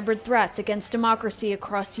on hybrid threats against democracy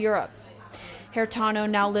across Europe. Haritono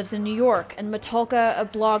now lives in New York, and Matolka, a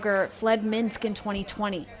blogger, fled Minsk in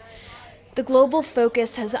 2020. The global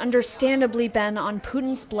focus has understandably been on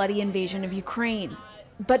Putin's bloody invasion of Ukraine.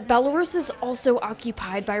 But Belarus is also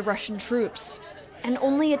occupied by Russian troops, and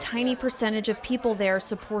only a tiny percentage of people there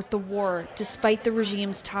support the war, despite the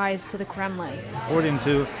regime's ties to the Kremlin. According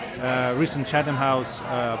to recent Chatham House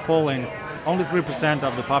polling, only 3%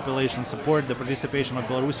 of the population support the participation of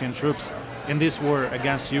Belarusian troops in this war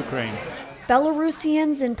against Ukraine.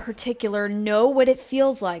 Belarusians in particular know what it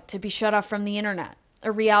feels like to be shut off from the internet,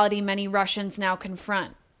 a reality many Russians now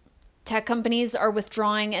confront. Tech companies are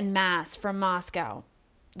withdrawing en masse from Moscow.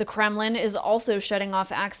 The Kremlin is also shutting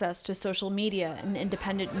off access to social media and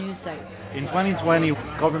independent news sites. In 2020,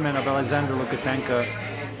 government of Alexander Lukashenko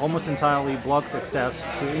almost entirely blocked access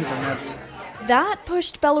to internet. That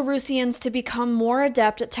pushed Belarusians to become more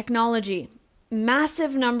adept at technology.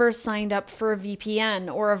 Massive numbers signed up for a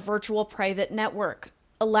VPN or a virtual private network,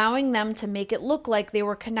 allowing them to make it look like they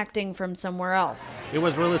were connecting from somewhere else. It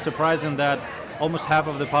was really surprising that almost half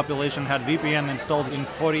of the population had VPN installed in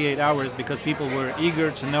 48 hours because people were eager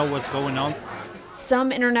to know what's going on.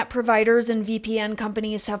 Some internet providers and VPN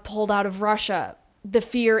companies have pulled out of Russia. The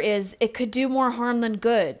fear is it could do more harm than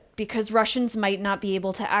good because Russians might not be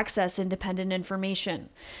able to access independent information.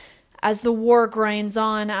 As the war grinds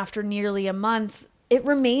on after nearly a month, it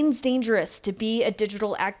remains dangerous to be a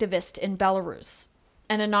digital activist in Belarus.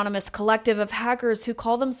 An anonymous collective of hackers who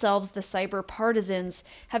call themselves the Cyber Partisans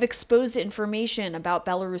have exposed information about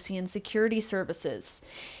Belarusian security services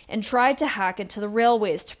and tried to hack into the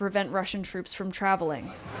railways to prevent Russian troops from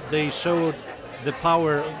traveling. They showed the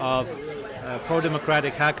power of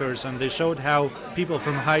pro-democratic hackers, and they showed how people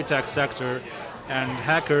from the high-tech sector and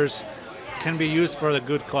hackers can be used for a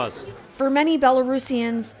good cause. For many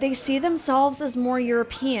Belarusians, they see themselves as more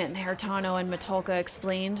European, Hertano and Matolka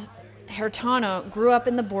explained. Hertano grew up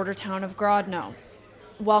in the border town of Grodno.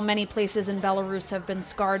 While many places in Belarus have been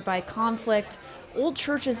scarred by conflict, old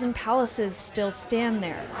churches and palaces still stand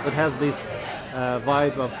there. It has this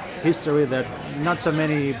vibe of history that not so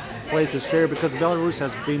many places share, because Belarus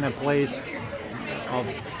has been a place of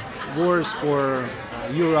wars for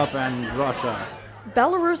Europe and Russia.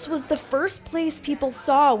 Belarus was the first place people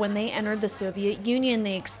saw when they entered the Soviet Union,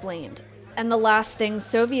 they explained, and the last thing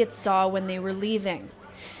Soviets saw when they were leaving.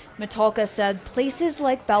 Matolka said places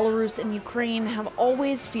like Belarus and Ukraine have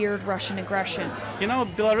always feared Russian aggression. You know,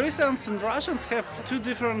 Belarusians and Russians have two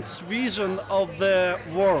different visions of the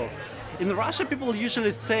war. In Russia, people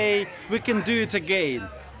usually say, we can do it again.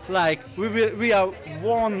 Like, we are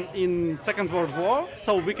won in Second World War,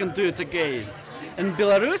 so we can do it again. In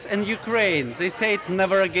Belarus and Ukraine, they say it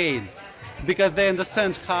never again, because they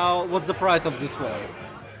understand what's the price of this war.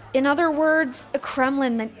 In other words, a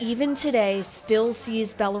Kremlin that even today still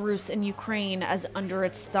sees Belarus and Ukraine as under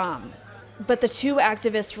its thumb. But the two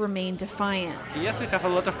activists remain defiant. Yes, we have a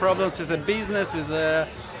lot of problems with the business, with the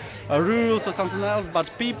rules or something else,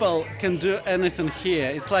 but people can do anything here.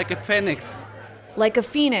 It's like a phoenix. Like a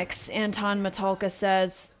phoenix, Anton Matolka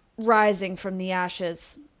says, rising from the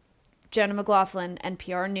ashes. Jenna McLaughlin,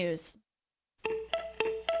 NPR News.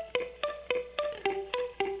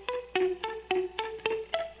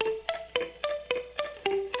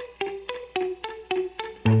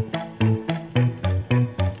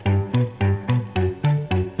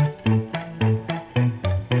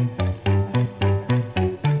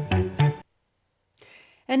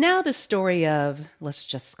 And now the story of, let's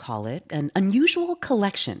just call it, an unusual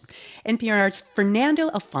collection. NPR's Fernando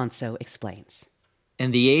Alfonso explains.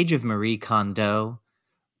 In the age of Marie Kondo,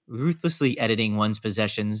 ruthlessly editing one's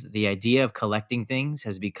possessions, the idea of collecting things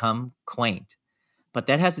has become quaint. But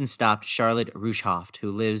that hasn't stopped Charlotte Ruschhoft, who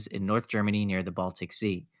lives in North Germany near the Baltic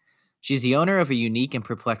Sea. She's the owner of a unique and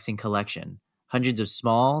perplexing collection, hundreds of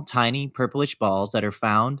small, tiny, purplish balls that are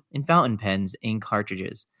found in fountain pens ink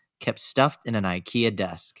cartridges, kept stuffed in an IKEA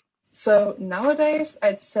desk. So nowadays,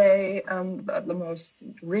 I'd say the most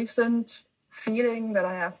recent feeling that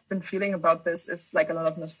I have been feeling about this is like a lot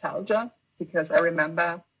of nostalgia, because I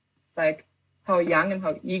remember like how young and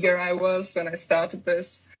how eager I was when I started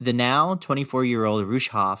this. The now 24-year-old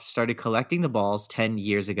Ruschhoft started collecting the balls 10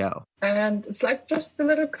 years ago. And it's like just a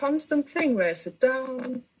little constant thing where I sit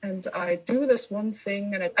down and I do this one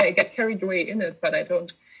thing and I get carried away in it, but I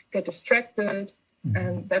don't get distracted.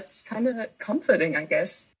 And that's kind of comforting, I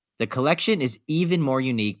guess. The collection is even more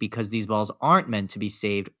unique because these balls aren't meant to be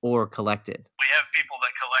saved or collected. We have people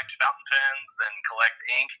that collect fountain pens and collect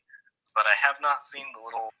ink, but I have not seen the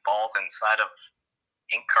little balls inside of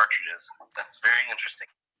ink cartridges. That's very interesting.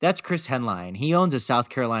 That's Chris Henline. He owns a South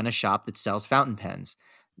Carolina shop that sells fountain pens.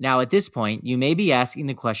 Now, at this point, you may be asking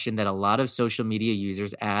the question that a lot of social media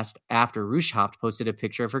users asked after Ruschhoft posted a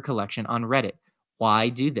picture of her collection on Reddit. Why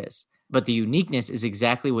do this? But the uniqueness is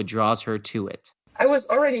exactly what draws her to it. I was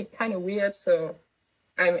already kind of weird, so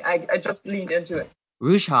I just leaned into it.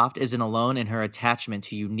 Ruschhoft isn't alone in her attachment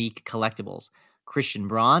to unique collectibles. Christian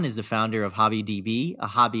Braun is the founder of HobbyDB, a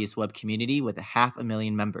hobbyist web community with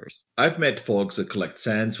 500,000 members. I've met folks that collect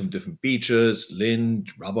sands from different beaches,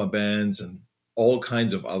 lint, rubber bands, and all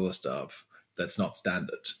kinds of other stuff that's not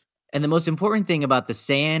standard. And the most important thing about the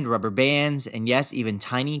sand, rubber bands, and yes, even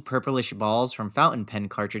tiny purplish balls from fountain pen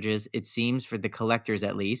cartridges, it seems for the collectors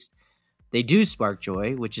at least, They do spark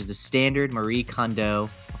joy, which is the standard Marie Kondo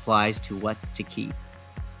applies to what to keep.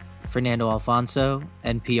 Fernando Alfonso,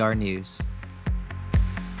 NPR News.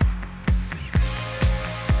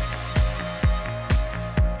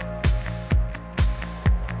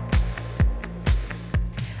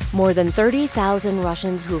 More than 30,000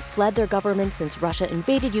 Russians who fled their government since Russia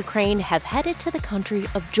invaded Ukraine have headed to the country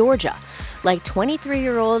of Georgia, like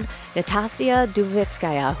 23-year-old Natasya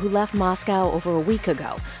Duvitskaya, who left Moscow over a week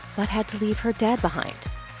ago, but had to leave her dad behind.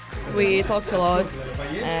 We talked a lot,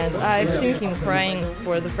 and I've seen him crying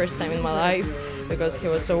for the first time in my life because he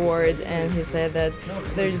was so worried, and he said that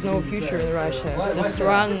there is no future in Russia. Just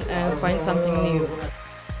run and find something new.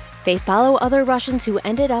 They follow other Russians who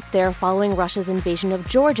ended up there following Russia's invasion of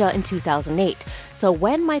Georgia in 2008. So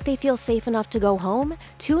when might they feel safe enough to go home?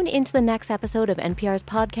 Tune into the next episode of NPR's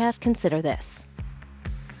podcast, Consider This.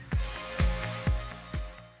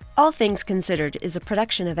 All Things Considered is a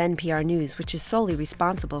production of NPR News, which is solely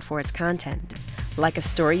responsible for its content. Like a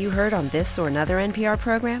story you heard on this or another NPR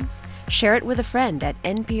program? Share it with a friend at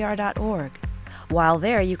npr.org. While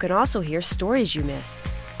there, you can also hear stories you missed,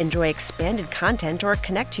 enjoy expanded content, or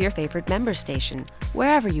connect to your favorite member station,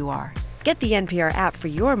 wherever you are. Get the NPR app for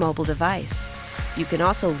your mobile device. You can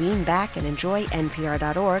also lean back and enjoy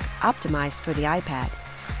npr.org, optimized for the iPad.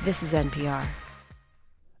 This is NPR.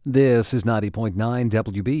 This is 90.9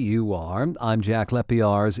 WBUR. I'm Jack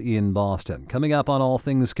Lepiarz in Boston. Coming up on All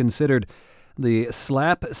Things Considered, the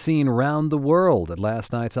slap seen round the world at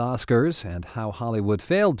last night's Oscars and how Hollywood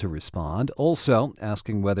failed to respond. Also,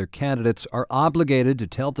 asking whether candidates are obligated to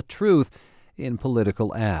tell the truth in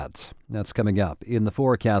political ads. That's coming up. In the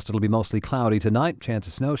forecast, it'll be mostly cloudy tonight. Chance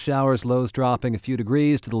of snow showers, lows dropping a few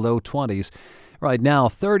degrees to the low 20s. Right now,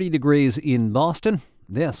 30 degrees in Boston.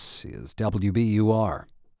 This is WBUR.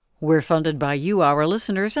 We're funded by you, our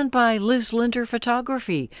listeners, and by Liz Linder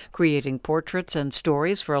Photography, creating portraits and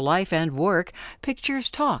stories for life and work.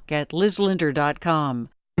 Pictures talk at lizlinder.com.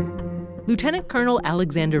 Lieutenant Colonel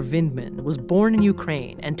Alexander Vindman was born in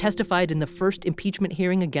Ukraine and testified in the first impeachment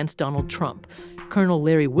hearing against Donald Trump. Colonel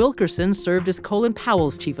Larry Wilkerson served as Colin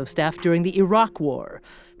Powell's chief of staff during the Iraq War.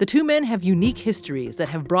 The two men have unique histories that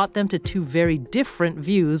have brought them to two very different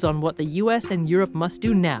views on what the U.S. and Europe must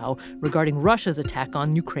do now regarding Russia's attack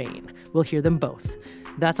on Ukraine. We'll hear them both.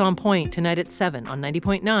 That's On Point tonight at 7 on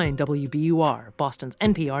 90.9 WBUR, Boston's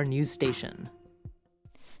NPR news station.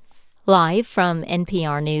 Live from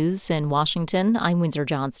NPR News in Washington, I'm Windsor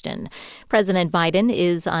Johnston. President Biden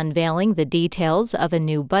is unveiling the details of a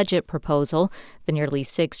new budget proposal. The nearly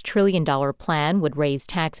 $6 trillion plan would raise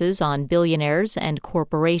taxes on billionaires and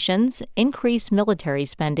corporations, increase military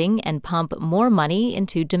spending, and pump more money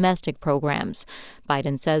into domestic programs.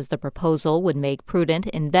 Biden says the proposal would make prudent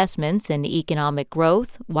investments in economic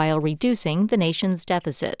growth while reducing the nation's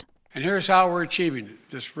deficit. And here's how we're achieving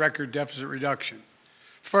this record deficit reduction.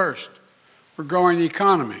 First, we're growing the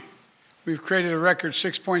economy. We've created a record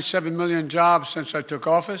 6.7 million jobs since I took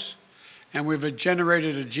office, and we've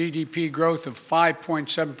generated a GDP growth of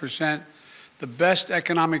 5.7%, the best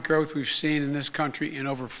economic growth we've seen in this country in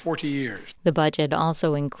over 40 years. The budget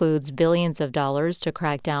also includes billions of dollars to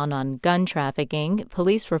crack down on gun trafficking,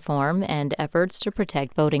 police reform, and efforts to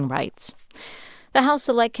protect voting rights. The House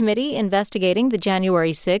Select Committee investigating the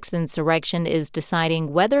January 6th insurrection is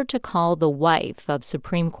deciding whether to call the wife of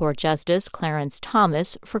Supreme Court Justice Clarence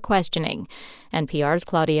Thomas for questioning. NPR's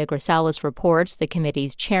Claudia Grisales reports the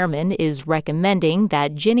committee's chairman is recommending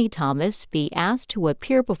that Ginny Thomas be asked to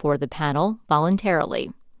appear before the panel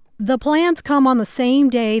voluntarily. The plans come on the same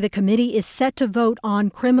day the committee is set to vote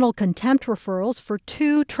on criminal contempt referrals for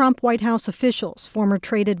two Trump White House officials, former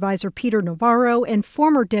trade advisor Peter Navarro and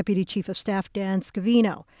former Deputy Chief of Staff Dan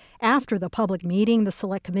Scavino. After the public meeting, the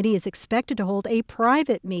Select Committee is expected to hold a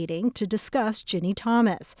private meeting to discuss Ginny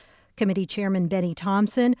Thomas. Committee Chairman Benny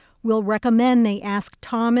Thompson will recommend they ask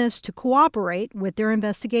Thomas to cooperate with their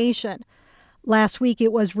investigation. Last week,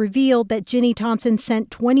 it was revealed that Ginny Thompson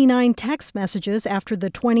sent 29 text messages after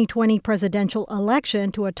the 2020 presidential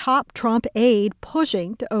election to a top Trump aide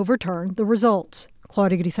pushing to overturn the results.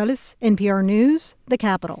 Claudia Grisales, NPR News, the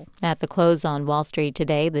Capitol. At the close on Wall Street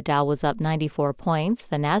today, the Dow was up 94 points,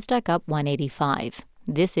 the Nasdaq up 185.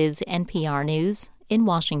 This is NPR News in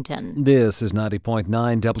Washington. This is 90.9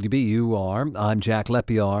 WBUR. I'm Jack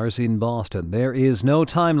Lepiarz in Boston. There is no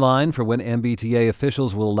timeline for when MBTA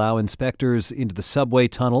officials will allow inspectors into the subway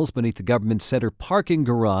tunnels beneath the government center parking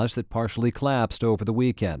garage that partially collapsed over the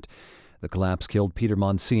weekend. The collapse killed Peter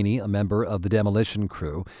Monsini, a member of the demolition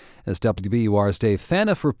crew. As WBUR's Dave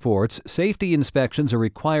Phaneuf reports, safety inspections are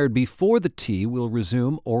required before the T will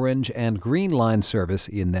resume orange and green line service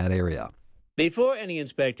in that area. Before any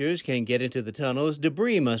inspectors can get into the tunnels,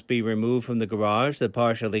 debris must be removed from the garage that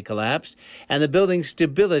partially collapsed, and the building's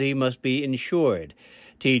stability must be ensured.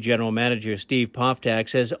 T General Manager Steve Poftak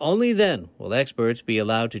says only then will experts be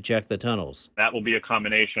allowed to check the tunnels. That will be a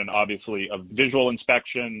combination, obviously, of visual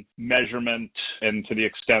inspection, measurement, and to the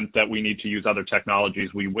extent that we need to use other technologies,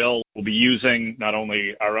 we will. We'll be using not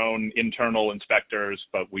only our own internal inspectors,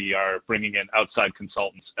 but we are bringing in outside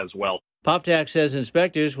consultants as well. Poftak says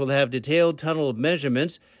inspectors will have detailed tunnel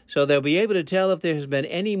measurements, so they'll be able to tell if there has been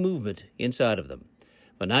any movement inside of them.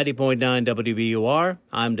 For 90.9 WBUR,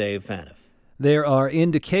 I'm Dave Phaneuf. There are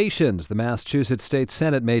indications the Massachusetts State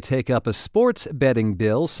Senate may take up a sports betting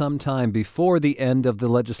bill sometime before the end of the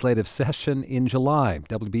legislative session in July.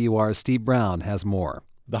 WBUR's Steve Brown has more.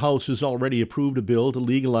 The House has already approved a bill to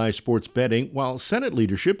legalize sports betting, while Senate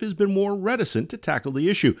leadership has been more reticent to tackle the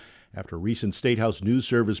issue. After a recent State House News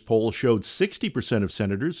Service poll showed 60% of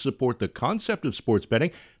senators support the concept of sports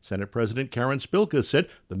betting, Senate President Karen Spilka said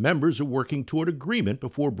the members are working toward agreement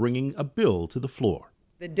before bringing a bill to the floor.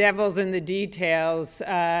 The devil's in the details,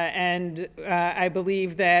 and I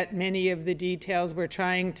believe that many of the details we're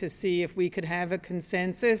trying to see if we could have a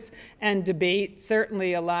consensus and debate,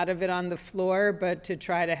 certainly a lot of it on the floor, but to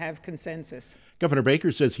try to have consensus. Governor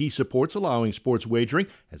Baker says he supports allowing sports wagering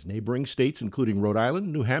as neighboring states, including Rhode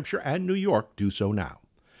Island, New Hampshire, and New York, do so now.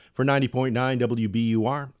 For 90.9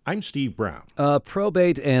 WBUR, I'm Steve Brown. A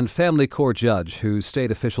probate and family court judge who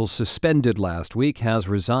state officials suspended last week has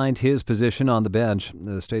resigned his position on the bench.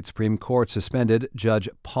 The state Supreme Court suspended Judge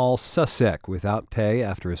Paul Susek without pay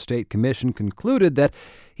after a state commission concluded that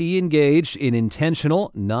he engaged in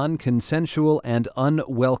intentional, non-consensual, and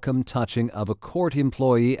unwelcome touching of a court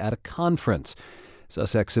employee at a conference.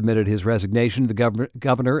 Susek submitted his resignation to the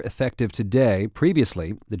governor effective today.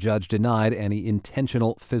 Previously, the judge denied any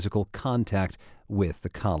intentional physical contact with the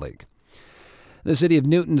colleague. The city of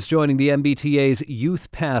Newton's joining the MBTA's Youth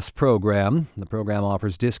Pass program. The program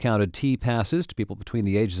offers discounted T-passes to people between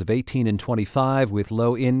the ages of 18 and 25 with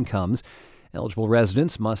low incomes. Eligible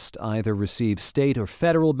residents must either receive state or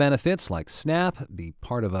federal benefits like SNAP, be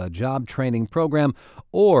part of a job training program,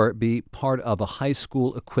 or be part of a high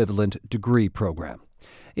school equivalent degree program.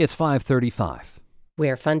 It's 5:35.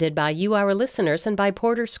 We're funded by you, our listeners, and by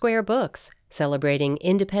Porter Square Books, celebrating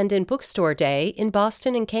Independent Bookstore Day in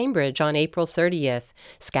Boston and Cambridge on April 30th.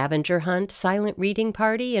 Scavenger hunt, silent reading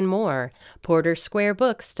party, and more.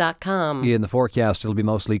 PorterSquareBooks.com. In the forecast, it'll be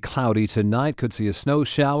mostly cloudy tonight. Could see a snow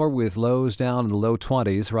shower with lows down in the low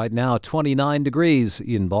 20s. Right now, 29 degrees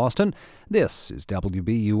in Boston. This is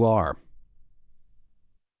WBUR.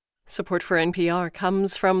 Support for NPR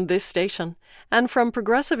comes from this station and from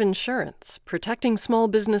Progressive Insurance, protecting small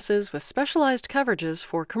businesses with specialized coverages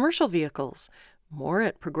for commercial vehicles. More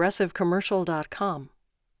at progressivecommercial.com.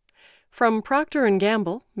 From Procter &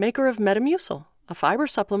 Gamble, maker of Metamucil, a fiber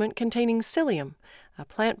supplement containing psyllium, a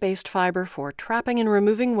plant-based fiber for trapping and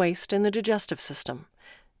removing waste in the digestive system,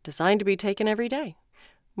 designed to be taken every day.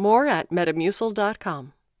 More at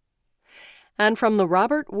metamucil.com. And from the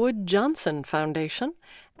Robert Wood Johnson Foundation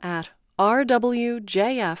at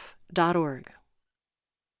rwjf.org.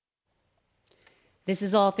 This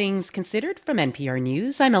is All Things Considered from NPR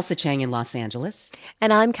News. I'm Elsa Chang in Los Angeles.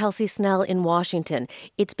 And I'm Kelsey Snell in Washington.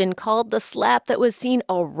 It's been called the slap that was seen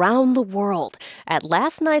around the world. At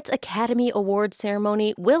last night's Academy Awards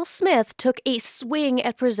ceremony, Will Smith took a swing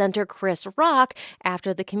at presenter Chris Rock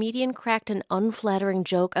after the comedian cracked an unflattering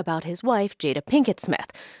joke about his wife, Jada Pinkett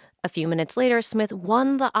Smith. A few minutes later, Smith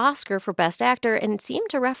won the Oscar for Best Actor and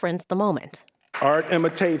seemed to reference the moment. Art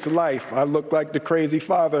imitates life. I look like the crazy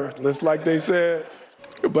father, just like they said.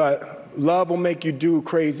 But love will make you do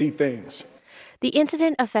crazy things. The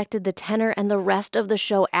incident affected the tenor and the rest of the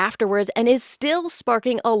show afterwards and is still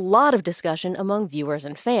sparking a lot of discussion among viewers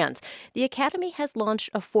and fans. The Academy has launched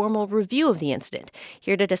a formal review of the incident.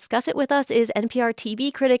 Here to discuss it with us is NPR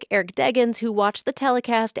TV critic Eric Deggans, who watched the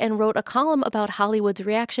telecast and wrote a column about Hollywood's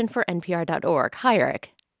reaction for NPR.org. Hi,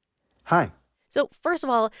 Eric. Hi. So, first of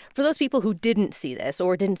all, for those people who didn't see this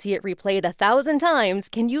or didn't see it replayed 1,000 times,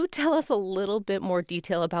 can you tell us a little bit more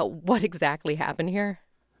detail about what exactly happened here?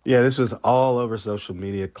 Yeah, this was all over social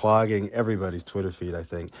media, clogging everybody's Twitter feed, I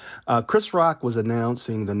think. Chris Rock was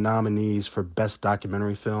announcing the nominees for Best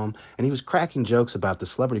Documentary Film, and he was cracking jokes about the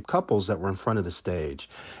celebrity couples that were in front of the stage.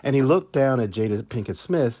 And he looked down at Jada Pinkett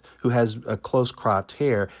Smith, who has a close-cropped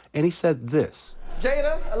hair, and he said this.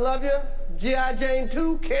 Jada, I love you. G.I. Jane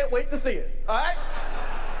 2, can't wait to see it. All right?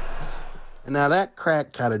 And now that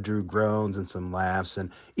crack kind of drew groans and some laughs, and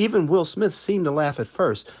even Will Smith seemed to laugh at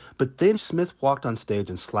first. But then Smith walked on stage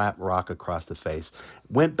and slapped Rock across the face,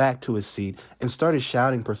 went back to his seat, and started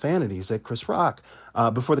shouting profanities at Chris Rock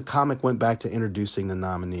before the comic went back to introducing the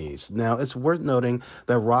nominees. Now, it's worth noting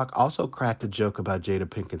that Rock also cracked a joke about Jada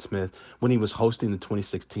Pinkett Smith when he was hosting the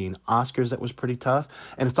 2016 Oscars that was pretty tough.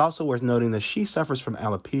 And it's also worth noting that she suffers from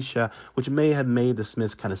alopecia, which may have made the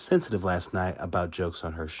Smiths kind of sensitive last night about jokes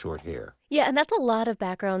on her short hair. Yeah, and that's a lot of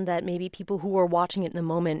background that maybe people who were watching it in the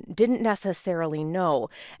moment didn't necessarily know.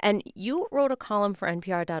 And you wrote a column for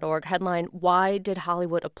NPR.org, headline, "Why Did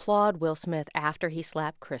Hollywood Applaud Will Smith After He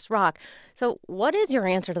Slapped Chris Rock?" So what is your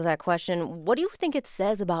answer to that question? What do you think it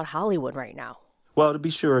says about Hollywood right now? Well, to be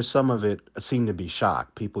sure, some of it seemed to be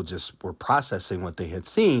shock. People just were processing what they had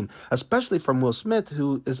seen, especially from Will Smith,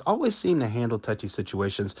 who has always seemed to handle touchy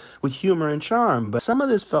situations with humor and charm. But some of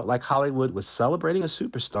this felt like Hollywood was celebrating a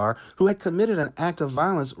superstar who had committed an act of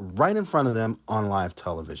violence right in front of them on live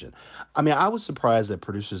television. I mean, I was surprised that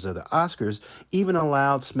producers of the Oscars even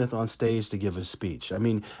allowed Smith on stage to give a speech. I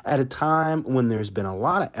mean, at a time when there's been a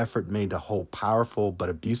lot of effort made to hold powerful but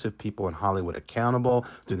abusive people in Hollywood accountable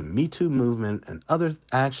through the Me Too movement and other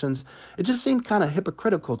actions, it just seemed kind of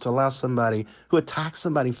hypocritical to allow somebody who attacked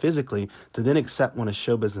somebody physically to then accept one of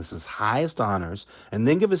show business's highest honors and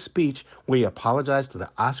then give a speech where he apologized to the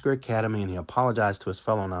Oscar Academy and he apologized to his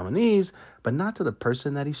fellow nominees, but not to the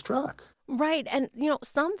person that he struck. Right. And,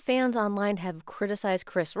 some fans online have criticized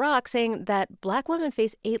Chris Rock, saying that Black women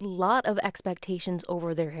face a lot of expectations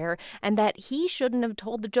over their hair and that he shouldn't have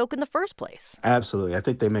told the joke in the first place. Absolutely. I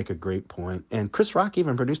think they make a great point. And Chris Rock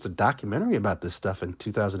even produced a documentary about this stuff in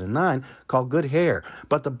 2009 called Good Hair.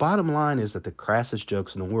 But the bottom line is that the crassest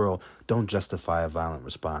jokes in the world don't justify a violent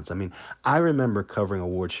response. I mean, I remember covering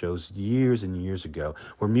award shows years and years ago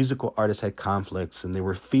where musical artists had conflicts and there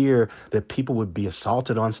were fear that people would be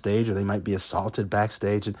assaulted on stage or they might be assaulted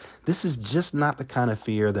backstage. And this is just not the kind of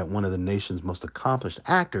fear that one of the nation's most accomplished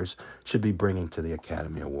actors should be bringing to the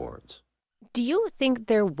Academy Awards. Do you think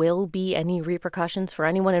there will be any repercussions for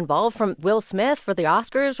anyone involved, from Will Smith for the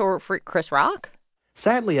Oscars or for Chris Rock?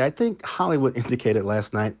 Sadly, I think Hollywood indicated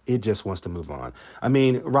last night it just wants to move on. I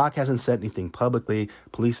mean, Rock hasn't said anything publicly.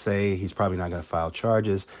 Police say he's probably not going to file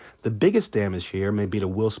charges. The biggest damage here may be to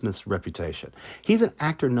Will Smith's reputation. He's an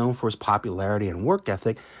actor known for his popularity and work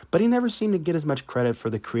ethic, but he never seemed to get as much credit for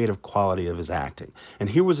the creative quality of his acting.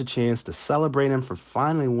 And here was a chance to celebrate him for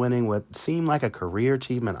finally winning what seemed like a career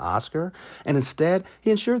achievement Oscar. And instead, he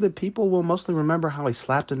ensured that people will mostly remember how he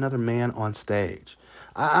slapped another man on stage.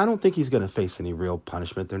 I don't think he's going to face any real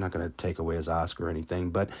punishment. They're not going to take away his Oscar or anything,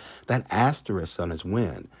 but that asterisk on his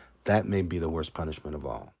win, that may be the worst punishment of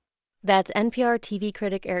all. That's NPR TV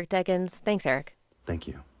critic Eric Deggans. Thanks, Eric. Thank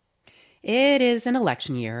you. It is an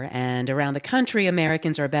election year, and around the country,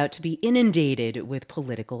 Americans are about to be inundated with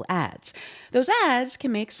political ads. Those ads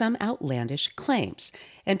can make some outlandish claims.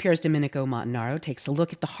 NPR's Domenico Montanaro takes a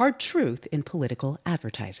look at the hard truth in political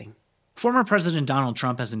advertising. Former President Donald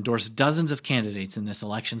Trump has endorsed dozens of candidates in this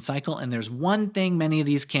election cycle, and there's one thing many of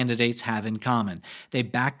these candidates have in common. They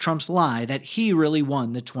back Trump's lie that he really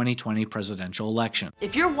won the 2020 presidential election.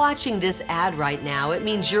 If you're watching this ad right now, it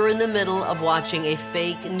means you're in the middle of watching a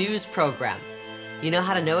fake news program. You know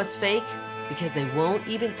how to know it's fake? Because they won't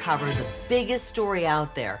even cover the biggest story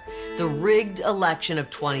out there, the rigged election of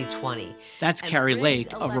 2020. That's Carrie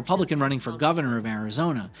Lake, a Republican running for governor of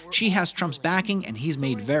Arizona. She has Trump's backing, and he's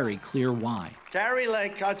made very clear why. Carrie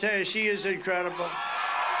Lake, I'll tell you, she is incredible.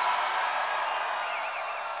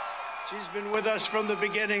 She's been with us from the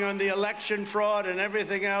beginning on the election fraud and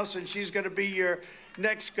everything else, and she's going to be your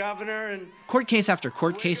next governor. And court case after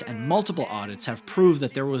court case and multiple audits have proved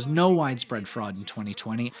that there was no widespread fraud in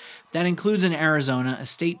 2020. That includes in Arizona, a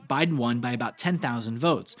state Biden won by about 10,000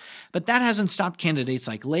 votes. But that hasn't stopped candidates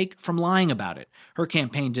like Lake from lying about it. Her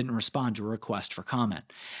campaign didn't respond to a request for comment.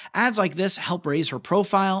 Ads like this help raise her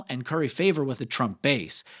profile and curry favor with the Trump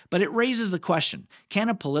base. But it raises the question, can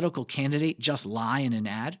a political candidate just lie in an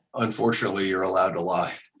ad? Unfortunately, you're allowed to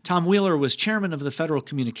lie. Tom Wheeler was chairman of the Federal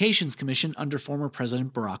Communications Commission under former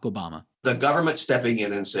President Barack Obama. The government stepping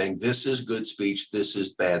in and saying this is good speech, this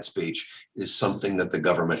is bad speech, is something that the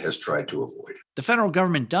government has tried to avoid. The federal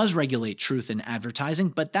government does regulate truth in advertising,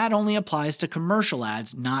 but that only applies to commercial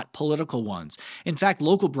ads, not political ones. In fact,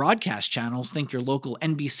 local broadcast channels, think your local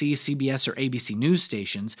NBC, CBS, or ABC news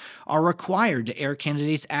stations, are required to air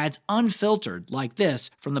candidates' ads unfiltered, like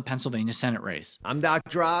this from the Pennsylvania Senate race. I'm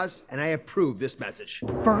Dr. Oz, and I approve this message.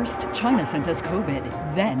 First, China sent us COVID.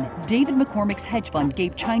 Then, David McCormick's hedge fund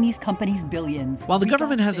gave Chinese company company's billions. While the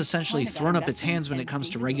government has essentially thrown up its hands when it comes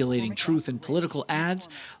to regulating truth in political ads,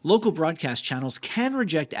 local broadcast channels can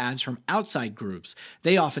reject ads from outside groups.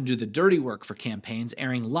 They often do the dirty work for campaigns,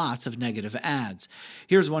 airing lots of negative ads.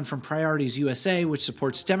 Here's one from Priorities USA, which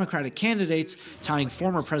supports Democratic candidates, tying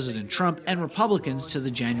former President Trump and Republicans to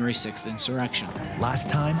the January 6th insurrection. Last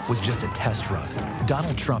time was just a test run.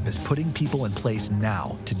 Donald Trump is putting people in place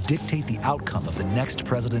now to dictate the outcome of the next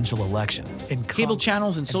presidential election. Cable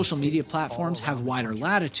channels and social media platforms have wider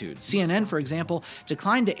latitude. CNN, for example,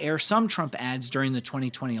 declined to air some Trump ads during the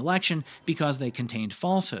 2020 election because they contained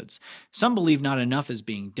falsehoods. Some believe not enough is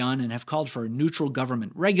being done and have called for a neutral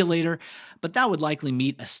government regulator, but that would likely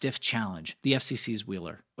meet a stiff challenge. The FCC's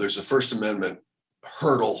Wheeler. There's a First Amendment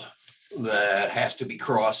hurdle that has to be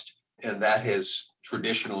crossed, and that has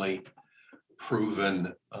traditionally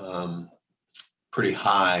proven pretty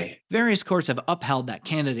high. Various courts have upheld that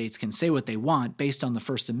candidates can say what they want based on the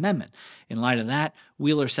First Amendment. In light of that,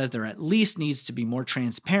 Wheeler says there at least needs to be more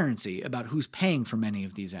transparency about who's paying for many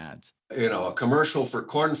of these ads. You know, a commercial for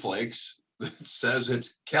cornflakes that says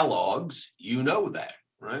it's Kellogg's, you know that,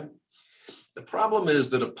 right? The problem is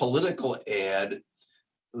that a political ad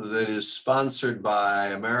that is sponsored by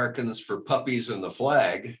Americans for Puppies and the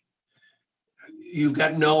Flag, you've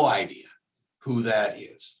got no idea who that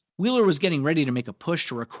is. Wheeler was getting ready to make a push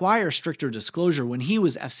to require stricter disclosure when he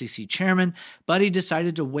was FCC chairman, but he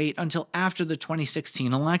decided to wait until after the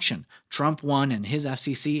 2016 election. Trump won, and his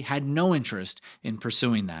FCC had no interest in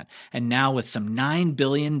pursuing that. And now, with some $9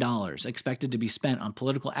 billion expected to be spent on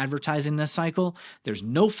political advertising this cycle, there's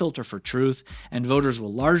no filter for truth, and voters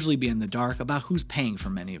will largely be in the dark about who's paying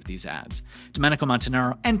for many of these ads. Domenico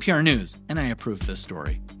Montanaro, NPR News, and I approve this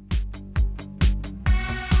story.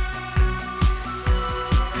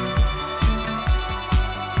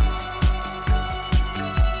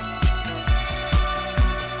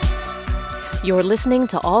 You're listening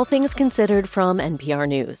to All Things Considered from NPR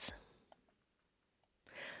News.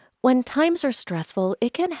 When times are stressful,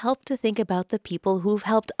 it can help to think about the people who've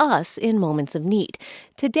helped us in moments of need.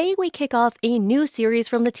 Today, we kick off a new series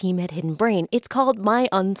from the team at Hidden Brain. It's called My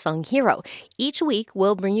Unsung Hero. Each week,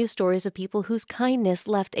 we'll bring you stories of people whose kindness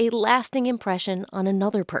left a lasting impression on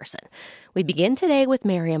another person. We begin today with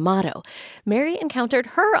Mary Amato. Mary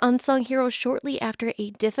encountered her unsung hero shortly after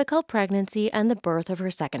a difficult pregnancy and the birth of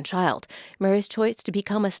her second child. Mary's choice to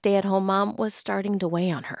become a stay-at-home mom was starting to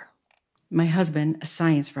weigh on her. My husband, a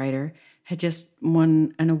science writer, had just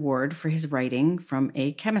won an award for his writing from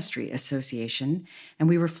a chemistry association, and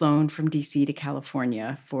we were flown from D.C. to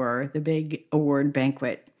California for the big award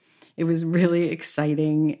banquet. It was really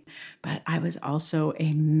exciting, but I was also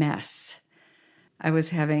a mess. I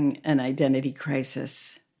was having an identity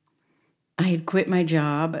crisis. I had quit my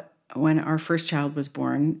job when our first child was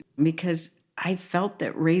born because I felt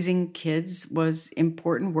that raising kids was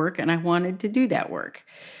important work, and I wanted to do that work.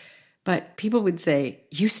 But people would say,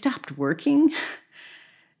 "You stopped working?"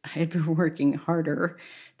 I had been working harder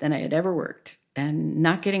than I had ever worked and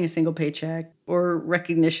not getting a single paycheck or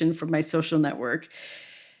recognition from my social network.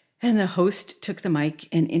 And the host took the mic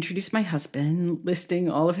and introduced my husband, listing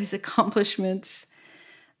all of his accomplishments.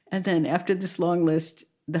 And then after this long list,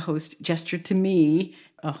 the host gestured to me,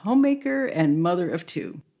 a homemaker and mother of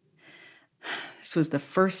two. This was the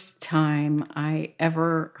first time I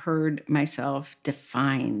ever heard myself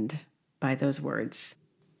defined by those words.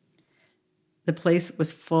 The place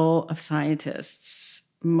was full of scientists,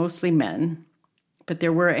 mostly men, but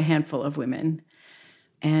there were a handful of women.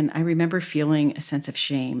 And I remember feeling a sense of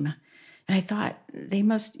shame. And I thought they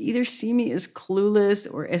must either see me as clueless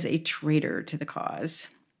or as a traitor to the cause.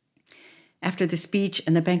 After the speech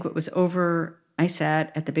and the banquet was over, I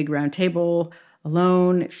sat at the big round table,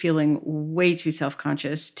 alone, feeling way too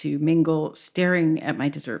self-conscious to mingle, staring at my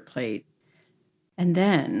dessert plate. And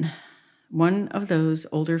then one of those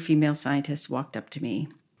older female scientists walked up to me.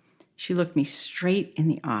 She looked me straight in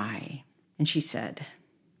the eye, and she said,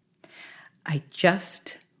 "I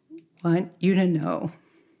just want you to know."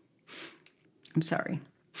 I'm sorry.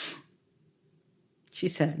 She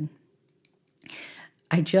said,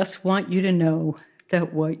 "I just want you to know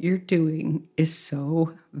that what you're doing is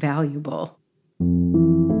so valuable."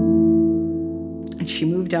 And she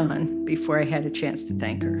moved on before I had a chance to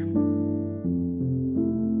thank her.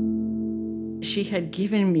 She had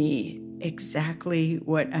given me exactly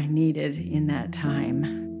what I needed in that time.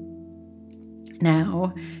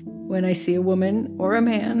 Now, when I see a woman or a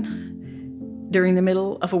man during the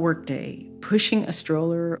middle of a workday pushing a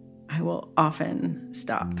stroller, I will often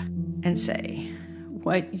stop and say,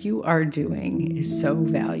 "What you are doing is so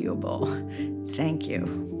valuable. Thank you."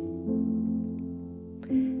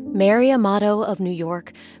 Mary Amato of New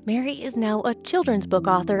York. Mary is now a children's book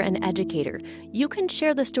author and educator. You can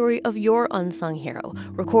share the story of your unsung hero.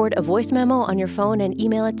 Record a voice memo on your phone and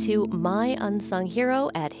email it to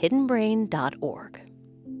myunsunghero@hiddenbrain.org.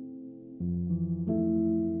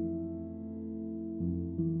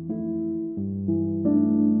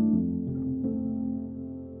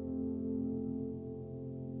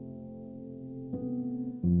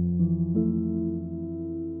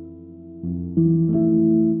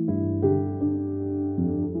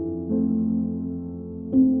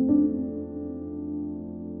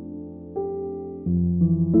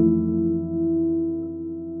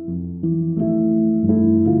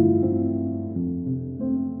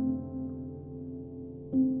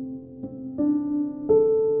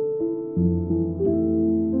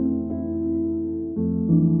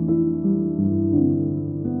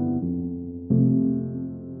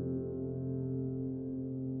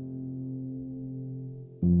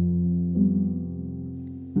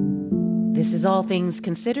 This is All Things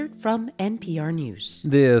Considered from NPR News.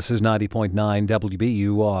 This is 90.9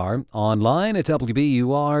 WBUR, online at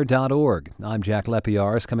WBUR.org. I'm Jack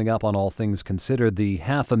Lepiars. Coming up on All Things Considered, the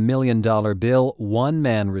 $500,000 bill one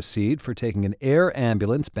man received for taking an air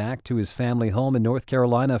ambulance back to his family home in North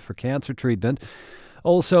Carolina for cancer treatment.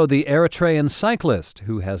 Also, the Eritrean cyclist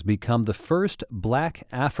who has become the first black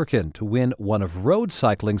African to win one of road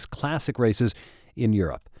cycling's classic races in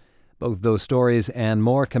Europe. Both those stories and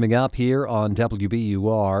more coming up here on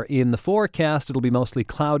WBUR. In the forecast, it'll be mostly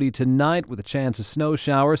cloudy tonight with a chance of snow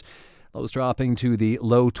showers. Lows dropping to the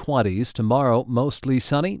low 20s. Tomorrow, mostly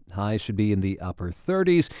sunny. Highs should be in the upper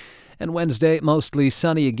 30s. And Wednesday, mostly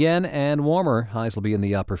sunny again and warmer. Highs will be in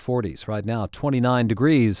the upper 40s. Right now, 29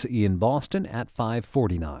 degrees in Boston at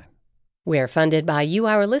 5:49. We're funded by you,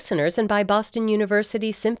 our listeners, and by Boston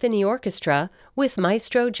University Symphony Orchestra with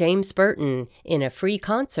Maestro James Burton in a free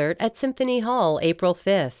concert at Symphony Hall April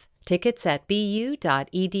 5th. Tickets at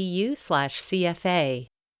bu.edu/CFA.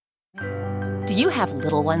 Do you have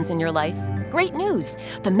little ones in your life? Great news!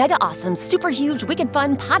 The mega awesome, super huge, wicked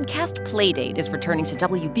fun podcast Playdate is returning to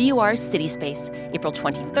WBUR's City Space April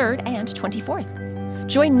 23rd and 24th.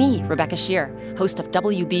 Join me, Rebecca Shear, host of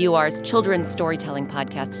WBUR's children's storytelling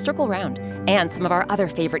podcast, Circle Round, and some of our other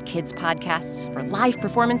favorite kids' podcasts for live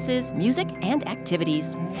performances, music, and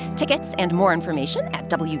activities. Tickets and more information at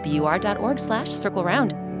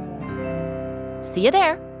WBUR.org/circleround. See you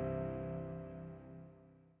there.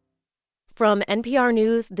 From NPR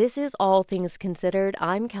News, this is All Things Considered.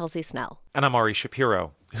 I'm Kelsey Snell. And I'm Ari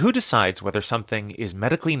Shapiro. Who decides whether something is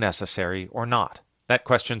medically necessary or not? That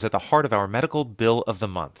question's at the heart of our medical bill of the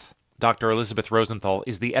month. Dr. Elizabeth Rosenthal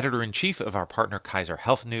is the editor-in-chief of our partner Kaiser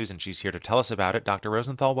Health News, and she's here to tell us about it. Dr.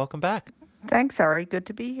 Rosenthal, welcome back. Thanks, Ari. Good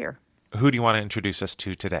to be here. Who do you want to introduce us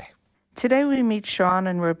to today? Today we meet Sean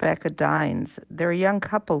and Rebecca Dines. They're a young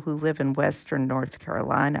couple who live in western North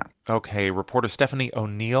Carolina. Okay, reporter Stephanie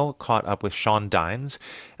O'Neill caught up with Sean Dines,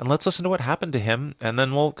 and let's listen to what happened to him, and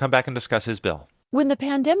then we'll come back and discuss his bill. When the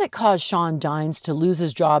pandemic caused Sean Dines to lose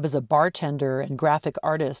his job as a bartender and graphic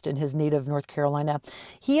artist in his native North Carolina,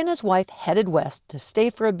 he and his wife headed west to stay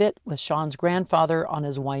for a bit with Sean's grandfather on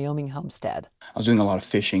his Wyoming homestead. I was doing a lot of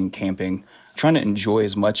fishing, camping, trying to enjoy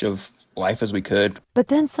as much of life as we could. But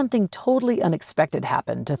then something totally unexpected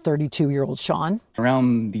happened to 32-year-old Sean.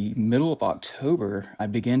 Around the middle of October, I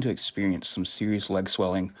began to experience some serious leg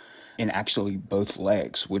swelling in actually both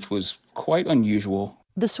legs, which was quite unusual.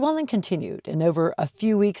 The swelling continued and over a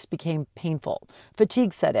few weeks became painful.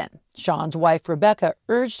 Fatigue set in. Sean's wife, Rebecca,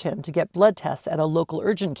 urged him to get blood tests at a local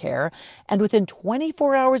urgent care, and within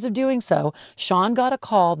 24 hours of doing so, Sean got a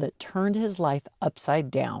call that turned his life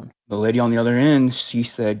upside down. The lady on the other end, she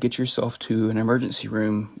said, get yourself to an emergency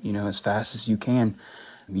room, as fast as you can.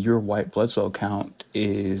 Your white blood cell count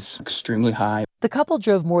is extremely high. The couple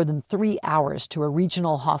drove more than 3 hours to a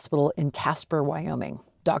regional hospital in Casper, Wyoming.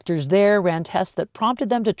 Doctors there ran tests that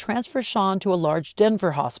prompted them to transfer Sean to a large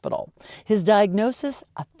Denver hospital. His diagnosis,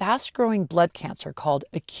 a fast-growing blood cancer called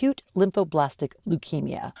acute lymphoblastic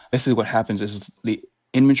leukemia. Basically what happens is the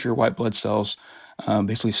immature white blood cells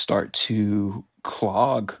basically start to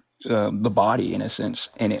clog the body in a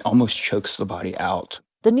sense, and it almost chokes the body out.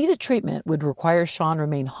 The needed treatment would require Sean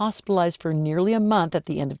remain hospitalized for nearly a month at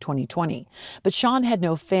the end of 2020. But Sean had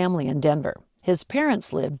no family in Denver. His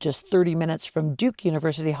parents lived just 30 minutes from Duke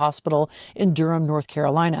University Hospital in Durham, North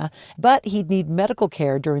Carolina, but he'd need medical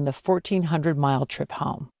care during the 1,400-mile trip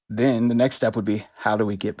home. Then the next step would be, how do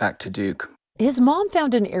we get back to Duke? His mom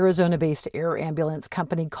found an Arizona-based air ambulance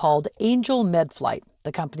company called Angel MedFlight.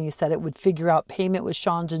 The company said it would figure out payment with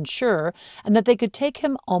Sean's insurer and that they could take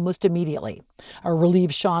him almost immediately. A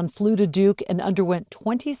relieved Sean flew to Duke and underwent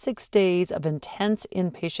 26 days of intense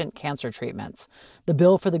inpatient cancer treatments. The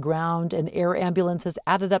bill for the ground and air ambulances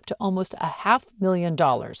added up to almost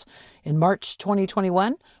 $500,000. In March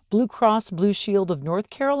 2021, Blue Cross Blue Shield of North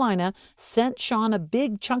Carolina sent Sean a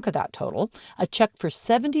big chunk of that total, a check for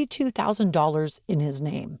 $72,000 in his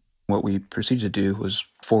name. What we proceeded to do was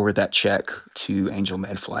forward that check to Angel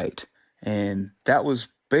Med Flight. And that was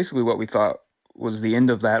basically what we thought was the end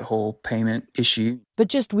of that whole payment issue. But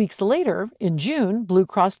just weeks later, in June, Blue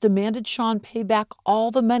Cross demanded Sean pay back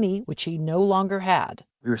all the money which he no longer had.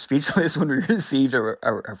 We were speechless when we received a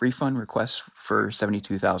refund request for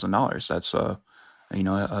 $72,000. That's a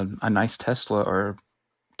nice Tesla, or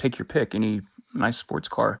take your pick, any nice sports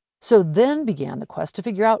car. So then began the quest to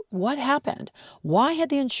figure out what happened. Why had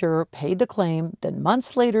the insurer paid the claim, then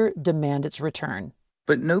months later demand its return?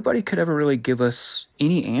 But nobody could ever really give us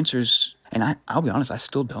any answers. And I'll be honest, I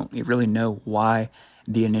still don't really know why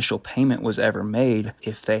the initial payment was ever made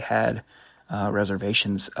if they had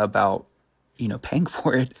reservations about, paying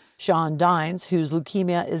for it. Sean Dines, whose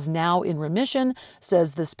leukemia is now in remission,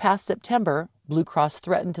 says this past September, Blue Cross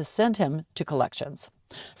threatened to send him to collections.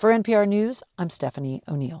 For NPR News, I'm Stephanie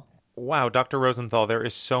O'Neill. Wow, Dr. Rosenthal, there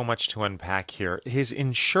is so much to unpack here. His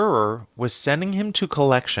insurer was sending him to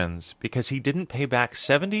collections because he didn't pay back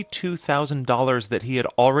 $72,000 that he had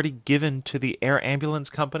already given to the air ambulance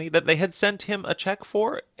company that they had sent him a check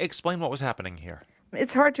for. Explain what was happening here.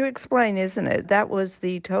 It's hard to explain, isn't it? That was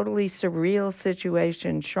the totally surreal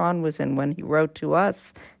situation Sean was in when he wrote to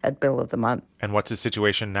us at Bill of the Month. And what's his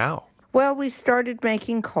situation now? Well, we started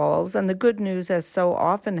making calls, and the good news, as so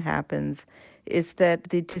often happens, is that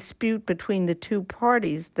the dispute between the two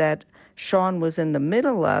parties that Sean was in the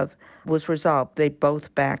middle of was resolved. They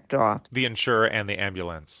both backed off. The insurer and the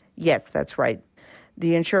ambulance. Yes, that's right.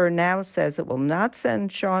 The insurer now says it will not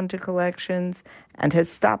send Sean to collections and has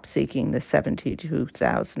stopped seeking the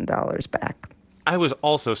 $72,000 back. I was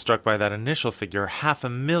also struck by that initial figure,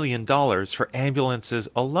 $500,000 for ambulances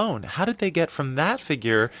alone. How did they get from that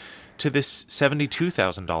figure to this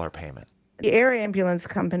 $72,000 payment? The air ambulance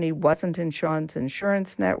company wasn't in Sean's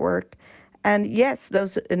insurance network. And yes,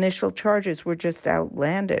 those initial charges were just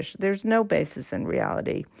outlandish. There's no basis in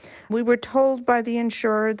reality. We were told by the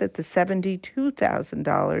insurer that the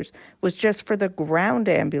 $72,000 was just for the ground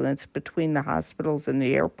ambulance between the hospitals and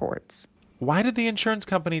the airports. Why did the insurance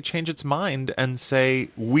company change its mind and say,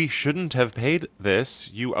 we shouldn't have paid this,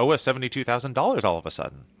 you owe us $72,000 all of a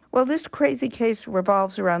sudden? Well, this crazy case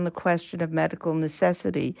revolves around the question of medical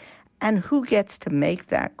necessity and who gets to make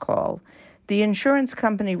that call. The insurance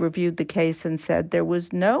company reviewed the case and said there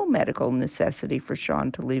was no medical necessity for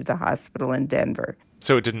Sean to leave the hospital in Denver.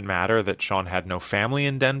 So it didn't matter that Sean had no family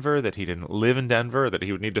in Denver, that he didn't live in Denver, that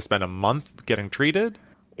he would need to spend a month getting treated?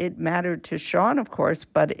 It mattered to Sean, of course,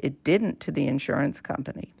 but it didn't to the insurance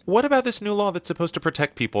company. What about this new law that's supposed to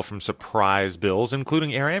protect people from surprise bills,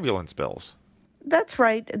 including air ambulance bills? That's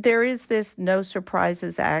right. There is this No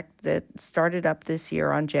Surprises Act that started up this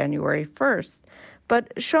year on January 1st.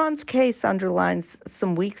 But Sean's case underlines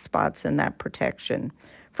some weak spots in that protection.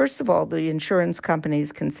 First of all, the insurance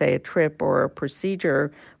companies can say a trip or a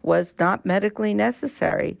procedure was not medically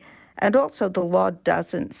necessary. And also, the law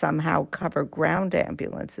doesn't somehow cover ground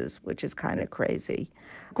ambulances, which is kind of crazy.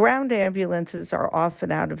 Ground ambulances are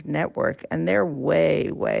often out of network, and they're way,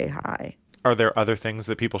 way high. Are there other things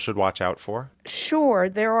that people should watch out for? Sure,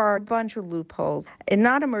 there are a bunch of loopholes. In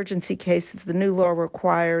non-emergency cases, the new law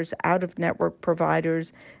requires out-of-network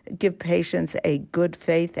providers give patients a good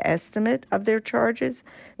faith estimate of their charges.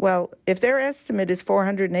 Well, if their estimate is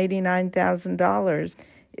 $489,000,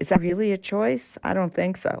 is that really a choice? I don't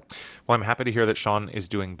think so. Well, I'm happy to hear that Sean is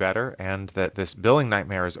doing better and that this billing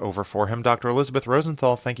nightmare is over for him. Dr. Elizabeth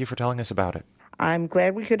Rosenthal, thank you for telling us about it. I'm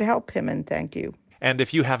glad we could help him, and thank you. And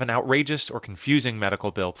if you have an outrageous or confusing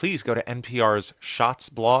medical bill, please go to NPR's Shots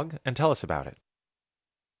blog and tell us about it.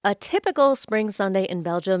 A typical spring Sunday in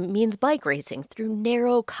Belgium means bike racing through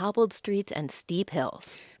narrow, cobbled streets and steep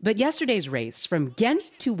hills. But yesterday's race from Ghent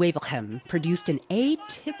to Wevelgem produced an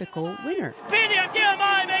atypical winner. Binyam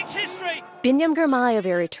Girmay makes history! Binyam Girmay of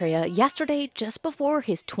Eritrea, yesterday, just before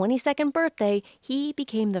his 22nd birthday, he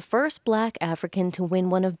became the first Black African to win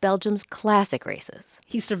one of Belgium's classic races.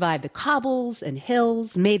 He survived the cobbles and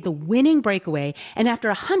hills, made the winning breakaway, and after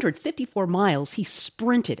 154 miles, he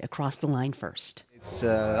sprinted across the line first. It's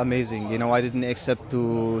amazing. I didn't expect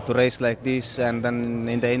to race like this and then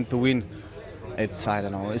in the end to win. I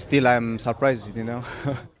don't know, still I'm surprised,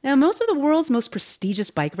 Now, most of the world's most prestigious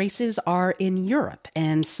bike races are in Europe,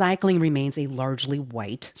 and cycling remains a largely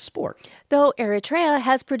white sport. Though Eritrea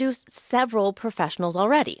has produced several professionals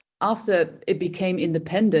already. After it became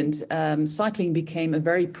independent, cycling became a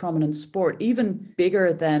very prominent sport, even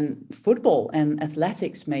bigger than football and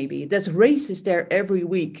athletics, maybe. There's races there every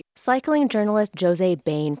week. Cycling journalist Jose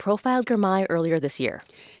Bain profiled Girmay earlier this year.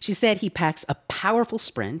 She said he packs a powerful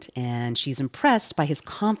sprint, and she's impressed by his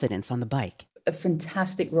confidence on the bike. A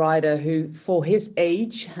fantastic rider who, for his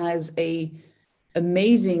age, has a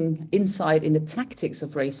amazing insight in the tactics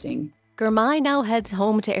of racing. Girmay now heads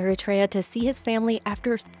home to Eritrea to see his family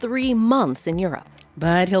after 3 months in Europe.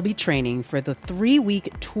 But he'll be training for the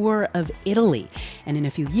 3-week Tour of Italy, and in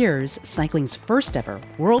a few years, cycling's first ever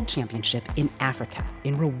World Championship in Africa,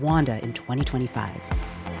 in Rwanda in 2025.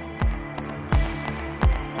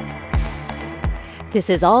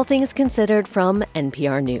 This is All Things Considered from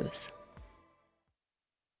NPR News.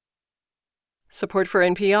 Support for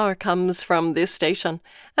NPR comes from this station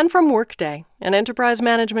and from Workday, an enterprise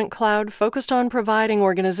management cloud focused on providing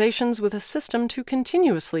organizations with a system to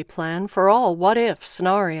continuously plan for all what-if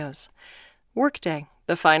scenarios. Workday,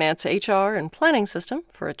 the finance, HR, and planning system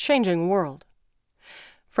for a changing world.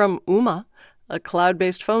 From Uma, a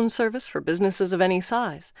cloud-based phone service for businesses of any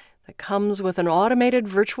size that comes with an automated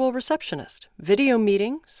virtual receptionist, video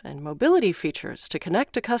meetings, and mobility features to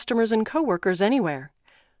connect to customers and coworkers anywhere.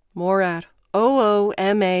 More at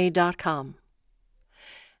ooma.com.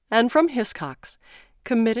 And from Hiscox,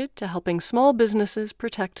 committed to helping small businesses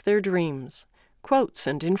protect their dreams. Quotes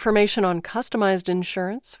and information on customized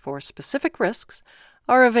insurance for specific risks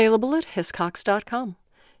are available at hiscox.com.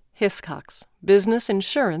 Hiscox, business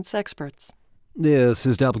insurance experts. This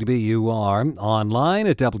is WBUR, online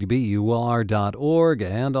at WBUR.org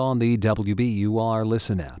and on the WBUR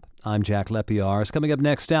Listen app. I'm Jack Lepiars. Coming up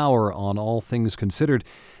next hour on All Things Considered,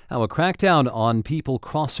 how a crackdown on people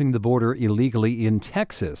crossing the border illegally in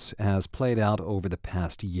Texas has played out over the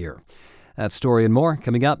past year. That story and more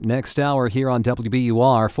coming up next hour here on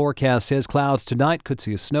WBUR. Forecast says clouds tonight, could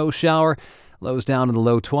see a snow shower. Lows down in the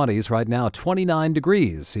low 20s. Right now, 29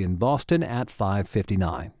 degrees in Boston at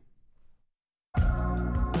 5:59.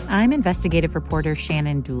 I'm investigative reporter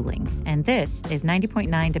Shannon Dooling, and this is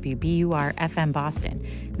 90.9 WBUR FM Boston,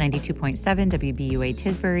 92.7 WBUA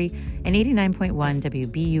Tisbury, and 89.1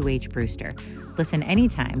 WBUH Brewster. Listen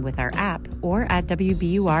anytime with our app or at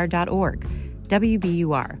WBUR.org.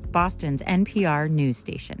 WBUR, Boston's NPR news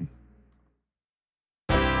station.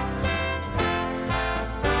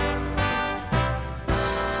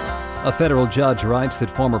 A federal judge writes that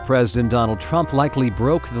former President Donald Trump likely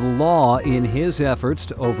broke the law in his efforts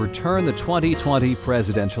to overturn the 2020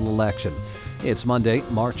 presidential election. It's Monday,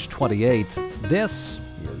 March 28th. This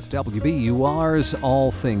is WBUR's All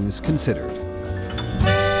Things Considered.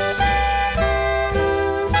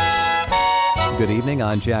 Good evening,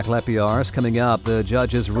 I'm Jack Lepiars. Coming up, the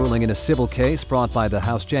judge's ruling in a civil case brought by the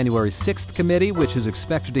House January 6th committee, which is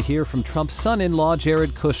expected to hear from Trump's son-in-law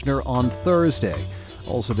Jared Kushner on Thursday.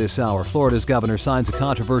 Also this hour, Florida's governor signs a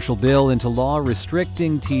controversial bill into law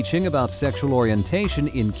restricting teaching about sexual orientation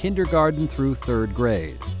in kindergarten through 3rd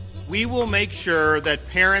grade. We will make sure that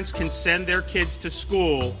parents can send their kids to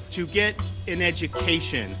school to get an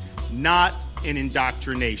education, not an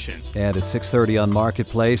indoctrination. And at 6:30 on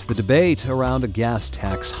Marketplace, the debate around a gas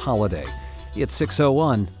tax holiday. It's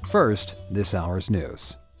 6:01. First, this hour's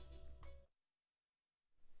news.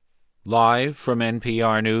 Live from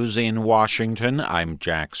NPR News in Washington, I'm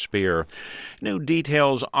Jack Speer. New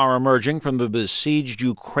details are emerging from the besieged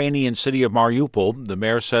Ukrainian city of Mariupol. The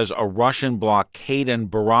mayor says a Russian blockade and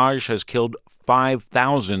barrage has killed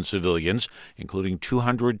 5,000 civilians, including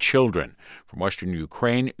 200 children. From western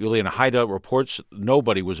Ukraine, Yulian Haida reports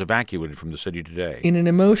nobody was evacuated from the city today. In an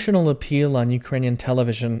emotional appeal on Ukrainian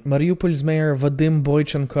television, Mariupol's mayor Vadim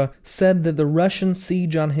Boychenko said that the Russian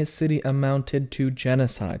siege on his city amounted to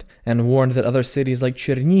genocide and warned that other cities like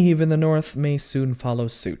Chernihiv in the north may soon follow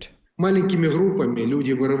suit. Маленькими группами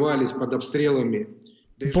люди вырывались под обстрелами.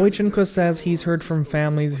 Boychenko says he's heard from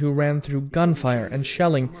families who ran through gunfire and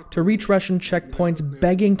shelling to reach Russian checkpoints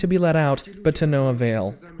begging to be let out, but to no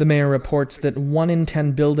avail. The mayor reports that 1 in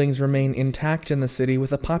 10 buildings remain intact in the city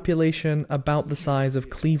with a population about the size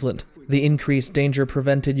of Cleveland. The increased danger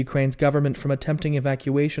prevented Ukraine's government from attempting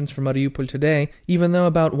evacuations from Mariupol today, even though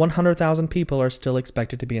about 100,000 people are still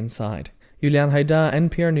expected to be inside. Yulian Haida,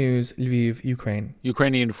 NPR News, Lviv, Ukraine.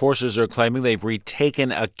 Ukrainian forces are claiming they've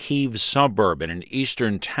retaken a Kyiv suburb in an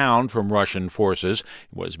eastern town from Russian forces.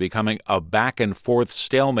 It was becoming a back-and-forth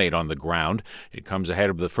stalemate on the ground. It comes ahead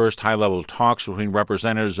of the first high-level talks between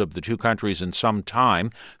representatives of the two countries in some time.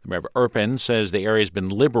 Rev. Irpin says the area has been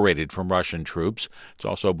liberated from Russian troops. It's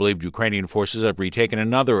also believed Ukrainian forces have retaken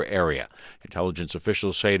another area. Intelligence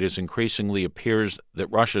officials say it increasingly appears that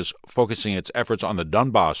Russia's focusing its efforts on the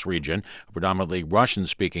Donbas region, a predominantly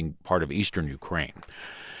Russian-speaking part of eastern Ukraine.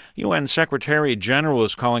 UN Secretary General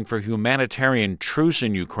is calling for humanitarian truce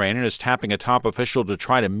in Ukraine and is tapping a top official to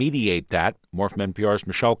try to mediate that. More from NPR's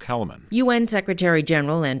Michelle Kellerman. UN Secretary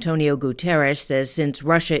General Antonio Guterres says since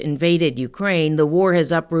Russia invaded Ukraine, the war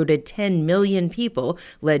has uprooted 10 million people,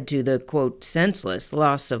 led to the, quote, senseless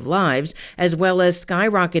loss of lives, as well as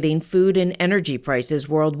skyrocketing food and energy prices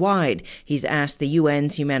worldwide. He's asked the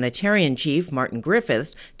UN's humanitarian chief, Martin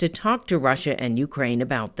Griffiths, to talk to Russia and Ukraine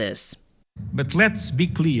about this. But let's be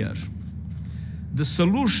clear. The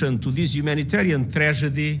solution to this humanitarian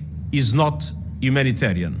tragedy is not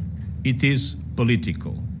humanitarian. It is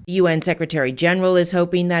political. The UN Secretary General is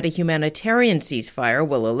hoping that a humanitarian ceasefire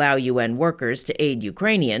will allow UN workers to aid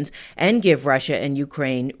Ukrainians and give Russia and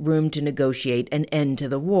Ukraine room to negotiate an end to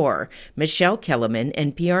the war. Michelle Kellerman,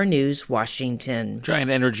 NPR News, Washington. Giant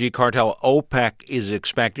energy cartel OPEC is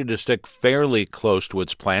expected to stick fairly close to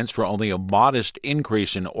its plans for only a modest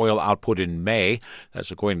increase in oil output in May.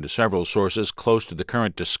 That's according to several sources close to the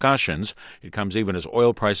current discussions. It comes even as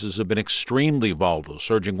oil prices have been extremely volatile,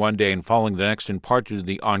 surging one day and falling the next, in part due to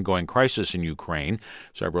the ongoing crisis in Ukraine.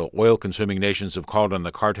 Several oil-consuming nations have called on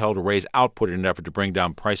the cartel to raise output in an effort to bring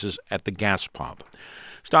down prices at the gas pump.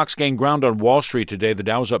 Stocks gained ground on Wall Street today. The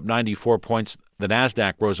Dow was up 94 points. The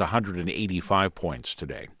Nasdaq rose 185 points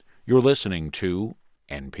today. You're listening to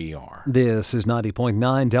NPR. This is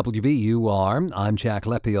 90.9 WBUR. I'm Jack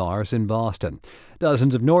Lepiars in Boston.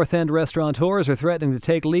 Dozens of North End restaurateurs are threatening to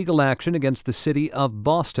take legal action against the city of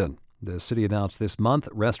Boston. The city announced this month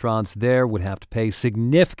restaurants there would have to pay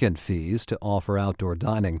significant fees to offer outdoor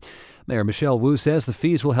dining. Mayor Michelle Wu says the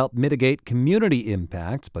fees will help mitigate community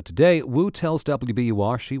impacts, but today Wu tells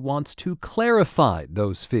WBUR she wants to clarify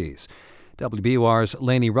those fees. WBUR's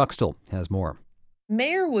Lainey Ruxtel has more.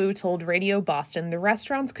 Mayor Wu told Radio Boston the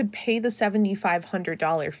restaurants could pay the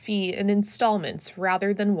 $7,500 fee in installments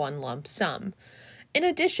rather than one lump sum. In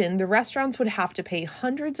addition, the restaurants would have to pay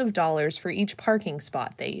hundreds of dollars for each parking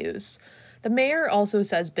spot they use. The mayor also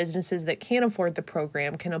says businesses that can't afford the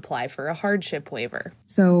program can apply for a hardship waiver.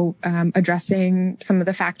 So addressing some of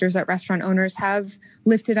the factors that restaurant owners have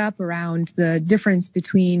lifted up around the difference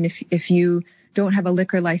between if you don't have a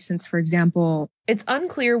liquor license, for example. It's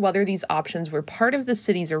unclear whether these options were part of the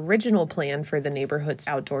city's original plan for the neighborhood's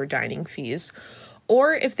outdoor dining fees,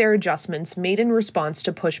 or if they're adjustments made in response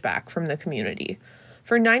to pushback from the community.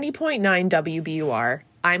 For 90.9 WBUR,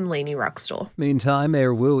 I'm Lainey Ruxtel. Meantime,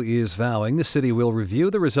 Mayor Wu is vowing the city will review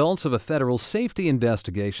the results of a federal safety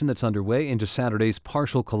investigation that's underway into Saturday's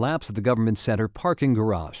partial collapse of the government center parking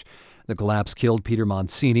garage. The collapse killed Peter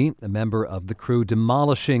Mancini, a member of the crew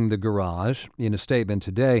demolishing the garage. In a statement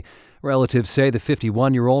today, relatives say the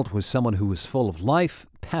 51-year-old was someone who was full of life,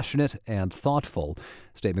 passionate, and thoughtful.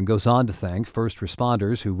 The statement goes on to thank first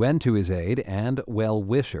responders who went to his aid and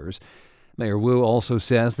well-wishers. Mayor Wu also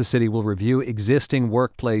says the city will review existing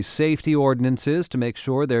workplace safety ordinances to make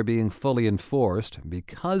sure they're being fully enforced.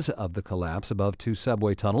 Because of the collapse above two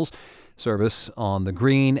subway tunnels, service on the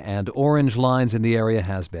green and orange lines in the area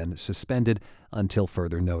has been suspended until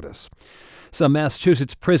further notice. Some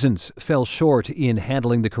Massachusetts prisons fell short in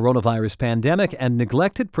handling the coronavirus pandemic and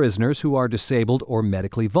neglected prisoners who are disabled or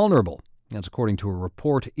medically vulnerable. That's according to a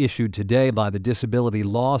report issued today by the Disability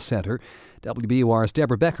Law Center. WBUR's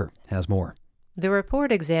Deborah Becker has more. The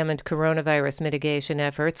report examined coronavirus mitigation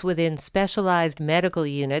efforts within specialized medical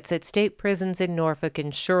units at state prisons in Norfolk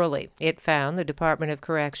and Shirley. It found the Department of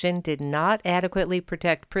Correction did not adequately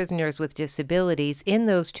protect prisoners with disabilities in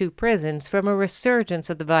those two prisons from a resurgence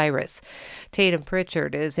of the virus. Tatum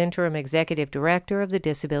Pritchard is interim executive director of the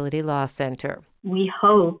Disability Law Center. We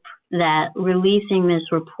hope that releasing this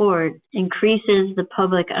report increases the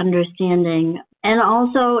public understanding and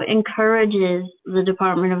also encourages the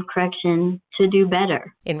Department of Correction to do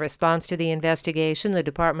better. In response to the investigation, the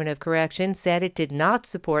Department of Corrections said it did not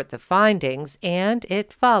support the findings and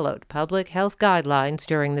it followed public health guidelines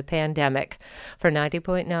during the pandemic. For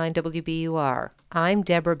 90.9 WBUR, I'm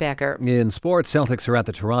Deborah Becker. In sports, Celtics are at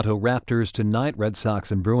the Toronto Raptors tonight. Red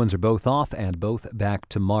Sox and Bruins are both off and both back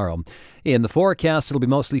tomorrow. In the forecast, it'll be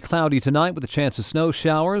mostly cloudy tonight with a chance of snow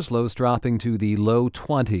showers, lows dropping to the low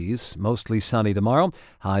 20s. Mostly sunny tomorrow,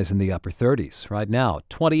 highs in the upper 30s. Right now,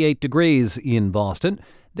 28 degrees in Boston.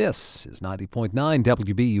 This is 90.9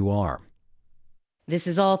 WBUR. This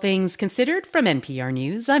is All Things Considered from NPR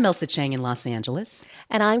News. I'm Elsa Chang in Los Angeles.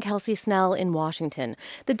 And I'm Kelsey Snell in Washington.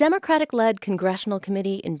 The Democratic-led congressional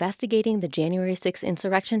committee investigating the January 6th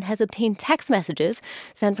insurrection has obtained text messages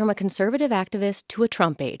sent from a conservative activist to a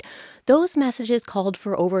Trump aide. Those messages called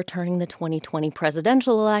for overturning the 2020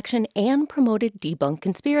 presidential election and promoted debunked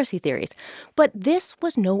conspiracy theories. But this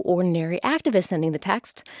was no ordinary activist sending the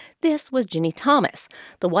text. This was Ginny Thomas,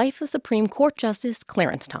 the wife of Supreme Court Justice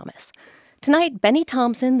Clarence Thomas. Tonight, Benny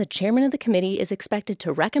Thompson, the chairman of the committee, is expected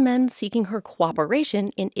to recommend seeking her cooperation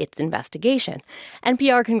in its investigation.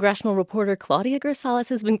 NPR congressional reporter Claudia Grisales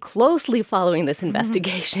has been closely following this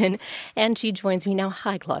investigation, and she joins me now.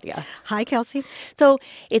 Hi, Claudia. Hi, Kelsey. So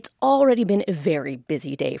it's already been a very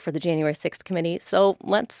busy day for the January 6th committee, so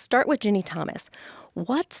let's start with Ginny Thomas.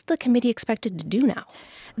 What's the committee expected to do now?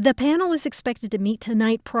 The panel is expected to meet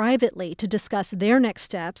tonight privately to discuss their next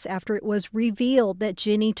steps after it was revealed that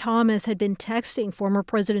Ginny Thomas had been texting former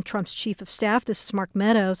President Trump's chief of staff, this is Mark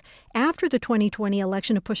Meadows, after the 2020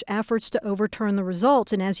 election to push efforts to overturn the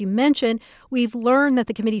results. And as you mentioned, we've learned that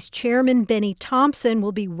the committee's chairman, Benny Thompson,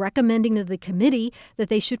 will be recommending to the committee that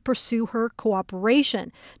they should pursue her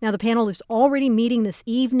cooperation. Now, the panel is already meeting this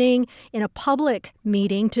evening in a public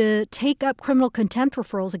meeting to take up criminal contempt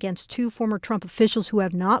referrals against two former Trump officials who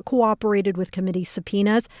have not cooperated with committee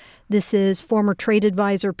subpoenas. This is former trade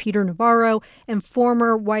advisor Peter Navarro and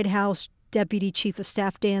former White House Deputy Chief of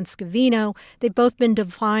Staff Dan Scavino. They've both been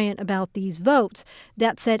defiant about these votes.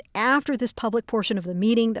 That said, after this public portion of the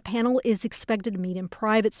meeting, the panel is expected to meet in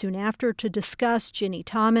private soon after to discuss Ginny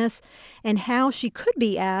Thomas and how she could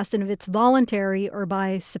be asked and if it's voluntary or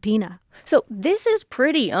by subpoena. So this is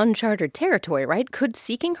pretty uncharted territory, right? Could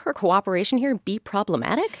seeking her cooperation here be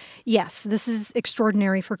problematic? Yes, this is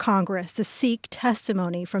extraordinary for Congress to seek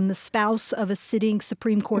testimony from the spouse of a sitting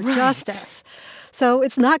Supreme Court justice. So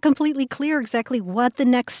it's not completely clear exactly what the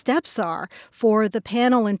next steps are for the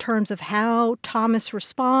panel in terms of how Thomas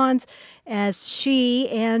responds, as she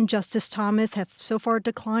and Justice Thomas have so far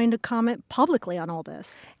declined to comment publicly on all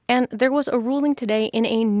this. And there was a ruling today in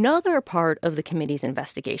another part of the committee's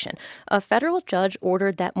investigation. A federal judge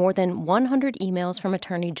ordered that more than 100 emails from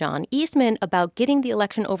attorney John Eastman about getting the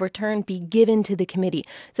election overturned be given to the committee.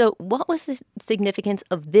 So what was the significance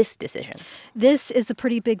of this decision? This is a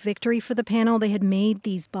pretty big victory for the panel. They had made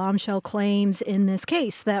these bombshell claims in this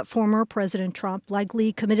case that former President Trump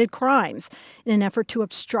likely committed crimes in an effort to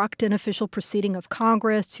obstruct an official proceeding of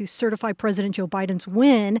Congress to certify President Joe Biden's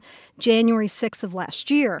win January 6th of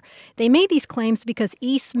last year. They made these claims because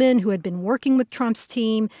Eastman, who had been working with Trump's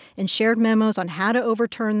team and shared memos on how to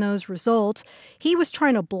overturn those results, he was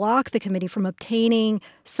trying to block the committee from obtaining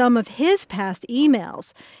some of his past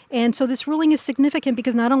emails. And so this ruling is significant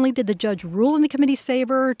because not only did the judge rule in the committee's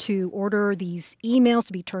favor to order these emails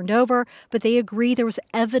to be turned over, but they agree there was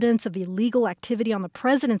evidence of illegal activity on the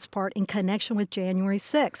president's part in connection with January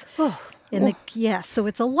 6th. So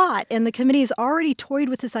it's a lot. And the committee has already toyed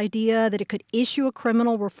with this idea that it could issue a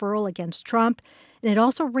criminal referral against Trump. And it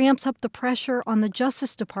also ramps up the pressure on the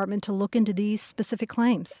Justice Department to look into these specific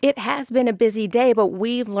claims. It has been a busy day, but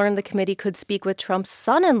we've learned the committee could speak with Trump's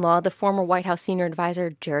son-in-law, the former White House senior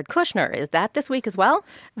advisor, Jared Kushner. Is that this week as well?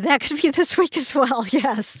 That could be this week as well,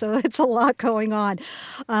 yes. So it's a lot going on.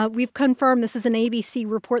 We've confirmed this is an ABC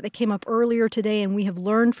report that came up earlier today, and we have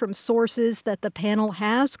learned from sources that the panel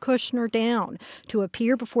has Kushner down to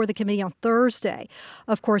appear before the committee on Thursday.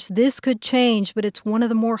 Of course, this could change, but it's one of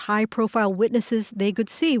the more high-profile witnesses they could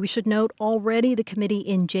see. We should note already the committee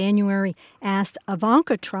in January asked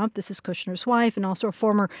Ivanka Trump, this is Kushner's wife, and also a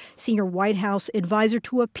former senior White House advisor,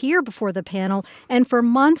 to appear before the panel. And for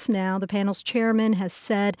months now, the panel's chairman has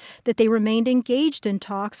said that they remained engaged in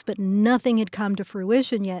talks, but nothing had come to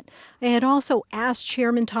fruition yet. I had also asked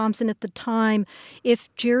Chairman Thompson at the time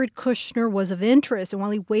if Jared Kushner was of interest, and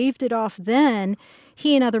while he waved it off then,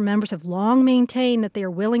 he and other members have long maintained that they are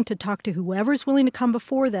willing to talk to whoever's willing to come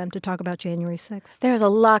before them to talk about January 6th. There's a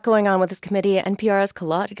lot going on with this committee. NPR's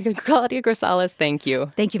Claudia Grisales, thank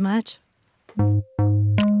you. Thank you much.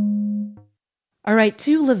 All right,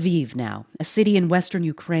 to Lviv now, a city in western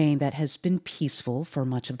Ukraine that has been peaceful for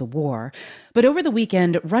much of the war. But over the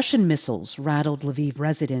weekend, Russian missiles rattled Lviv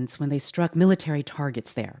residents when they struck military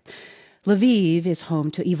targets there. Lviv is home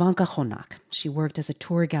to Ivanka Honak. She worked as a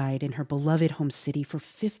tour guide in her beloved home city for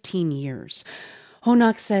 15 years.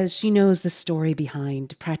 Honak says she knows the story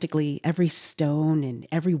behind practically every stone and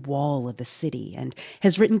every wall of the city and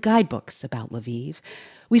has written guidebooks about Lviv.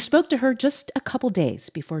 We spoke to her just a couple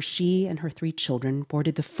days before she and her 3 children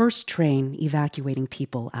boarded the first train evacuating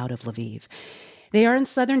people out of Lviv. They are in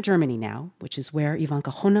southern Germany now, which is where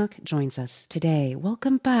Ivanka Honak joins us today.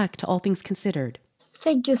 Welcome back to All Things Considered.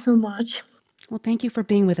 Thank you so much. Well, thank you for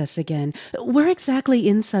being with us again. Where exactly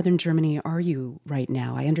in southern Germany are you right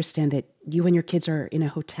now? I understand that you and your kids are in a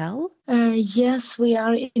hotel? Yes, we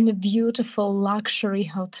are in a beautiful luxury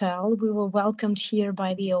hotel. We were welcomed here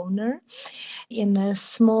by the owner in a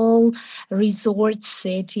small resort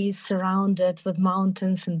city surrounded with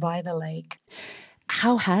mountains and by the lake.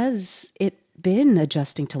 How has it been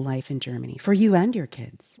adjusting to life in Germany for you and your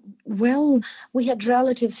kids? Well, we had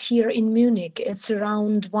relatives here in Munich. It's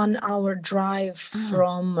around 1 hour drive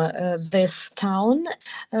from this town.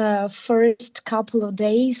 First couple of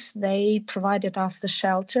days, they provided us the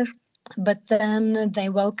shelter, but then they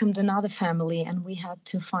welcomed another family and we had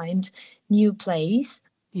to find new place.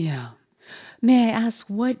 Yeah. May I ask,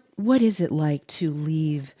 what is it like to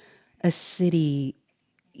leave a city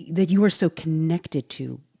that you are so connected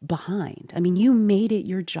to behind? I mean, you made it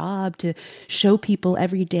your job to show people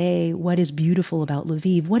every day what is beautiful about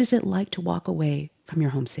Lviv. What is it like to walk away from your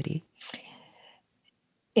home city?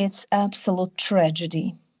 It's absolute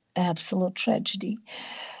tragedy. Absolute tragedy.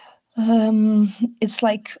 It's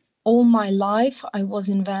like all my life I was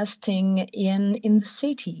investing in the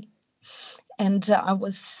city. And I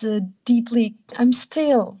was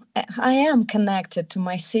I am connected to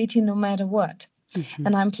my city no matter what. Mm-hmm.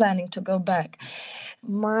 And I'm planning to go back.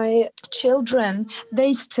 My children,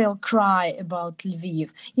 they still cry about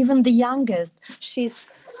Lviv. Even the youngest, she's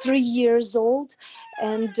 3 years old,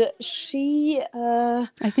 and she...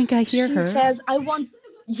 I think I hear her. She says,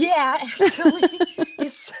 yeah, actually,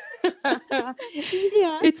 it's...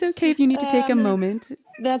 yeah. It's okay if you need to take a moment.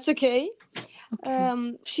 That's okay.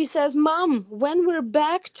 She says, Mom, when we're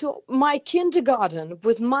back to my kindergarten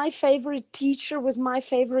with my favorite teacher, with my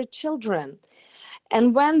favorite children,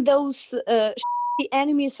 and when those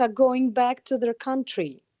enemies are going back to their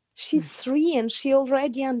country. She's 3 and she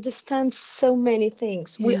already understands so many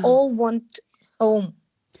things. Yeah. We all want home.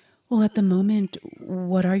 Well, at the moment,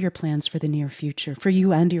 what are your plans for the near future, for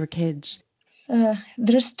you and your kids?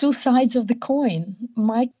 There's 2 sides of the coin.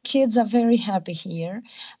 My kids are very happy here.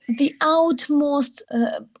 The utmost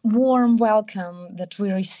warm welcome that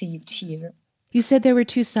we received here. You said there were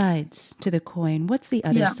 2 sides to the coin. What's the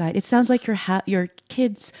other side? It sounds like your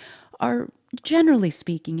kids are, generally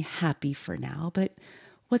speaking, happy for now, but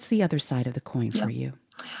what's the other side of the coin for you?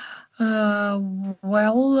 I'm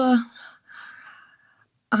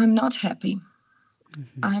not happy.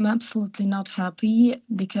 Mm-hmm. I'm absolutely not happy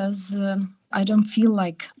because I don't feel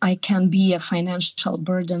like I can be a financial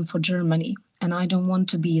burden for Germany, and I don't want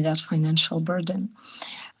to be that financial burden.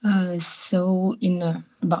 So in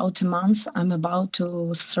about a month, I'm about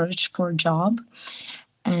to search for a job,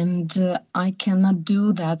 and I cannot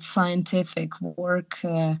do that scientific work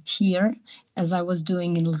here as I was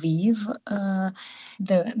doing in Lviv.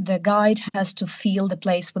 The guide has to feel the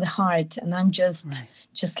place with the heart, and I'm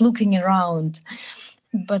just looking around.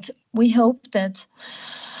 But we hope that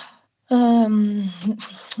in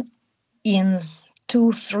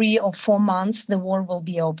 2, 3, or 4 months, the war will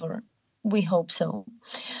be over. We hope so.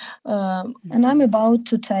 And I'm about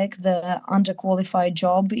to take the underqualified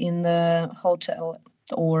job in the hotel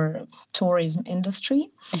or tourism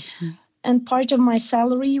industry. Mm-hmm. And part of my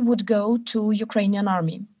salary would go to Ukrainian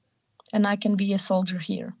army. And I can be a soldier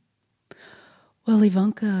here. Well,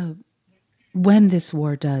 Ivanka, when this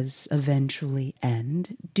war does eventually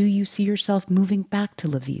end, do you see yourself moving back to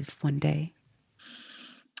Lviv one day?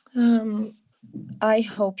 I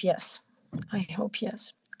hope yes. I hope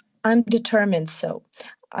yes. I'm determined so.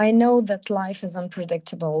 I know that life is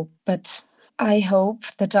unpredictable, but I hope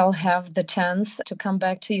that I'll have the chance to come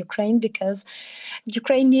back to Ukraine because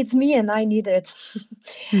Ukraine needs me and I need it.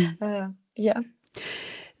 Yeah.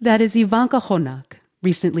 That is Ivanka Honak,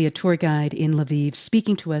 recently a tour guide in Lviv,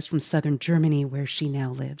 speaking to us from southern Germany, where she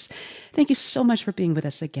now lives. Thank you so much for being with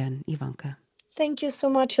us again, Ivanka. Thank you so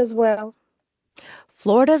much as well.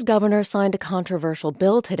 Florida's governor signed a controversial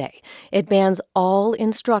bill today. It bans all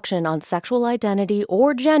instruction on sexual identity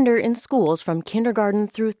or gender in schools from kindergarten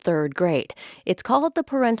through third grade. It's called the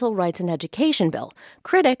Parental Rights in Education Bill.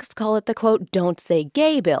 Critics call it the, quote, Don't Say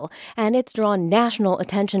Gay bill, and it's drawn national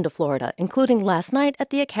attention to Florida, including last night at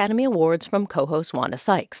the Academy Awards from co-host Wanda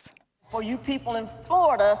Sykes. For you people in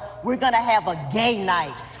Florida, we're going to have a gay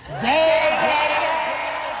night. Gay.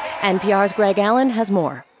 NPR's Greg Allen has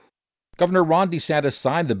more. Governor Ron DeSantis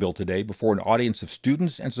signed the bill today before an audience of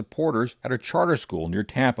students and supporters at a charter school near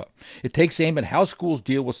Tampa. It takes aim at how schools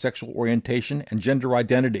deal with sexual orientation and gender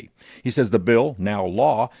identity. He says the bill, now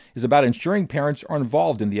law, is about ensuring parents are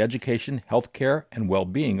involved in the education, health care, and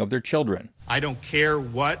well-being of their children. I don't care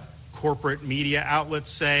what corporate media outlets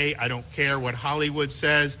say. I don't care what Hollywood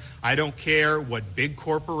says. I don't care what big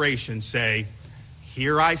corporations say.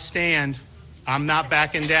 Here I stand. I'm not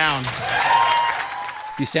backing down.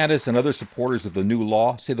 DeSantis and other supporters of the new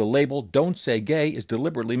law say the label Don't Say Gay is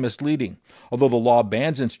deliberately misleading. Although the law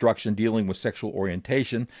bans instruction dealing with sexual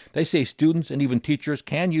orientation, they say students and even teachers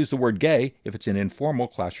can use the word gay if it's an informal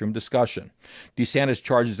classroom discussion. DeSantis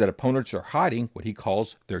charges that opponents are hiding what he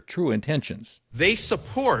calls their true intentions. They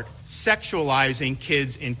support sexualizing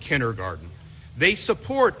kids in kindergarten. They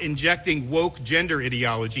support injecting woke gender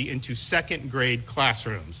ideology into second grade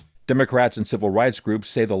classrooms. Democrats and civil rights groups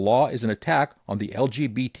say the law is an attack on the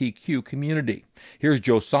LGBTQ community. Here's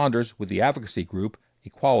Joe Saunders with the advocacy group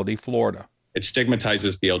Equality Florida. It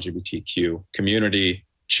stigmatizes the LGBTQ community,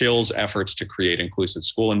 chills efforts to create inclusive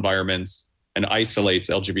school environments, and isolates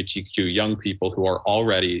LGBTQ young people who are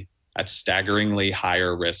already at staggeringly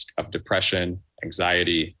higher risk of depression,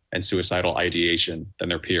 anxiety, and suicidal ideation than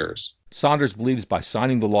their peers. Saunders believes by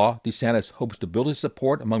signing the law, DeSantis hopes to build his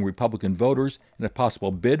support among Republican voters in a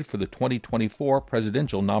possible bid for the 2024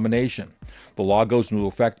 presidential nomination. The law goes into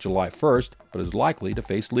effect July 1st, but is likely to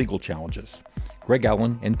face legal challenges. Greg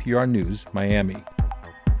Allen, NPR News, Miami.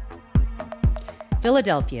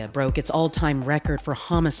 Philadelphia broke its all-time record for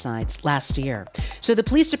homicides last year. So the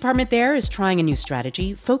police department there is trying a new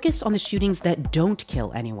strategy focused on the shootings that don't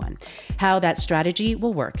kill anyone. How that strategy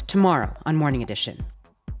will work tomorrow on Morning Edition.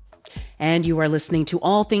 And you are listening to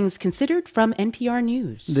All Things Considered from NPR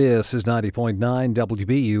News. This is 90.9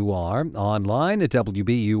 WBUR, online at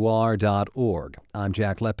WBUR.org. I'm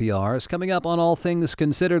Jack Lepiars. Coming up on All Things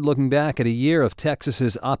Considered, looking back at a year of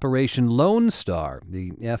Texas's Operation Lone Star,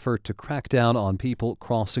 the effort to crack down on people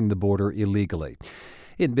crossing the border illegally.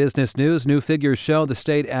 In business news, new figures show the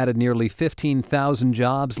state added nearly 15,000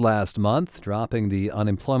 jobs last month, dropping the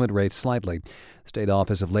unemployment rate slightly. State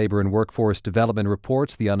Office of Labor and Workforce Development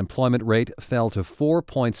reports the unemployment rate fell to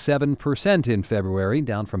 4.7% in February,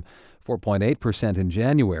 down from 4.8% in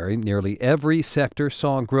January. Nearly every sector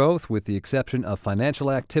saw growth, with the exception of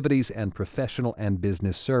financial activities and professional and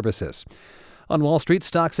business services. On Wall Street,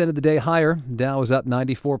 stocks ended the day higher. Dow was up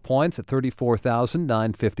 94 points at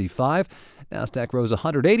 34,955. Nasdaq rose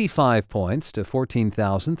 185 points to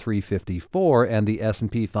 14,354, and the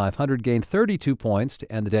S&P 500 gained 32 points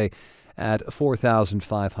to end the day at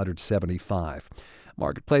 4,575.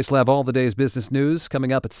 Marketplace will have all the day's business news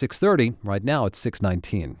coming up at 6:30. Right now it's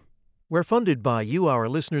 6:19. We're funded by you, our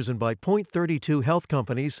listeners, and by Point32 Health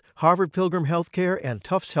Companies, Harvard Pilgrim Healthcare, and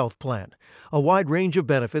Tufts Health Plan. A wide range of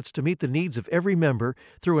benefits to meet the needs of every member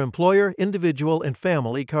through employer, individual, and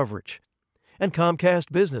family coverage. And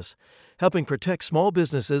Comcast Business, helping protect small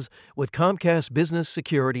businesses with Comcast Business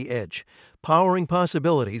Security Edge. Powering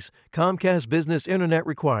possibilities, Comcast Business Internet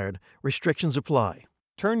required. Restrictions apply.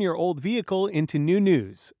 Turn your old vehicle into new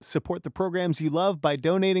news. Support the programs you love by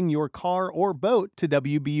donating your car or boat to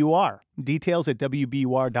WBUR. Details at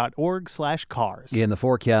WBUR.org/cars. In the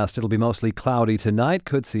forecast, it'll be mostly cloudy tonight.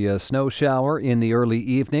 Could see a snow shower in the early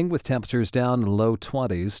evening with temperatures down in the low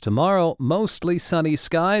 20s. Tomorrow, mostly sunny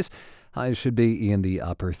skies. Highs should be in the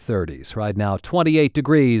upper 30s. Right now, 28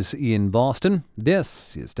 degrees in Boston.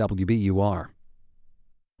 This is WBUR.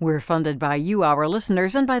 We're funded by you, our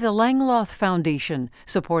listeners, and by the Langloth Foundation,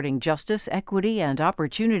 supporting justice, equity, and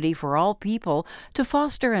opportunity for all people to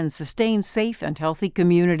foster and sustain safe and healthy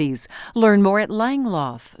communities. Learn more at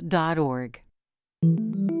langloth.org.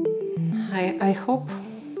 I hope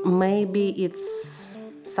maybe it's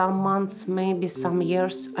some months, maybe some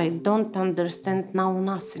years. I don't understand now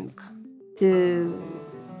nothing.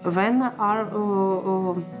 When our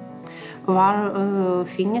war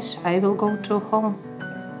finish, I will go to home.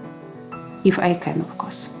 If I can, of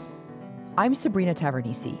course. I'm Sabrina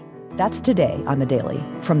Tavernisi. That's today on The Daily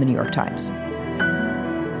from The New York Times.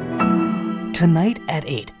 Tonight at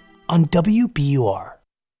 8 on WBUR.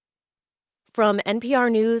 From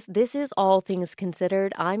NPR News, this is All Things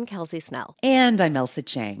Considered. I'm Kelsey Snell. And I'm Elsa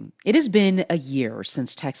Chang. It has been a year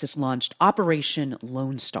since Texas launched Operation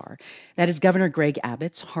Lone Star. That is Governor Greg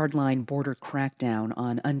Abbott's hardline border crackdown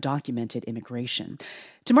on undocumented immigration.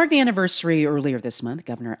 To mark the anniversary earlier this month,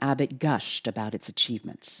 Governor Abbott gushed about its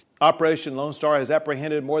achievements. Operation Lone Star has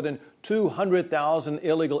apprehended more than 200,000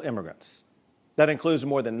 illegal immigrants. That includes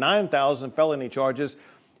more than 9,000 felony charges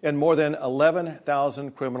and more than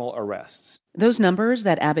 11,000 criminal arrests. Those numbers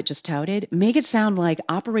that Abbott just touted make it sound like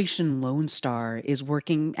Operation Lone Star is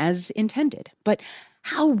working as intended. But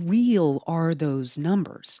how real are those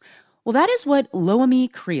numbers? Well, that is what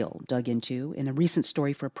Loami Creel dug into in a recent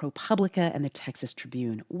story for ProPublica and the Texas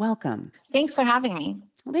Tribune. Welcome. Thanks for having me.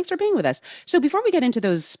 Well, thanks for being with us. So before we get into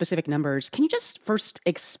those specific numbers, can you just first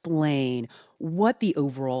explain what the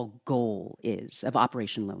overall goal is of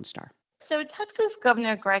Operation Lone Star? So Texas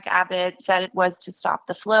Governor Greg Abbott said it was to stop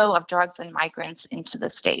the flow of drugs and migrants into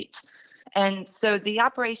the state. And so the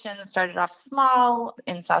operation started off small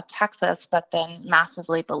in South Texas, but then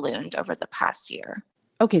massively ballooned over the past year.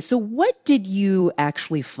 Okay, so what did you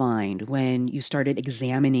actually find when you started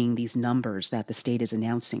examining these numbers that the state is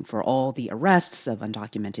announcing for all the arrests of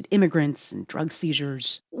undocumented immigrants and drug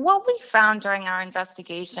seizures? What we found during our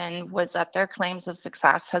investigation was that their claims of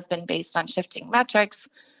success has been based on shifting metrics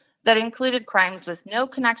that included crimes with no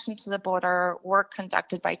connection to the border, work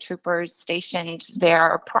conducted by troopers stationed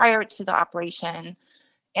there prior to the operation,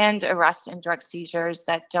 and arrests and drug seizures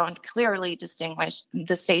that don't clearly distinguish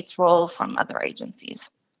the state's role from other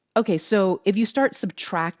agencies. Okay, so if you start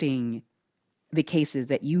subtracting the cases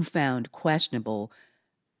that you found questionable,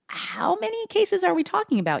 how many cases are we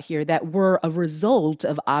talking about here that were a result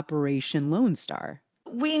of Operation Lone Star?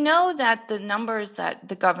 We know that the numbers that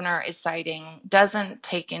the governor is citing doesn't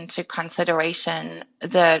take into consideration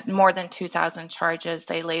the more than 2,000 charges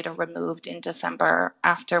they later removed in December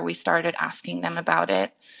after we started asking them about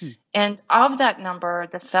it. And of that number,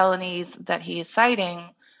 the felonies that he is citing,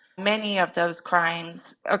 many of those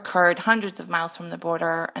crimes occurred hundreds of miles from the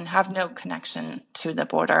border and have no connection to the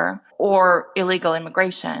border or illegal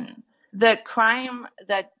immigration. The crime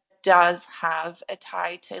that does have a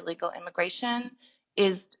tie to illegal immigration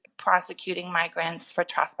is prosecuting migrants for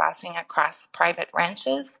trespassing across private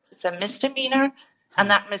ranches. It's a misdemeanor, and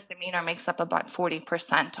that misdemeanor makes up about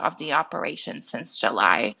 40% of the operation since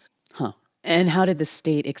July. Huh. And how did the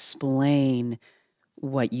state explain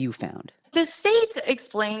what you found? The state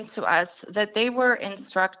explained to us that they were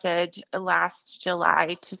instructed last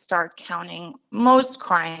July to start counting most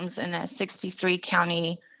crimes in a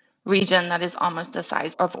 63-county region that is almost the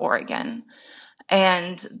size of Oregon.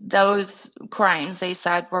 And those crimes, they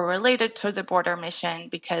said, were related to the border mission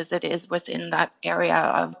because it is within that area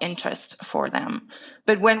of interest for them.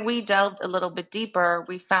 But when we delved a little bit deeper,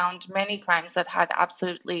 we found many crimes that had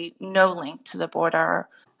absolutely no link to the border.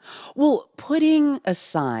 Well, putting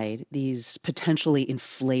aside these potentially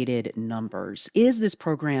inflated numbers, is this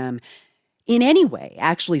program in any way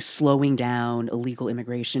actually slowing down illegal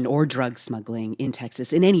immigration or drug smuggling in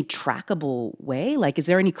Texas in any trackable way? Like, is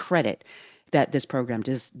there any credit that this program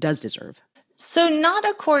does deserve? So not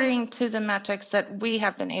according to the metrics that we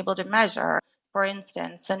have been able to measure. For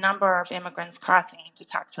instance, the number of immigrants crossing into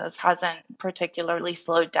Texas hasn't particularly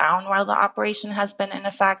slowed down while the operation has been in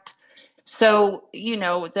effect. So,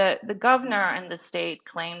 the governor and the state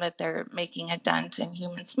claim that they're making a dent in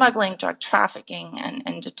human smuggling, drug trafficking,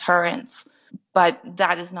 and deterrence. But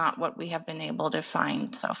that is not what we have been able to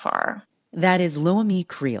find so far. That is Loami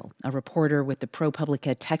Creel, a reporter with the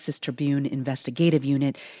ProPublica Texas Tribune Investigative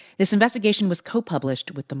Unit. This investigation was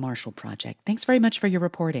co-published with the Marshall Project. Thanks very much for your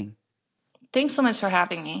reporting. Thanks so much for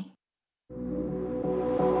having me.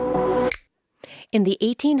 In the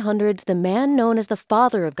 1800s, the man known as the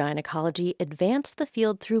father of gynecology advanced the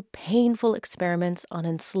field through painful experiments on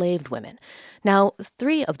enslaved women. Now,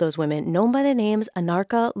 3 of those women, known by the names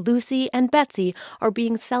Anarcha, Lucy, and Betsy, are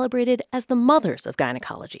being celebrated as the mothers of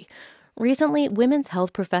gynecology. Recently, women's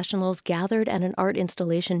health professionals gathered at an art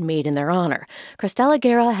installation made in their honor. Cristela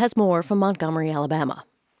Guerra has more from Montgomery, Alabama.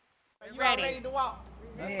 Are you ready to walk?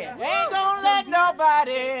 Yeah. Ain't gonna let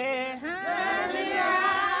nobody turn me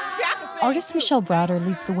out. Artist Michelle Browder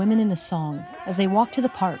leads the women in a song as they walk to the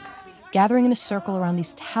park, gathering in a circle around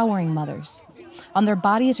these towering mothers. On their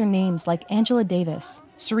bodies are names like Angela Davis,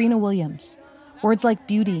 Serena Williams. Words like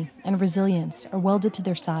beauty and resilience are welded to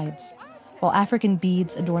their sides, while African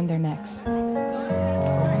beads adorn their necks.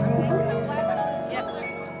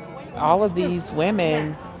 All of these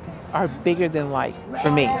women are bigger than life for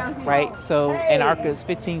me, right? So Anarcha is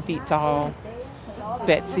 15 feet tall.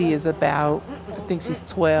 Betsy is about, I think she's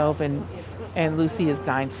 12, and and Lucy is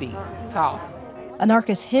 9 feet tall.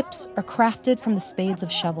 Anarka's hips are crafted from the spades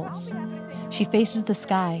of shovels. She faces the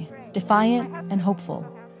sky, defiant and hopeful.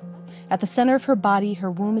 At the center of her body,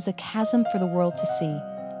 her womb is a chasm for the world to see.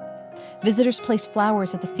 Visitors place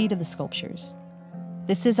flowers at the feet of the sculptures.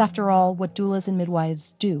 This is, after all, what doulas and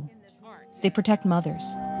midwives do. They protect mothers.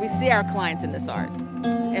 We see our clients in this art,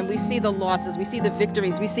 and we see the losses, we see the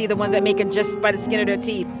victories, we see the ones that make it just by the skin of their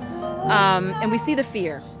teeth, and we see the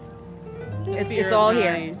fear. It's all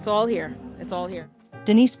here. It's all here. It's all here.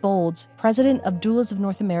 Denise Bolds, president of Doulas of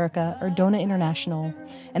North America, or DONA International,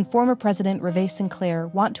 and former president Reve Sinclair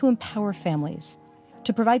want to empower families,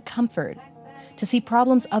 to provide comfort, to see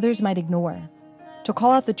problems others might ignore, to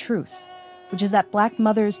call out the truth, which is that Black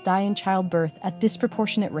mothers die in childbirth at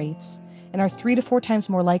disproportionate rates and are 3 to 4 times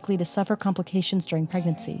more likely to suffer complications during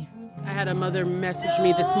pregnancy. I had a mother message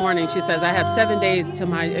me this morning. She says, I have 7 days to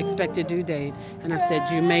my expected due date. And I said,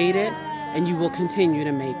 you made it, and you will continue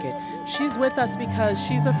to make it. She's with us because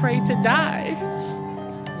she's afraid to die.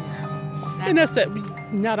 And I said,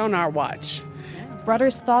 not on our watch.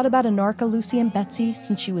 Brothers thought about Anarka, Lucy, and Betsy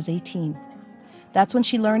since she was 18. That's when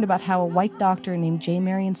she learned about how a white doctor named J.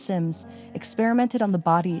 Marion Sims experimented on the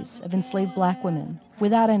bodies of enslaved Black women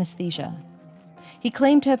without anesthesia. He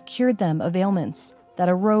claimed to have cured them of ailments that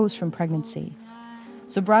arose from pregnancy.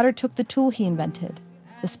 So Broder took the tool he invented,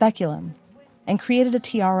 the speculum, and created a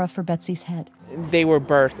tiara for Betsy's head. They were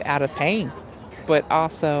birthed out of pain, but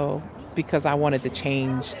also because I wanted to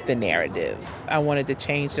change the narrative. I wanted to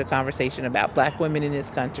change the conversation about Black women in this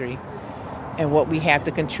country and what we have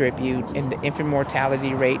to contribute in the infant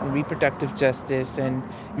mortality rate and reproductive justice and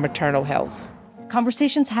maternal health.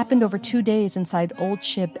 Conversations happened over 2 days inside Old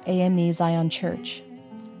Ship AME Zion Church.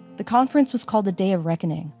 The conference was called the Day of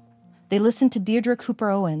Reckoning. They listened to Deirdre Cooper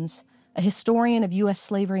Owens, a historian of U.S.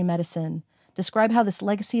 slavery medicine, describe how this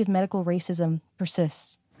legacy of medical racism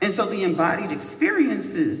persists. And so the embodied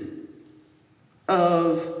experiences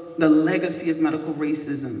of the legacy of medical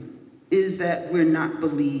racism is that we're not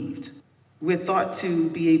believed. We're thought to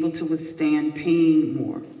be able to withstand pain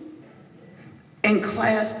more. And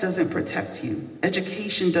class doesn't protect you.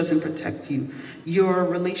 Education doesn't protect you. Your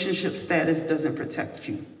relationship status doesn't protect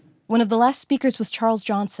you. One of the last speakers was Charles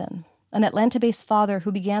Johnson, an Atlanta-based father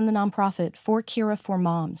who began the nonprofit For Kira for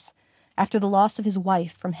Moms after the loss of his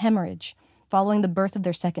wife from hemorrhage following the birth of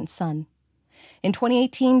their second son. In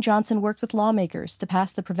 2018, Johnson worked with lawmakers to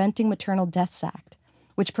pass the Preventing Maternal Deaths Act,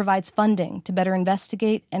 which provides funding to better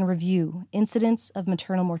investigate and review incidents of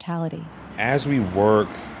maternal mortality. As we work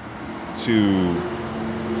to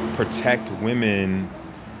protect women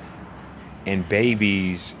and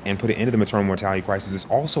babies and put an end to the maternal mortality crisis, it's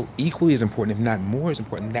also equally as important, if not more as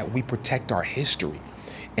important, that we protect our history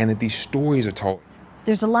and that these stories are told.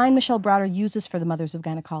 There's a line Michelle Browder uses for the mothers of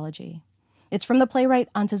gynecology. It's from the playwright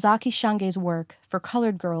Antezaki Shange's work for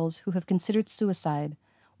colored girls who have considered suicide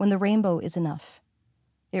when the rainbow is enough.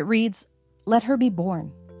 It reads, "Let her be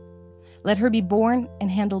born. Let her be born and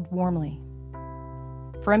handled warmly."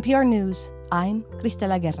 For NPR News, I'm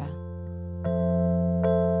Cristela Guerra.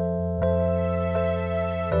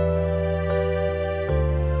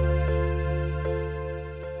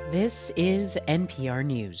 This is NPR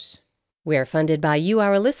News. We're funded by you,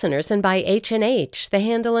 our listeners, and by H&H, the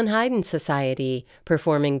Handel and Haydn Society,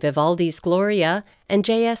 performing Vivaldi's Gloria and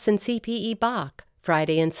J.S. and C.P.E. Bach,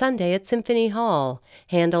 Friday and Sunday at Symphony Hall,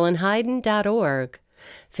 handelandhaydn.org.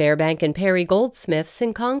 Fairbank and Perry Goldsmiths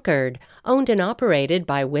in Concord, owned and operated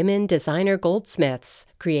by women designer goldsmiths,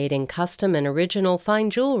 creating custom and original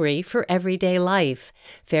fine jewelry for everyday life,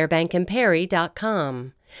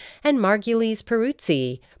 fairbankandperry.com. And Margulies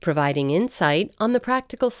Peruzzi, providing insight on the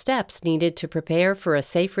practical steps needed to prepare for a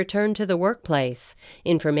safe return to the workplace.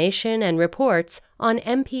 Information and reports on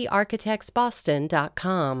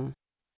mparchitectsboston.com.